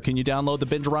 Where can you download the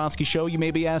Ben Joravsky Show, you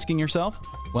may be asking yourself?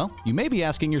 Well, you may be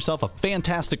asking yourself a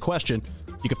fantastic question.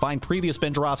 You can find previous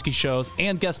Ben Joravsky shows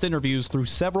and guest interviews through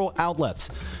several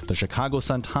outlets. The Chicago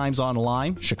Sun-Times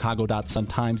Online,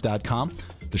 chicago.suntimes.com,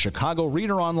 the Chicago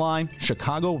Reader Online,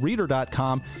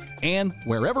 chicagoreader.com, and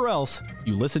wherever else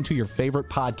you listen to your favorite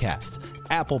podcasts.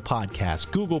 Apple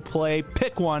Podcasts, Google Play,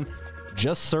 pick one.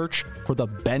 Just search for The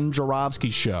Ben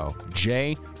Joravsky Show.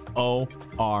 J-O-R-A,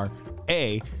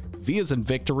 V as in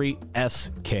victory,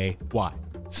 S-K-Y.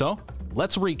 So,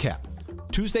 let's recap.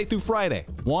 Tuesday through Friday,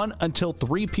 1 until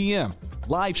 3 p.m.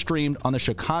 Live streamed on the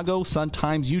Chicago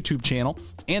Sun-Times YouTube channel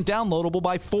and downloadable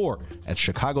by 4 at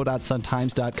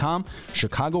chicago.suntimes.com,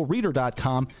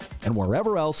 chicagoreader.com, and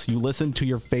wherever else you listen to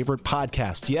your favorite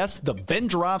podcast. Yes, the Ben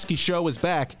Joravsky Show is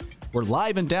back. We're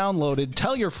live and downloaded.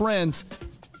 Tell your friends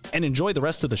and enjoy the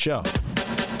rest of the show.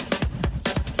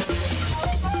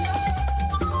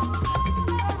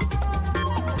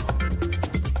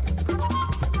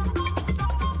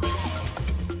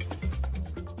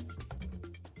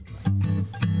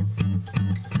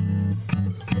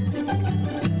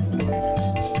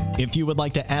 If you would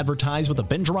like to advertise with the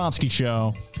Ben Joravsky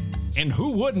Show, and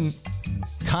who wouldn't,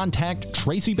 contact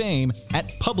Tracy Baim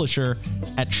at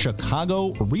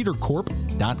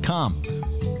publisher@chicagoreadercorp.com.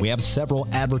 We have several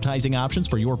advertising options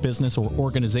for your business or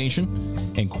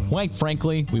organization, and quite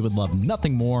frankly, we would love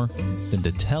nothing more than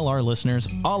to tell our listeners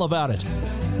all about it.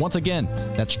 Once again,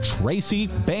 that's Tracy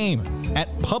Baim at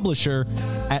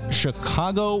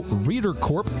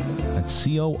publisher@chicagoreadercorp, that's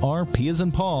C-O-R-P as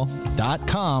in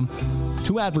Paul.com,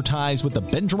 to advertise with the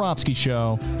Ben Joravsky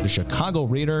Show, the Chicago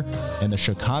Reader, and the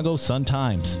Chicago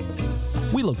Sun-Times.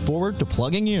 We look forward to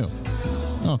plugging you.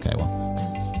 Okay, well,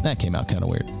 that came out kind of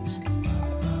weird.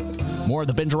 More of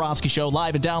the Ben Joravsky Show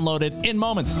live and downloaded in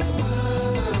moments.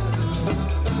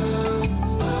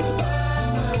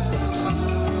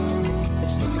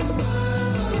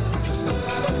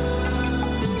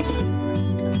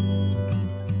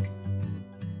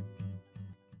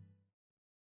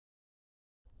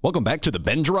 Welcome back to the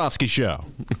Ben Joravsky Show.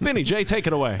 Benny J, take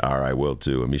it away. All right, will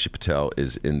do. Amisha Patel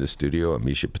is in the studio.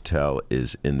 Amisha Patel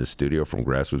is in the studio from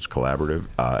Grassroots Collaborative,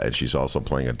 and she's also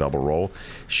playing a double role.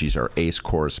 She's our ace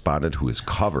correspondent who is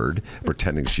covered,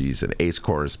 pretending she's an ace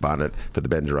correspondent for the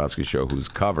Ben Joravsky Show, who's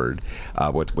covered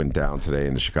what went down today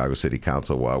in the Chicago City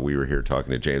Council while we were here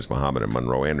talking to James Muhammad and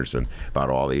Monroe Anderson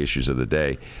about all the issues of the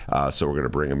day. So we're going to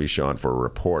bring Amisha on for a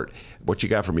report. What you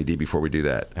got for me, D, before we do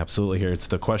that? Absolutely. Here, it's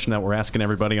the question that we're asking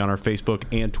everybody on our Facebook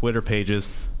and Twitter pages.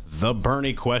 The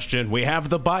Bernie question. We have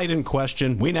the Biden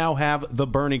question. We now have the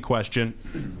Bernie question.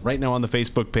 Right now on the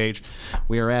Facebook page,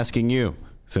 we are asking you,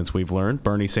 since we've learned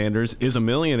Bernie Sanders is a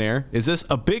millionaire, is this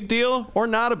a big deal or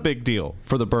not a big deal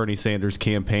for the Bernie Sanders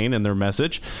campaign and their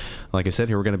message? Like I said,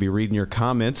 here we're going to be reading your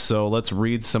comments, so let's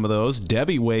read some of those.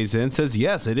 Debbie weighs in, says,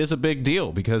 yes, it is a big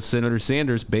deal because Senator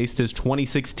Sanders based his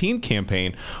 2016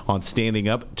 campaign on standing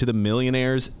up to the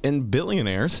millionaires and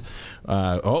billionaires.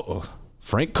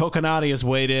 Frank Coconati has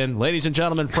weighed in. Ladies and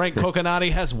gentlemen, Frank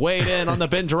Coconati has weighed in on the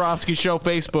Ben Joravsky Show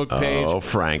Facebook page. Oh,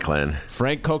 Franklin.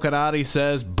 Frank Coconati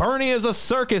says, Bernie is a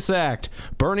circus act.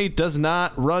 Bernie does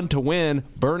not run to win.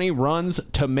 Bernie runs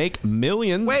to make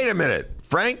millions. Wait a minute.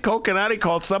 Frank Coconati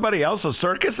called somebody else a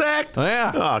circus act? Oh,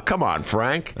 yeah. Oh, come on,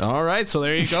 Frank. All right, so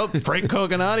there you go. Frank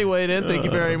Coconati weighed in. Thank you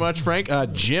very much, Frank.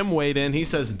 Jim weighed in. He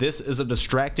says this is a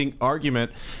distracting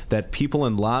argument that people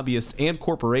and lobbyists and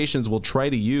corporations will try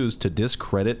to use to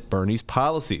discredit Bernie's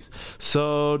policies.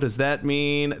 So does that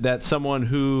mean that someone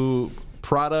who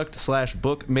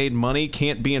product/book made money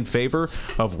can't be in favor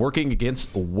of working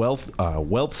against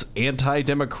wealth's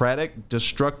anti-democratic,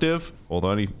 destructive, hold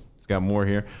on, he's got more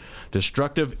here,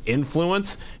 destructive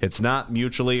influence? It's not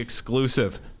mutually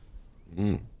exclusive.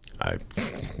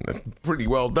 Pretty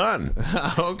well done.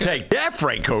 Okay. Take that,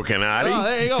 Frank Coconati. Oh,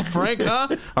 there you go, Frank,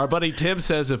 huh? Our buddy Tim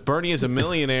says if Bernie is a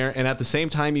millionaire and at the same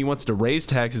time he wants to raise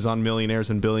taxes on millionaires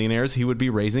and billionaires, he would be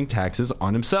raising taxes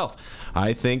on himself.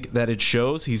 I think that it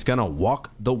shows he's going to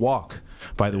walk the walk.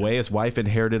 By the way, his wife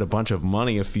inherited a bunch of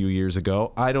money a few years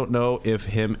ago. I don't know if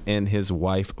him and his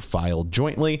wife filed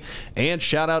jointly. And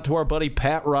shout out to our buddy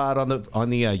Pat Rod on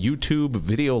the YouTube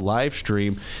video live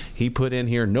stream. He put in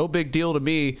here, no big deal to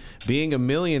me. Being a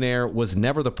millionaire was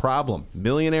never the problem.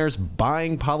 Millionaires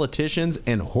buying politicians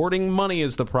and hoarding money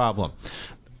is the problem.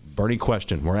 Bernie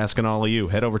question. We're asking all of you.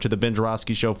 Head over to the Ben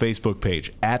Joravsky Show Facebook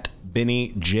page at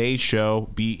Benny J Show,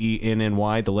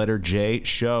 BENNY, the letter J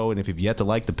Show. And if you've yet to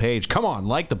like the page, come on,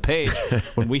 like the page.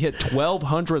 When we hit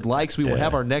 1,200 likes, we will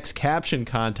have our next caption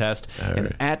contest.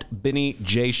 And at Benny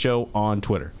J Show on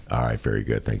Twitter. All right, very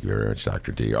good. Thank you very much,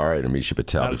 Dr. D. All right, Amisha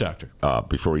Patel. Not a doctor.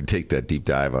 Before we take that deep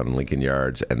dive on Lincoln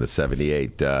Yards and the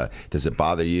 78, does it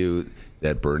bother you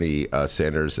that Bernie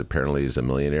Sanders apparently is a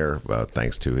millionaire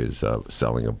thanks to his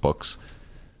selling of books?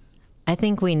 I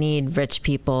think we need rich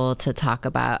people to talk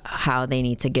about how they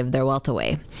need to give their wealth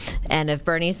away. And if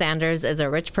Bernie Sanders is a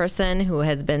rich person who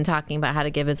has been talking about how to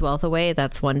give his wealth away,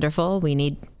 that's wonderful. We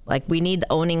need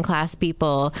owning class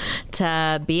people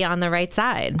to be on the right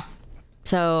side.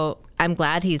 So I'm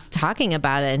glad he's talking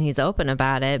about it and he's open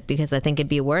about it, because I think it'd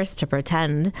be worse to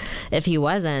pretend if he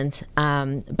wasn't.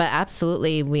 But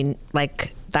absolutely, we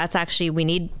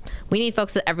need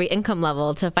folks at every income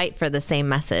level to fight for the same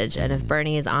message. And if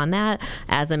Bernie is on that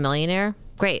as a millionaire,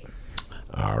 great.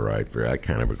 All right. I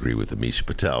kind of agree with Amisha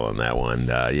Patel on that one.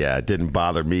 It didn't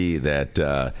bother me that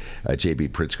J.B.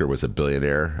 Pritzker was a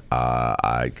billionaire.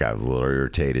 I got a little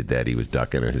irritated that he was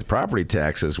ducking his property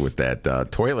taxes with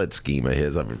that toilet scheme of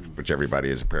his, which everybody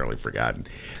has apparently forgotten.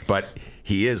 But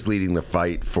he is leading the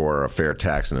fight for a fair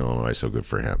tax in Illinois, so good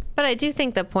for him. But I do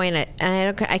think the point,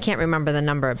 and I can't remember the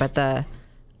number, but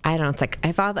I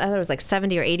thought it was like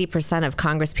 70 or 80% of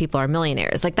Congress people are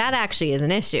millionaires. Like, that actually is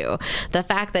an issue. The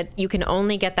fact that you can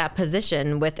only get that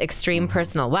position with extreme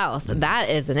personal wealth, that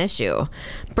is an issue.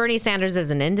 Bernie Sanders as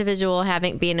an individual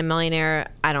being a millionaire,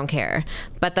 I don't care.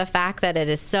 But the fact that it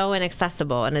is so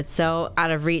inaccessible and it's so out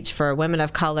of reach for women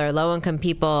of color, low-income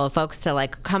people, folks to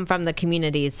come from the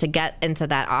communities to get into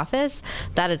that office,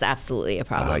 that is absolutely a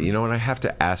problem. And I have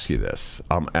to ask you this.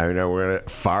 I know we're going to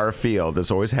far afield.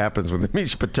 This always happens when the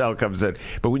Amisha Patel comes in.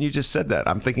 But when you just said that,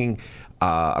 I'm thinking,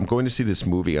 I'm going to see this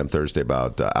movie on Thursday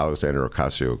about Alexandria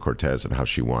Ocasio-Cortez and how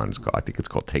she won. I think it's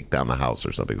called Take Down the House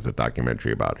or something. It's a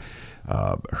documentary about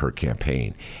her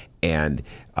campaign. And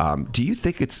do you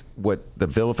think it's what the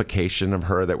vilification of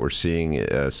her that we're seeing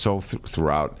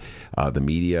throughout the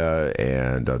media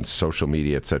and on social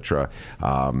media, et cetera?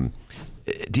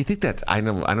 Do you think that's, I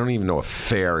don't even know if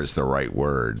fair is the right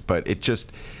word, but it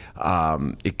just,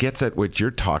 it gets at what you're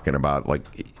talking about, like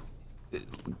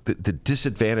the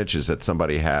disadvantages that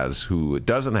somebody has who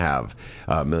doesn't have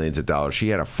millions of dollars. She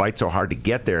had to fight so hard to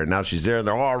get there, and now she's there, and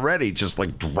they're already just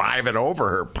driving over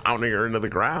her, pounding her into the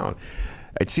ground.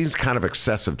 It seems kind of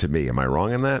excessive to me. Am I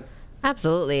wrong in that?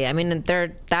 Absolutely. I mean,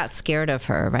 they're that scared of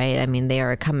her, right? I mean, they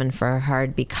are coming for her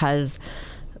hard because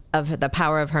of the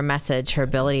power of her message. Her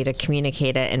ability to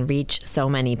communicate it and reach so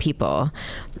many people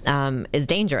is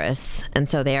dangerous, and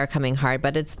so they are coming hard.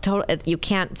 But it's you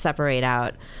can't separate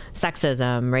out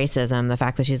sexism, racism, the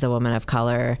fact that she's a woman of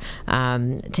color,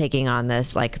 taking on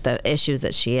this, the issues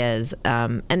that she is,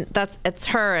 and it's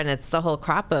her, and it's the whole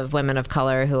crop of women of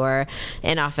color who are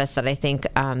in office that I think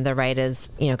the right is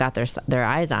got their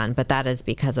eyes on. But that is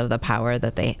because of the power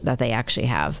that they actually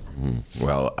have.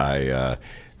 Well, I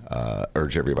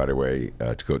urge everybody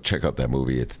to go check out that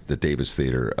movie. It's the Davis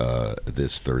Theater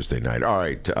this Thursday night. All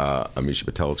right, Amisha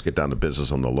Patel, let's get down to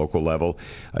business on the local level.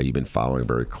 You've been following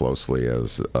very closely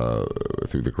as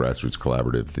through the Grassroots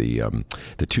Collaborative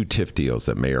the two TIF deals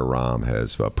that Mayor Rahm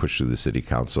has pushed through the City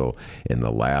Council in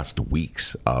the last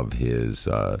weeks of his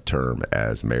term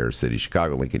as Mayor of City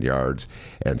Chicago, Lincoln Yards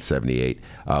and 78.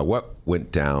 What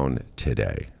went down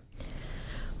today?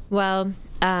 Well,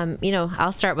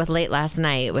 I'll start with late last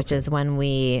night, which is when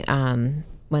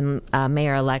when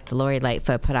Mayor-elect Lori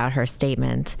Lightfoot put out her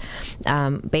statement,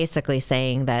 basically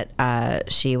saying that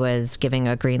she was giving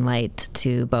a green light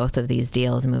to both of these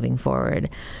deals moving forward.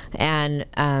 And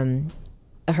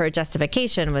her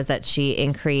justification was that she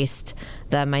increased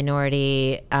the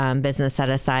minority business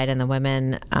set-aside and the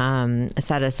women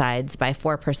set-asides by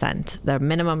 4%. The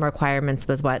minimum requirements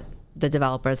was what the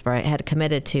developers had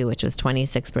committed to, which was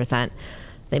 26%.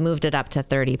 They moved it up to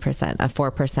 30%, a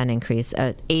 4% increase,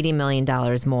 $80 million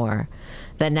more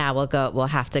that now will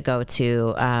have to go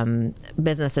to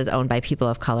businesses owned by people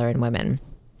of color and women.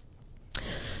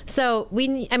 So we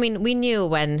knew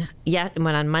when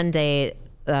on Monday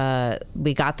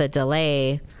we got the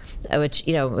delay, which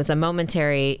was a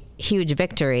momentary huge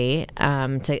victory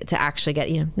to actually get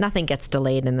nothing gets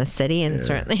delayed in the city, and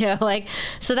certainly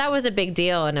so that was a big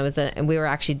deal. And we were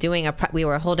actually we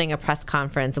were holding a press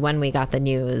conference when we got the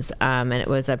news, and it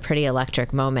was a pretty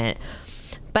electric moment.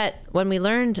 But when we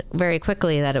learned very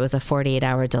quickly that it was a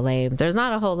 48-hour delay, there's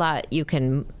not a whole lot you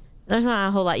can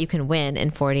win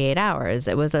in 48 hours.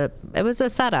 It was a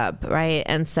setup, right?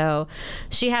 And so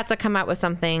she had to come out with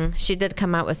something. She did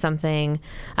come out with something,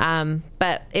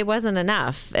 but it wasn't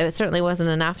enough. It certainly wasn't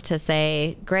enough to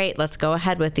say, great, let's go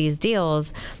ahead with these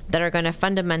deals that are going to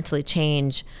fundamentally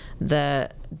change the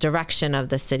direction of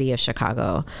the city of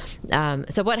Chicago.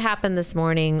 So what happened this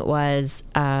morning was,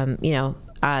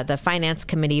 the finance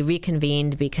committee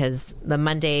reconvened because the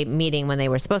Monday meeting when they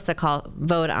were supposed to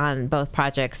vote on both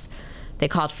projects, they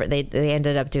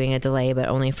ended up doing a delay, but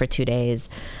only for 2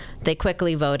 days. They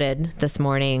quickly voted this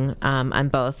morning on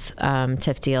both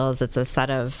TIF deals. It's a set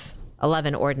of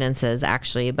 11 ordinances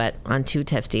actually, but on 2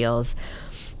 TIF deals.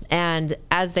 And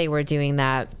as they were doing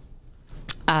that,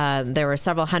 there were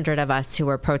several hundred of us who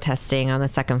were protesting on the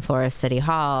second floor of City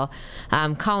Hall,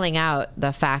 calling out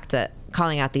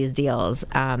these deals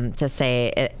to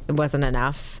say it wasn't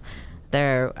enough.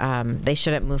 They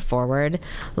shouldn't move forward.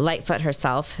 Lightfoot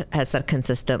herself has said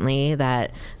consistently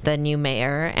that the new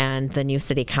mayor and the new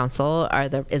city council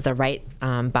is the right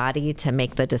body to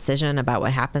make the decision about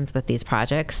what happens with these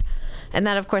projects. And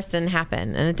that, of course, didn't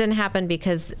happen. And it didn't happen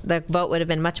because the vote would have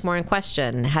been much more in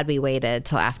question had we waited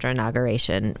till after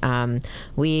inauguration.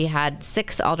 We had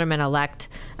 6 aldermen-elect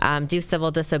do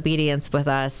civil disobedience with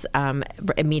us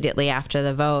immediately after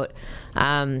the vote.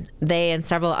 They and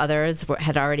several others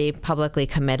had already publicly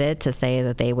committed to say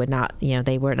that they would not,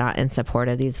 they were not in support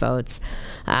of these votes.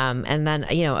 And then,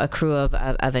 a crew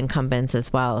of incumbents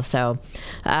as well. So,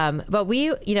 but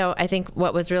we, I think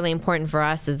what was really important for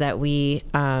us is that we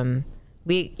know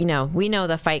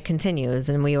the fight continues,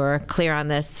 and we were clear on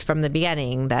this from the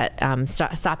beginning that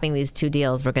stopping these 2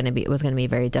 deals was going to be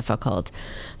very difficult.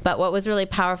 But what was really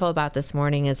powerful about this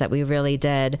morning is that we really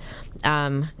did,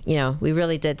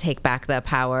 take back the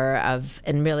power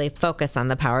and really focus on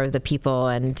the power of the people.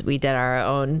 And we did our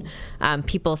own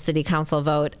People's City Council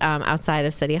vote outside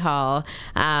of City Hall.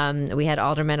 We had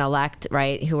aldermen-elect,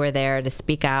 right, who were there to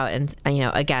speak out and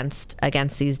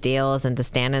against these deals and to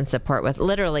stand in support with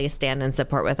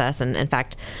us, and in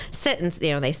fact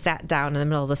they sat down in the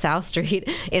middle of the South Street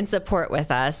in support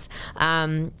with us,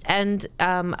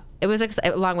 it was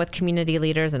along with community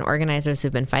leaders and organizers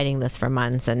who've been fighting this for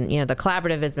months. And the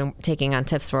collaborative has been taking on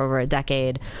TIFs for over a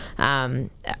decade.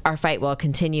 Our fight will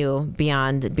continue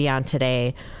beyond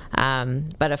today,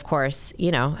 but of course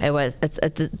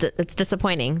it's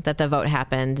disappointing that the vote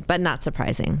happened, but not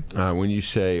surprising. When you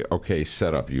say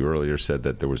setup, you earlier said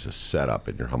that there was a setup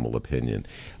in your humble opinion.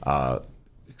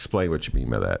 Explain what you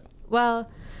mean by that. Well,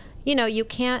 you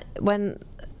can't, when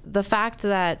the fact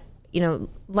that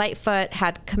Lightfoot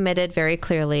had committed very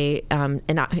clearly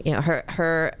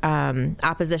her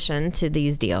opposition to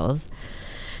these deals.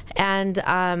 And,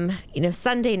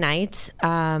 Sunday night,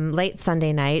 late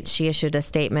Sunday night, she issued a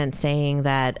statement saying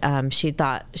that she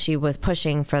thought she was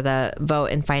pushing for the vote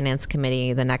in Finance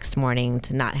Committee the next morning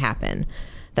to not happen,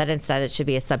 that instead it should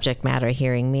be a subject matter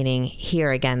hearing, meaning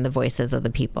hear again the voices of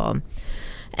the people.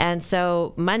 And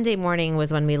so Monday morning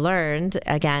was when we learned,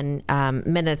 again,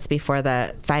 minutes before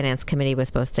the Finance Committee was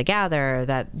supposed to gather,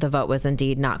 that the vote was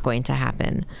indeed not going to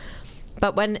happen.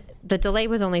 But when the delay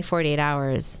was only 48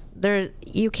 hours,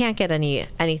 you can't get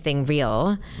anything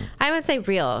real. I would say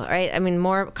real, right? I mean,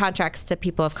 more contracts to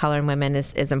people of color and women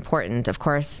is important. Of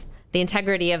course, the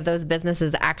integrity of those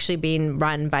businesses actually being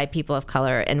run by people of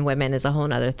color and women is a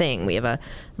whole other thing. We have a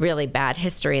really bad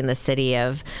history in the city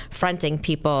of fronting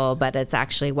people, but it's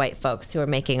actually white folks who are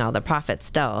making all the profits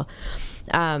still.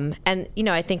 And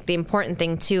I think the important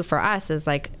thing too for us is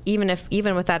even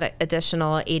with that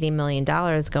additional $80 million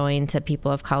going to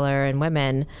people of color and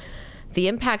women, the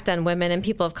impact on women and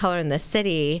people of color in the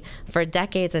city for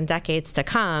decades and decades to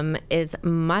come is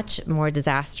much more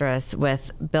disastrous,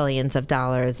 with billions of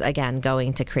dollars again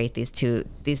going to create these two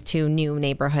new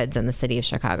neighborhoods in the city of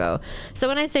Chicago. So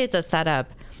when I say it's a setup,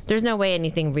 there's no way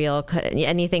anything real,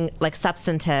 anything like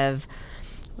substantive,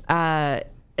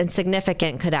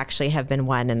 insignificant could actually have been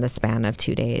won in the span of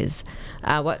 2 days.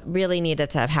 What really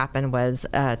needed to have happened was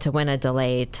to win a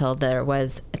delay till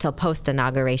post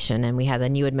inauguration, and we had the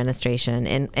new administration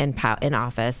in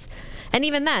office. And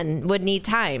even then, would need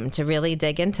time to really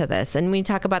dig into this. And when we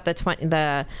talk about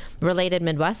the related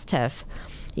Midwest TIF,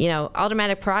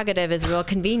 aldermanic prerogative is real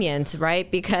convenient,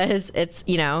 right? Because it's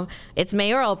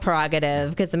mayoral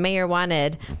prerogative, because the mayor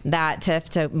wanted that TIF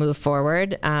to move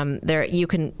forward. You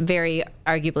can very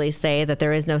arguably say that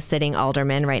there is no sitting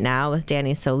alderman right now, with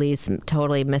Danny Solis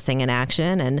totally missing in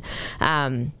action.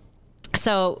 And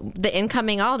so the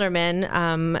incoming alderman,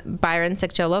 Byron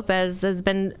Siccho Lopez, has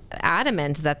been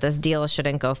adamant that this deal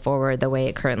shouldn't go forward the way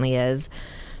it currently is.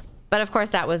 But of course,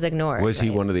 that was ignored. Was he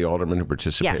one of the aldermen who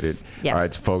participated? Yes. All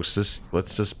right, folks,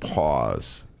 let's just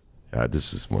pause.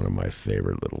 This is one of my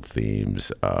favorite little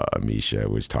themes. Amisha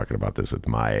was talking about this with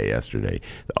Maya yesterday.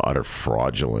 The utter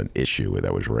fraudulent issue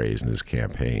that was raised in his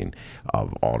campaign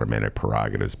of aldermanic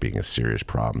prerogatives being a serious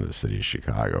problem in the city of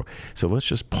Chicago. So let's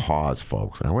just pause,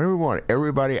 folks. I want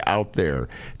everybody out there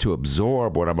to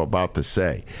absorb what I'm about to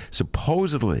say.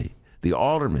 Supposedly, the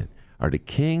aldermen are the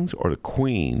kings or the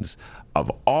queens of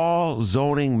all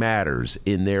zoning matters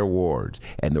in their wards.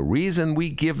 And the reason we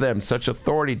give them such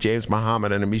authority, James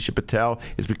Muhammad and Amisha Patel,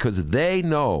 is because they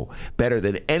know better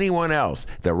than anyone else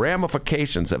the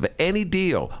ramifications of any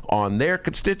deal on their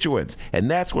constituents. And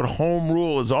that's what home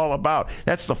rule is all about.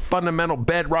 That's the fundamental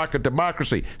bedrock of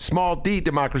democracy. Small d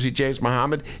democracy, James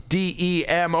Muhammad,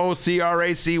 democracy.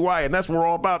 And that's what we're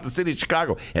all about, the city of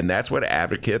Chicago. And that's what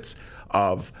advocates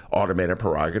of aldermanic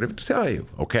prerogative to tell you,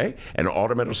 okay? And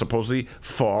aldermen will supposedly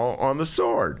fall on the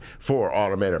sword for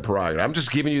aldermanic prerogative. I'm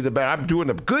just giving you I'm doing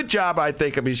a good job, I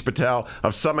think, Amish Patel,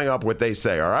 of summing up what they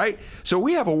say, all right? So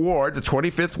we have a ward, the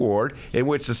 25th ward, in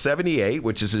which the 78,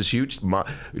 which is this huge,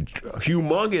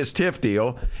 humongous TIF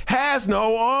deal, has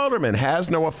no alderman, has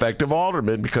no effective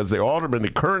alderman, because the alderman,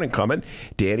 the current incumbent,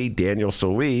 Daniel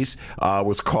Solis,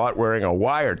 was caught wearing a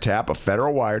wiretap, a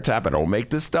federal wiretap. I don't make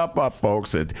this stuff up,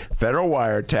 folks. A federal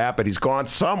wiretap, and he's gone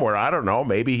somewhere. I don't know.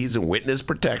 Maybe he's in witness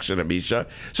protection, Amisha.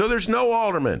 So there's no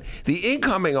alderman. The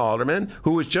incoming alderman,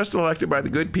 who was just elected by the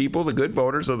good people, the good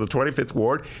voters of the 25th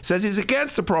ward, says he's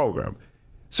against the program.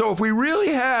 So if we really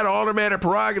had aldermanic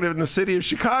prerogative in the city of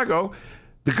Chicago,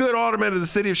 the good alderman of the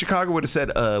city of Chicago would have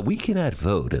said, we cannot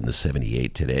vote in the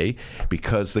 78 today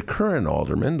because the current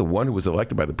alderman, the one who was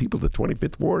elected by the people of the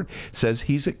 25th ward, says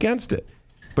he's against it.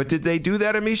 But did they do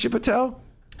that, Amisha Patel?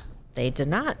 They did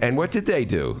not. And what did they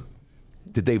do?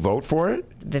 Did they vote for it?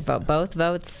 Both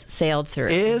votes sailed through.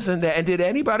 And did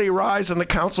anybody rise on the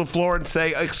council floor and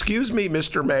say, excuse me,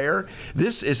 Mr. Mayor,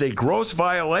 this is a gross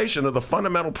violation of the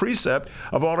fundamental precept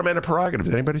of aldermanic prerogative?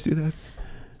 Did anybody do that?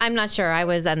 I'm not sure. I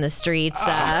was on the streets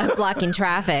blocking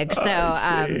traffic, so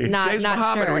James not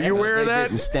Muhammad, sure. were you aware of that? They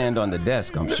didn't stand on the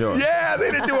desk, I'm sure. Yeah, they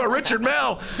didn't do a Richard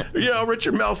Mell.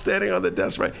 Richard Mell standing on the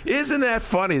desk, right? Isn't that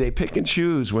funny? They pick and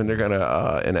choose when they're going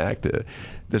to enact it.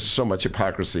 There's so much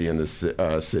hypocrisy in this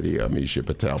city, Amisha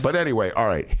Patel. But anyway, all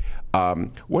right.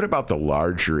 What about the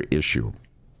larger issue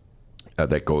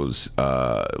that goes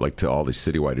to all the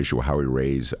citywide issue of how we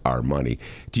raise our money?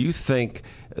 Do you think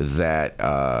that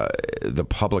the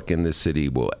public in this city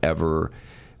will ever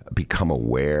become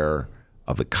aware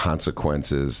of the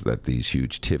consequences that these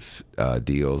huge TIF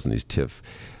deals and these TIF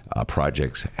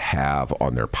projects have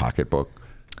on their pocketbook?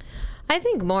 I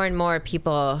think more and more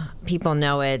people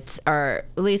know it, or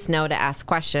at least know to ask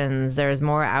questions. There's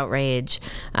more outrage.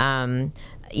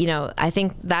 I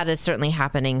think that is certainly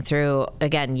happening through,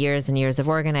 again, years and years of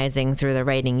organizing, through the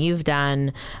writing you've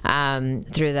done,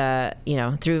 through the,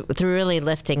 through really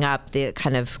lifting up the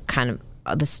kind of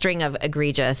the string of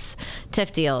egregious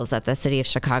TIF deals that the city of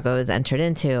Chicago has entered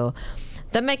into.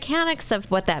 The mechanics of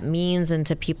what that means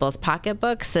into people's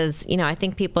pocketbooks is, I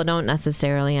think people don't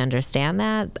necessarily understand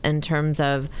that in terms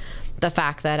of the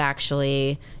fact that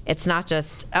actually it's not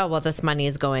just, this money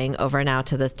is going over now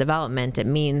to this development. It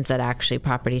means that actually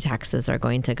property taxes are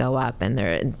going to go up, and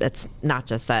it's not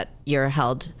just that you're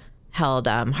held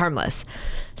harmless.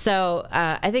 So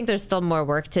I think there's still more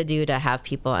work to do to have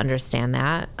people understand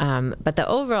that. But the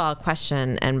overall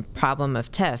question and problem of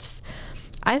TIFs,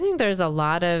 I think there's a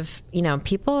lot of,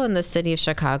 people in the city of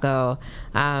Chicago,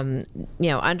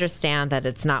 understand that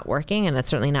it's not working, and it's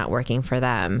certainly not working for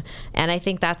them. And I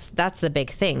think that's the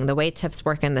big thing. The way TIFs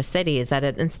work in the city is that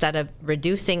instead of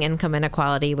reducing income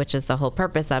inequality, which is the whole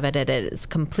purpose of it, it is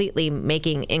completely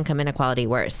making income inequality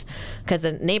worse. Because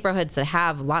the neighborhoods that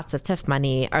have lots of TIF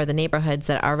money are the neighborhoods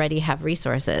that already have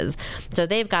resources. So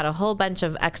they've got a whole bunch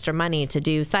of extra money to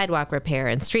do sidewalk repair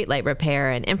and streetlight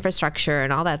repair and infrastructure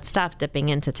and all that stuff dipping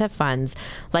into TIF funds,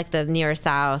 like the near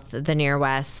south, the near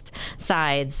west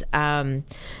sides. And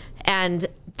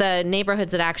the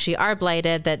neighborhoods that actually are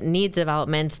blighted, that need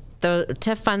development, the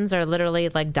TIF funds are literally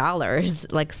like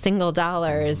dollars, like single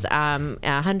dollars,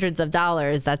 hundreds of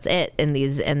dollars. That's it in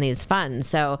these funds.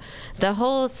 So the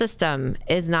whole system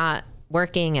is not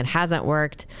working and hasn't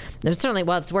worked. There's certainly,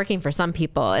 well, it's working for some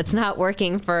people. It's not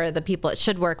working for the people it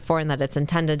should work for and that it's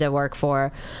intended to work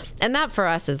for. And that for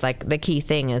us is like the key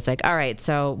thing is like, all right,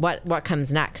 so what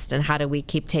comes next? And how do we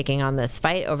keep taking on this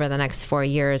fight over the next 4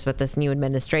 years with this new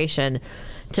administration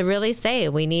to really say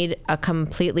we need a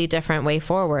completely different way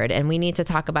forward? And we need to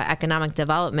talk about economic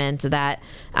development that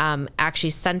actually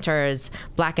centers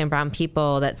Black and brown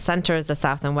people, that centers the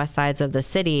south and west sides of the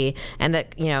city, and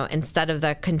that, you know, instead of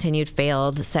the continued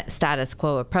failed status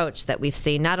quo approach that we've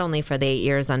seen not only for the 8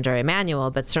 years under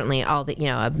Emmanuel, but certainly all the, you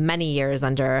know, many years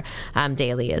under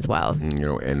Daley as well. You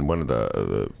know, and one of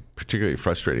the particularly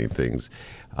frustrating things,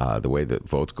 the way that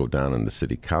votes go down in the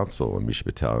city council, and Amisha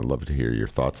Patel, I'd love to hear your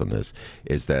thoughts on this,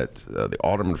 is that the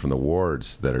aldermen from the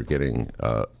wards that are getting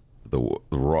the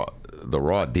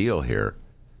raw deal here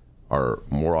are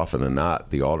more often than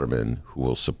not the aldermen who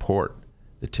will support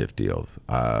the TIF deal.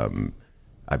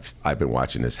 I've been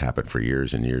watching this happen for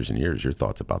years and years and years. Your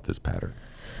thoughts about this pattern?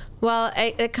 Well,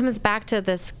 it comes back to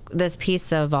this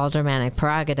piece of aldermanic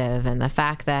prerogative and the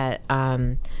fact that,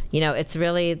 you know, it's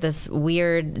really this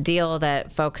weird deal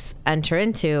that folks enter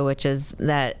into, which is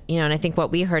that, you know, and I think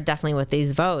what we heard definitely with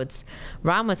these votes,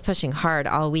 Ron was pushing hard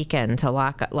all weekend to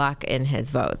lock in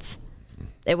his votes.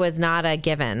 It was not a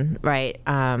given, right?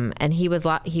 And he was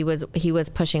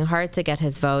pushing hard to get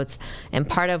his votes, and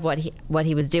part of what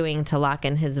he was doing to lock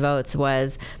in his votes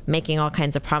was making all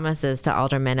kinds of promises to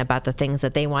aldermen about the things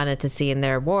that they wanted to see in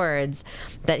their wards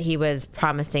that he was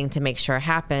promising to make sure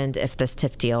happened if this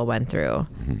TIF deal went through.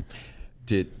 Mm-hmm.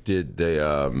 Did they?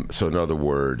 So in other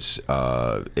words,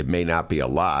 it may not be a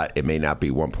lot. It may not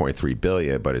be 1.3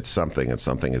 billion, but it's something, and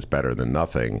something is better than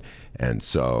nothing. And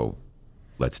so,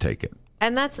 let's take it.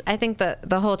 And that's, I think,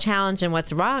 the whole challenge and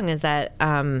what's wrong is that,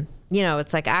 you know,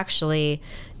 it's like actually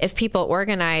if people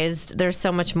organized, there's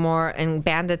so much more and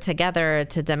banded together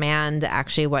to demand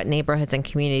actually what neighborhoods and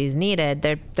communities needed,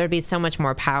 there'd be so much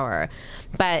more power.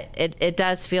 But it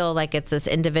does feel like it's this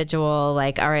individual,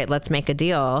 like, all right, let's make a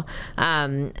deal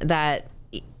that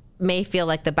may feel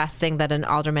like the best thing that an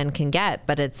alderman can get,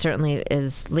 but it certainly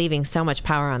is leaving so much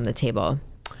power on the table.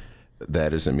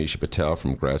 That is Amisha Patel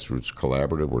from Grassroots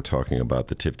Collaborative. We're talking about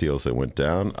the TIF deals that went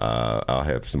down. I'll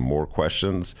have some more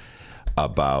questions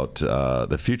about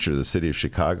the future of the city of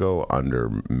Chicago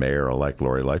under Mayor-elect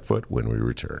Lori Lightfoot when we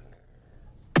return.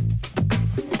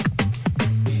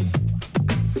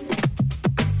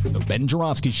 The Ben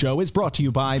Jarofsky Show is brought to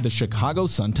you by the Chicago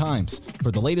Sun-Times.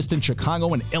 For the latest in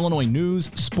Chicago and Illinois news,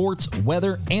 sports,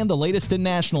 weather, and the latest in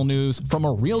national news from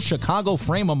a real Chicago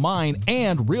frame of mind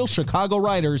and real Chicago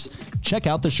writers, check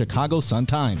out the Chicago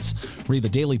Sun-Times. Read the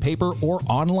daily paper or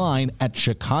online at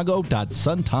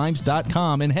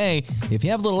chicago.suntimes.com. And hey, if you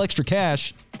have a little extra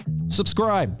cash,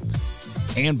 subscribe.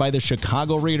 And by the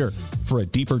Chicago Reader. For a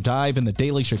deeper dive in the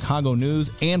daily Chicago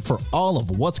news and for all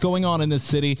of what's going on in this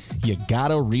city, you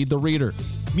gotta read the Reader.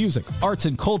 Music, arts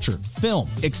and culture, film,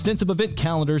 extensive event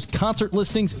calendars, concert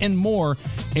listings, and more,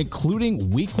 including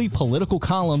weekly political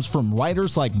columns from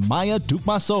writers like Maya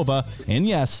Dukmasova and,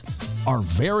 yes, our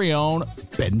very own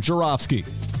Ben Jarofsky.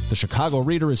 The Chicago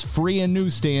Reader is free in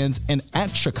newsstands and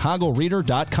at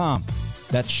chicagoreader.com.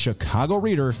 That's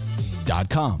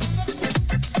chicagoreader.com.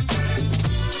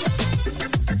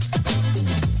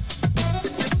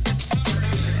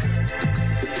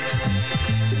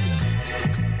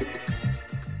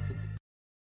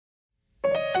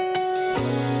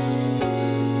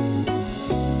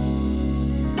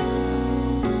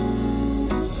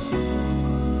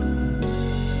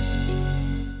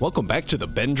 Welcome back to the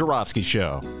Ben Jarofsky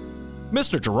Show.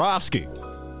 Mr. Jarofsky,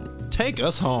 take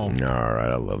us home. All right,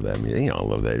 I love that music. You know, I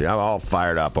love that. I'm all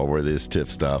fired up over this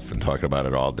TIF stuff and talking about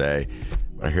it all day.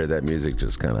 When I hear that music,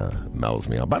 just kind of mellows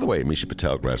me out. By the way, Amisha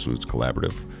Patel, Grassroots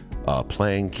Collaborative,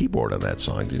 playing keyboard on that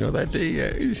song. Do you know that?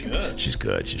 Yeah, she's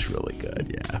good. She's really good,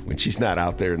 yeah. When she's not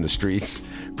out there in the streets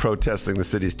protesting the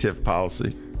city's TIF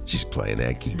policy, she's playing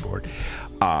that keyboard.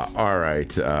 All right,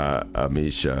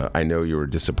 Amisha, I know you were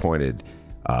disappointed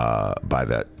by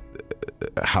that,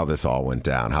 how this all went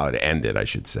down, how it ended, I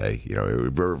should say. You know,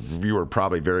 you were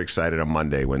probably very excited on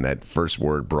Monday when that first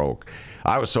word broke.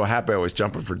 I was so happy, I was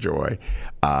jumping for joy.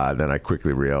 Then I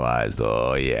quickly realized,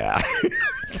 oh yeah,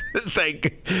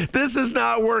 this is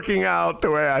not working out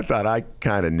the way I thought. I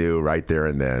kind of knew right there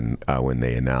and then when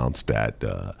they announced that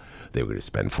they were going to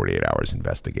spend 48 hours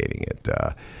investigating it,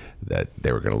 that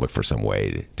they were going to look for some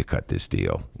way to cut this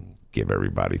deal, give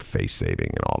everybody face saving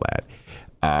and all that.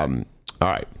 All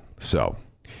right. So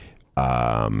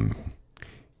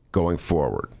going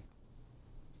forward,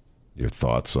 your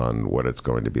thoughts on what it's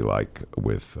going to be like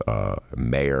with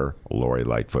Mayor Lori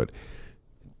Lightfoot,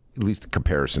 at least in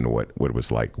comparison to what it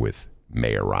was like with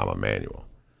Mayor Rahm Emanuel.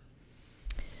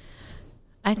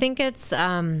 I think it's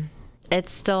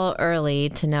still early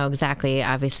to know exactly,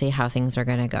 obviously, how things are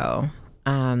going to go.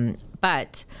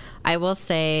 But I will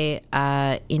say,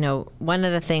 one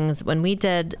of the things when we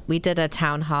did a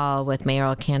town hall with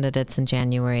mayoral candidates in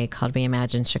January called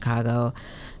Reimagine Chicago.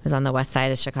 It was on the west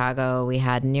side of Chicago. We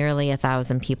had nearly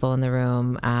 1,000 people in the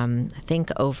room. I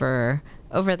think over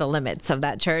the limits of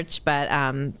that church, but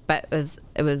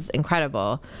it was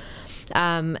incredible.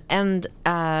 And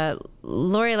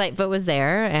Lori Lightfoot was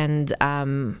there and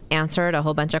answered a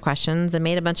whole bunch of questions and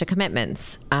made a bunch of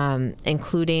commitments,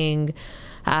 including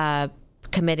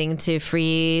committing to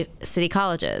free city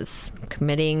colleges,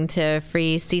 committing to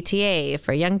free CTA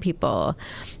for young people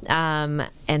and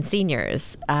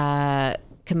seniors,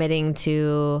 committing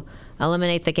to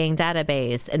eliminate the gang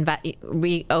database,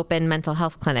 reopen mental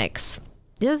health clinics.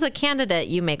 As a candidate,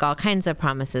 you make all kinds of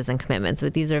promises and commitments,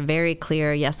 but these are very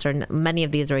clear yes or no. Many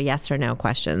of these were yes or no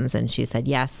questions, and she said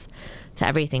yes to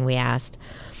everything we asked.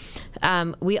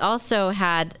 We also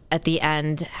had, at the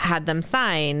end, had them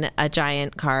sign a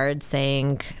giant card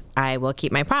saying, I will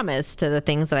keep my promise to the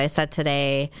things that I said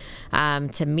today,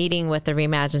 to meeting with the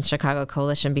Reimagine Chicago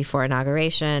Coalition before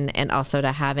inauguration, and also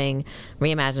to having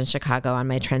Reimagine Chicago on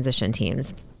my transition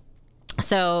teams.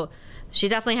 So she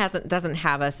definitely doesn't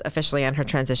have us officially on her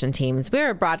transition teams. We're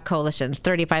a broad coalition.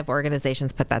 35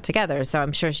 organizations put that together. So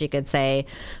I'm sure she could say,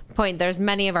 there's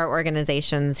many of our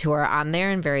organizations who are on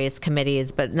there in various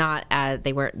committees, but not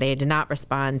they did not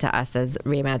respond to us as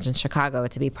Reimagine Chicago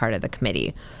to be part of the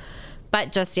committee.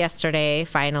 But just yesterday,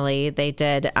 finally, they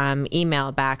did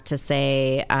email back to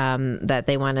say that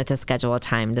they wanted to schedule a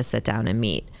time to sit down and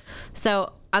meet.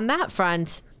 So on that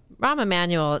front, Rahm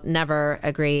Emanuel never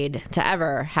agreed to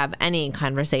ever have any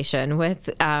conversation with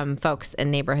folks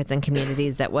in neighborhoods and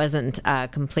communities that wasn't a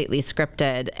completely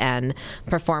scripted and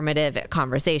performative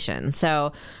conversation.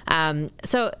 So in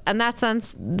that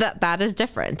sense, that is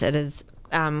different. It is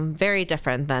very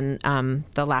different than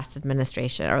the last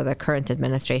administration or the current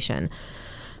administration.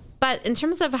 But in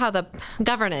terms of how the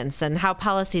governance and how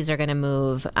policies are going to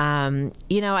move,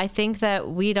 I think that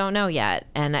we don't know yet.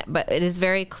 But it is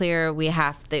very clear we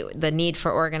have the need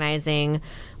for organizing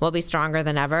will be stronger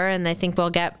than ever. And I think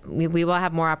we will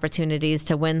have more opportunities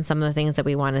to win some of the things that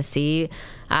we want to see.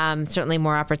 Certainly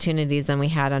more opportunities than we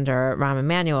had under Rahm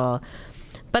Emanuel.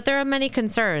 But there are many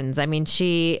concerns. I mean,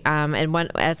 she,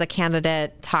 as a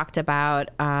candidate, talked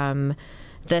about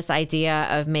this idea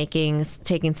of taking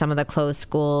some of the closed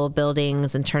school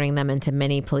buildings and turning them into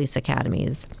mini police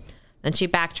academies. Then she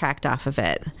backtracked off of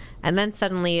it. And then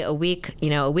suddenly a week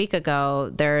ago,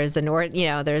 there's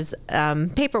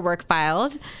paperwork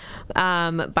filed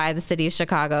by the city of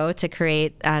Chicago to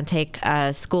take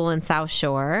a school in South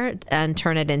Shore and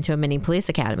turn it into a mini police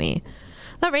academy.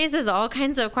 That raises all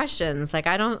kinds of questions.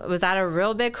 Was that a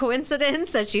real big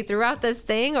coincidence that she threw out this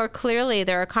thing? Or clearly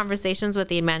there are conversations with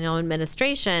the Emanuel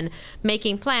administration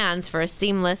making plans for a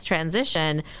seamless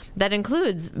transition that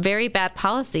includes very bad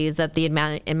policies that the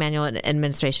Emanuel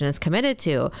administration is committed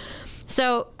to.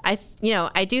 So I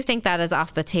do think that is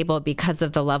off the table because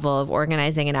of the level of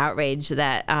organizing and outrage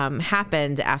that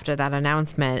happened after that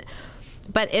announcement.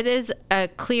 But it is a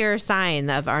clear sign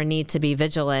of our need to be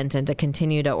vigilant and to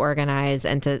continue to organize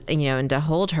and to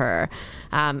hold her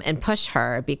and push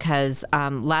her, because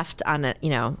left on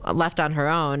her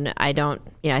own,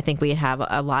 I think we'd have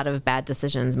a lot of bad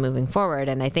decisions moving forward.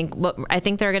 And I think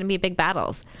there are going to be big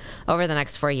battles over the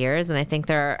next 4 years. And I think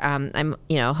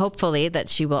hopefully that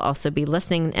she will also be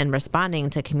listening and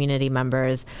responding to community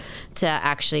members to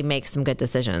actually make some good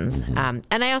decisions. Mm-hmm.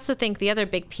 And I also think the other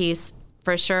big piece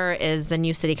for sure is the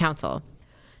new city council.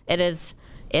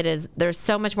 There's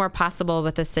so much more possible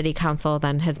with the city council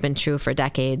than has been true for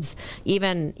decades.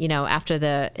 Even,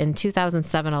 after in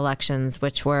 2007 elections,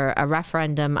 which were a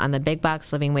referendum on the big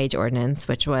box living wage ordinance,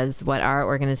 which was what our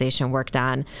organization worked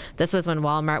on. This was when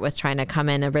Walmart was trying to come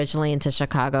in originally into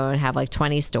Chicago and have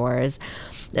 20 stores.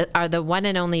 The one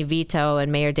and only veto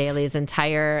in Mayor Daley's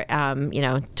entire,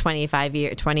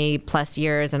 20 plus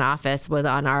years in office was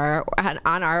on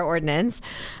our ordinance,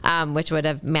 which would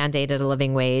have mandated a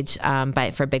living wage,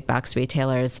 for big box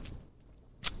retailers.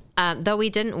 Though we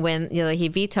didn't win, he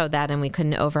vetoed that and we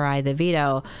couldn't override the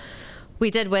veto. we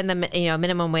did win the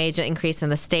minimum wage increase in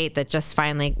the state that just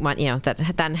finally went, that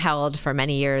then held for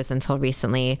many years until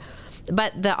recently.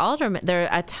 But the aldermen,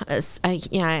 I'm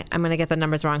going to get the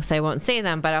numbers wrong, so I won't say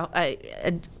them, but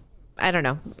I don't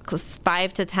know,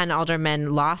 5 to 10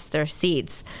 aldermen lost their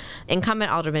seats.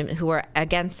 Incumbent aldermen who were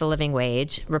against the living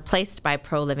wage, replaced by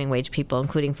pro-living wage people,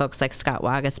 including folks like Scott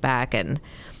Wagasback, and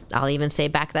I'll even say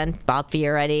back then Bob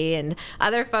Fioretti and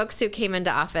other folks who came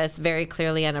into office very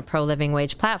clearly on a pro-living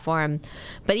wage platform.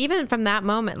 But even from that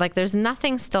moment, like, there's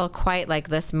nothing still quite like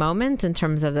this moment in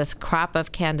terms of this crop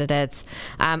of candidates,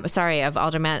 of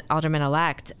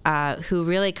aldermen-elect who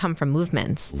really come from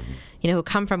movements. Mm-hmm. Who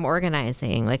come from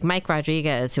organizing, like Mike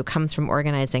Rodriguez, who comes from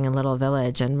organizing in Little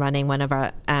Village and running one of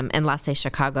our, in Lasse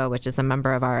Chicago, which is a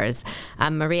member of ours.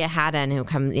 Maria Haddon, who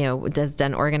has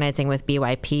done organizing with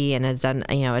BYP and has done,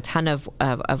 a ton of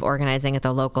organizing at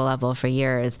the local level for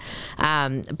years.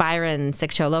 Byron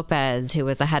Sixto Lopez, who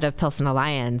was the head of Pilsen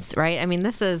Alliance, right? I mean,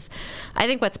 I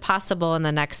think what's possible in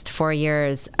the next 4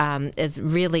 years is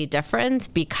really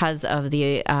different because of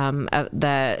the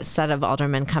set of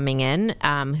aldermen coming in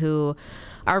who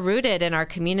are rooted in our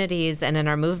communities and in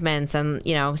our movements. And,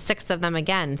 6 of them,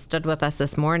 again, stood with us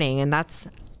this morning. And that's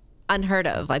unheard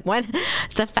of. Like,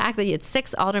 the fact that you had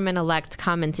 6 aldermen-elect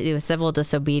come and to do a civil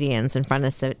disobedience in front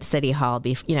of City Hall,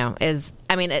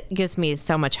 it gives me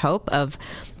so much hope of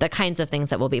the kinds of things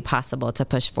that will be possible to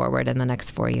push forward in the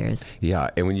next 4 years.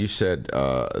 Yeah, and when you said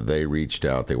they reached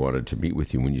out, they wanted to meet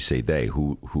with you, when you say they,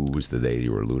 who was the they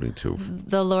you were alluding to?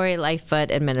 The Lori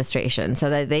Lightfoot administration. So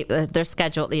that they're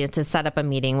scheduled to set up a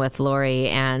meeting with Lori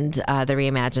and the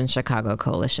Reimagine Chicago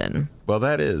Coalition. Well,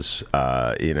 that is,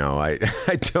 I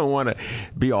don't want to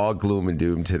be all gloom and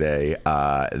doom today.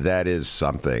 That is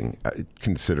something,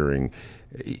 considering,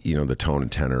 the tone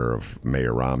and tenor of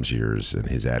Mayor Rahm's years and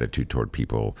his attitude toward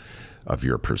people of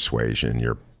your persuasion,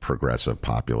 your progressive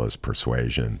populist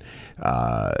persuasion.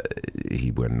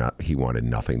 He wanted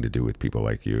nothing to do with people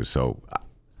like you. So,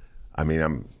 I'm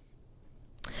being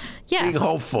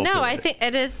hopeful. No, I think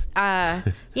it is,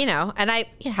 and I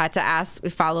had to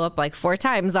follow up like 4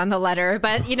 times on the letter,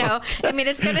 but,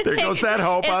 it's going to take. There goes that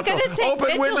hope. It's going to take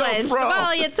vigilance.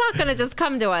 Well, it's not going to just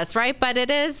come to us, right? But it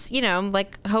is,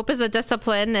 hope is a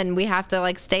discipline, and we have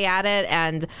to stay at it.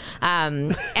 And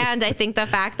I think the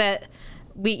fact that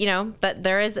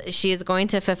she is going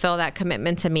to fulfill that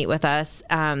commitment to meet with us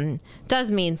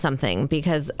does mean something,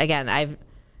 because again, I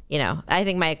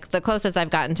think the closest I've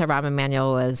gotten to Rahm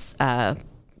Emanuel was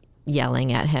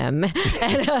yelling at him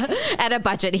at a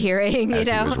budget hearing. As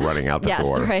he was running out the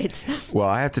door. Yes, right. Well,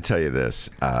 I have to tell you this.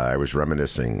 I was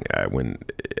reminiscing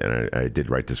and I did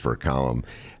write this for a column.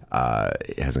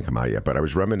 It hasn't come out yet, but I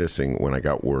was reminiscing when I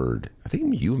got word. I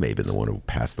think you may have been the one who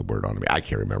passed the word on to me. I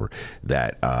can't remember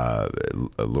that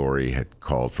Lori had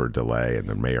called for a delay, and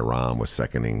then Mayor Rahm was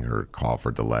seconding her call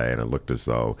for delay, and it looked as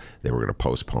though they were going to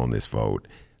postpone this vote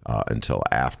until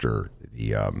after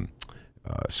the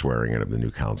swearing in of the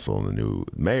new council and the new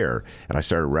mayor. And I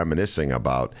started reminiscing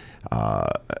about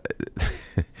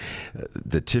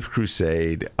the TIF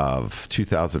crusade of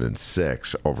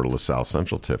 2006 over LaSalle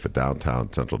Central TIF, a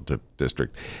downtown Central TIF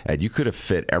district. And you could have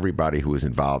fit everybody who was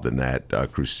involved in that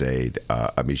crusade,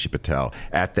 Amisha Patel,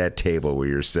 at that table where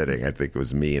you're sitting. I think it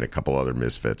was me and a couple other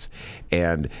misfits.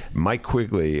 And Mike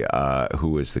Quigley,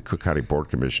 who is the Cook County Board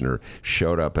Commissioner,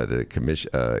 showed up at a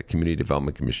Community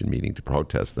Development Commission meeting to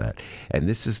protest that. And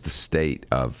this is the state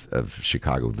of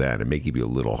Chicago then. It may give you a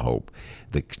little hope.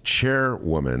 The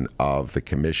chairwoman of the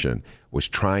commission was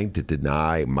trying to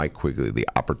deny Mike Quigley the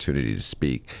opportunity to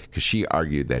speak because she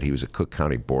argued that he was a Cook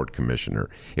County Board Commissioner.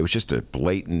 It was just a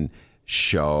blatant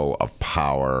show of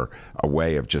power, a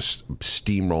way of just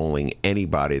steamrolling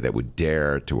anybody that would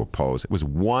dare to oppose. It was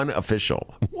one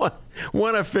official,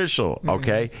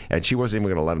 okay? And she wasn't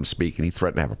even going to let him speak, and he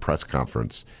threatened to have a press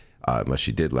conference unless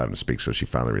she did let him speak, so she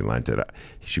finally relented.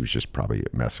 She was just probably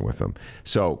messing with him.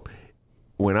 So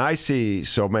when I see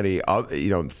so many,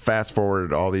 fast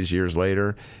forward all these years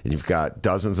later, and you've got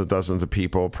dozens of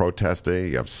people protesting,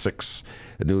 you have 6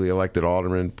 newly elected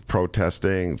aldermen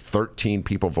protesting, 13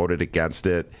 people voted against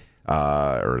it,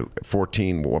 or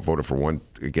 14 voted for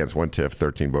against one TIF,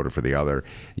 13 voted for the other.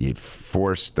 You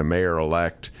forced the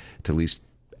mayor-elect to at least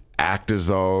act as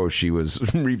though she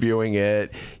was reviewing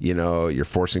it. You're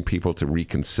forcing people to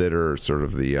reconsider sort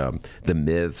of the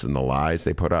myths and the lies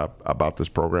they put up about this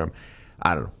program.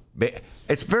 I don't know.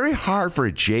 It's very hard for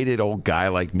a jaded old guy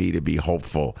like me to be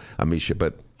hopeful, Amisha,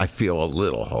 but I feel a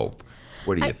little hope.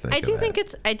 What do you think?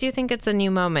 I do think it's a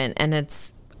new moment, and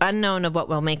it's unknown of what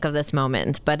we'll make of this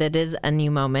moment, but it is a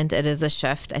new moment. It is a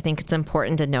shift. I think it's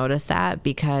important to notice that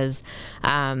because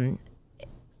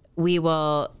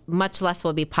much less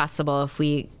will be possible if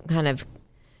we kind of,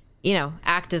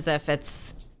 act as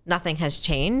if nothing has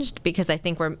changed, because I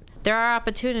think there are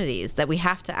opportunities that we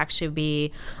have to actually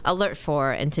be alert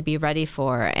for and to be ready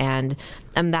for, and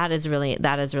that is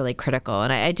really critical.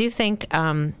 And I do think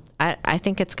I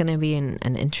think it's going to be an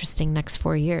interesting next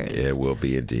 4 years. It will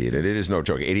be indeed, and it is no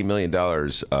joke. $80 million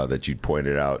that you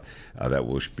pointed out that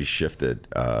will be shifted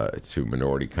to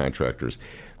minority contractors.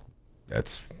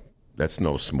 That's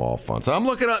no small fun. So I'm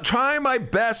trying my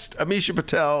best, Amisha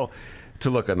Patel, to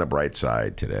look on the bright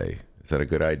side today. Is that a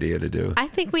good idea to do? I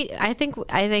think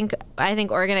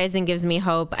organizing gives me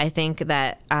hope. I think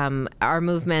that our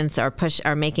movements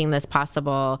are making this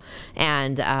possible,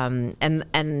 and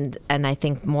I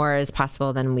think more is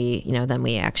possible than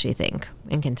we actually think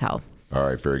and can tell. All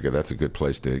right, very good. That's a good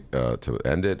place to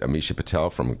end it. Amisha Patel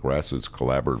from Grassroots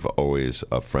Collaborative, always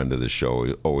a friend of the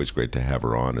show. Always great to have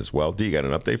her on as well. D, you got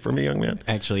an update for me, young man?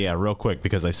 Actually, yeah, real quick,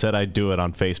 because I said I'd do it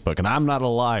on Facebook, and I'm not a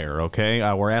liar, okay?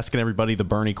 We're asking everybody the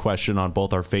Bernie question on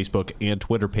both our Facebook and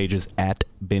Twitter pages at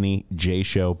Benny J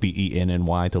Show,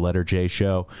 BENNY, the letter J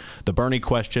Show. The Bernie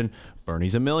question: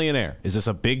 Bernie's a millionaire. Is this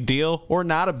a big deal or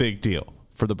not a big deal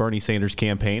for the Bernie Sanders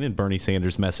campaign and Bernie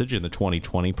Sanders' message in the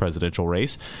 2020 presidential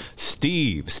race?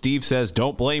 Steve says,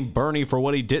 don't blame Bernie for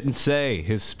what he didn't say.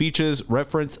 His speeches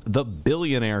reference the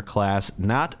billionaire class,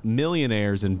 not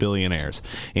millionaires and billionaires.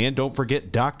 And don't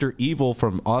forget Dr. Evil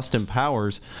from Austin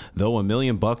Powers. Though $1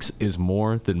 million is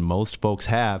more than most folks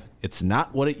have, it's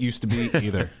not what it used to be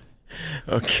either.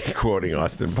 Okay, quoting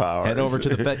Austin Powers. Head over to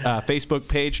the Facebook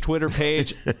page, Twitter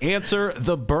page. Answer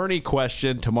the Bernie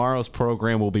question. Tomorrow's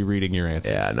program will be reading your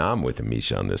answers. Yeah, and I'm with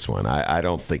Amisha on this one. I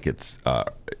don't think it's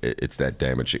that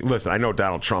damaging. Listen, I know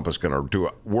Donald Trump is going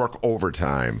to work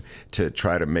overtime to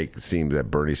try to make it seem that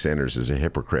Bernie Sanders is a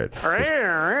hypocrite.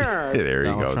 There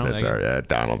he goes. That's all right.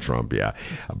 Donald Trump, yeah.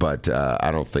 But I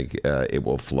don't think it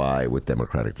will fly with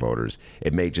Democratic voters.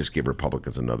 It may just give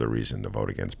Republicans another reason to vote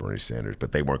against Bernie Sanders,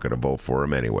 but they weren't going to vote for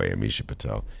him anyway, Amisha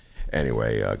Patel.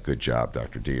 Anyway, good job,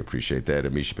 Dr. D. Appreciate that.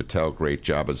 Amisha Patel, great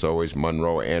job as always.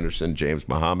 Monroe, Anderson, James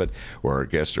Muhammad were our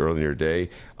guests earlier today.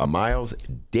 Miles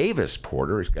Davis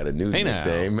Porter has got a new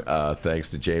nickname thanks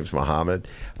to James Muhammad.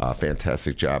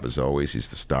 Fantastic job as always. He's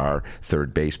the star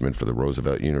third baseman for the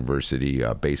Roosevelt University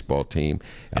baseball team.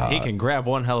 He can grab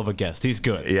one hell of a guest. He's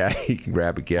good. Yeah, he can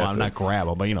grab a guest. Well, not grab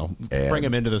him, but, bring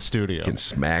him into the studio. Can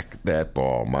smack that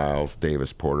ball. Miles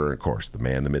Davis Porter, and of course, the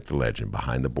man, the myth, the legend,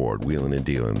 behind the board, wheeling and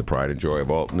dealing, the pride and joy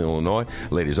of Alton, Illinois.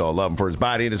 Ladies all love him for his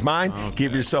body and his mind. Okay.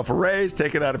 Give yourself a raise.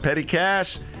 Take it out of petty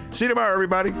cash. See you tomorrow,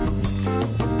 everybody.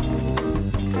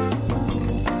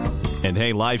 And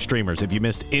hey, live streamers, if you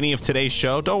missed any of today's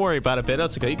show, don't worry about it, Ben.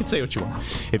 That's okay. You can say what you want.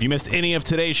 If you missed any of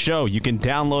today's show, you can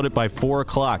download it by 4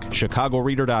 o'clock.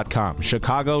 ChicagoReader.com.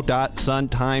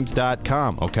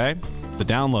 Chicago.suntimes.com. Okay? To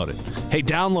download it. Hey,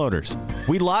 downloaders,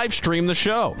 we live stream the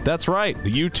show. That's right.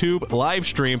 The YouTube live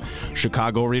stream.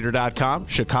 ChicagoReader.com.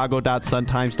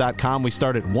 Chicago.suntimes.com. We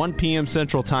start at 1 p.m.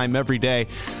 Central Time every day.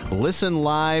 Listen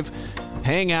live.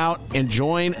 Hang out and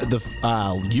join the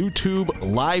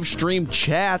YouTube live stream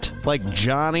chat like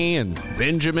Johnny and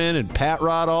Benjamin and Pat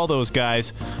Rod, all those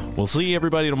guys. We'll see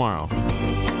everybody tomorrow.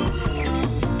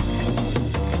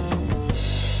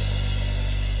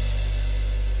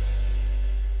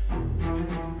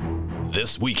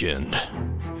 This weekend,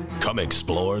 come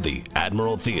explore the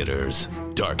Admiral Theater's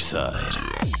dark side.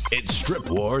 It's Strip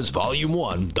Wars Volume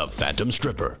 1, The Phantom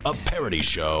Stripper, a parody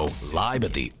show live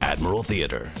at the Admiral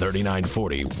Theater,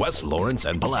 3940 West Lawrence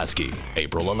and Pulaski,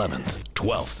 April 11th,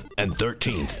 12th, and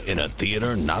 13th in a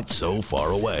theater not so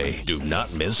far away. Do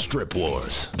not miss Strip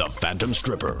Wars, The Phantom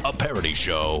Stripper, a parody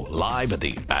show live at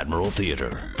the Admiral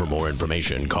Theater. For more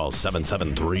information, call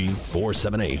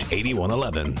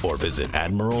 773-478-8111 or visit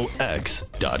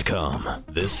AdmiralX.com.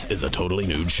 This is a totally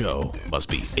nude show. Must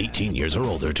be 18 years or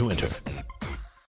older to enter.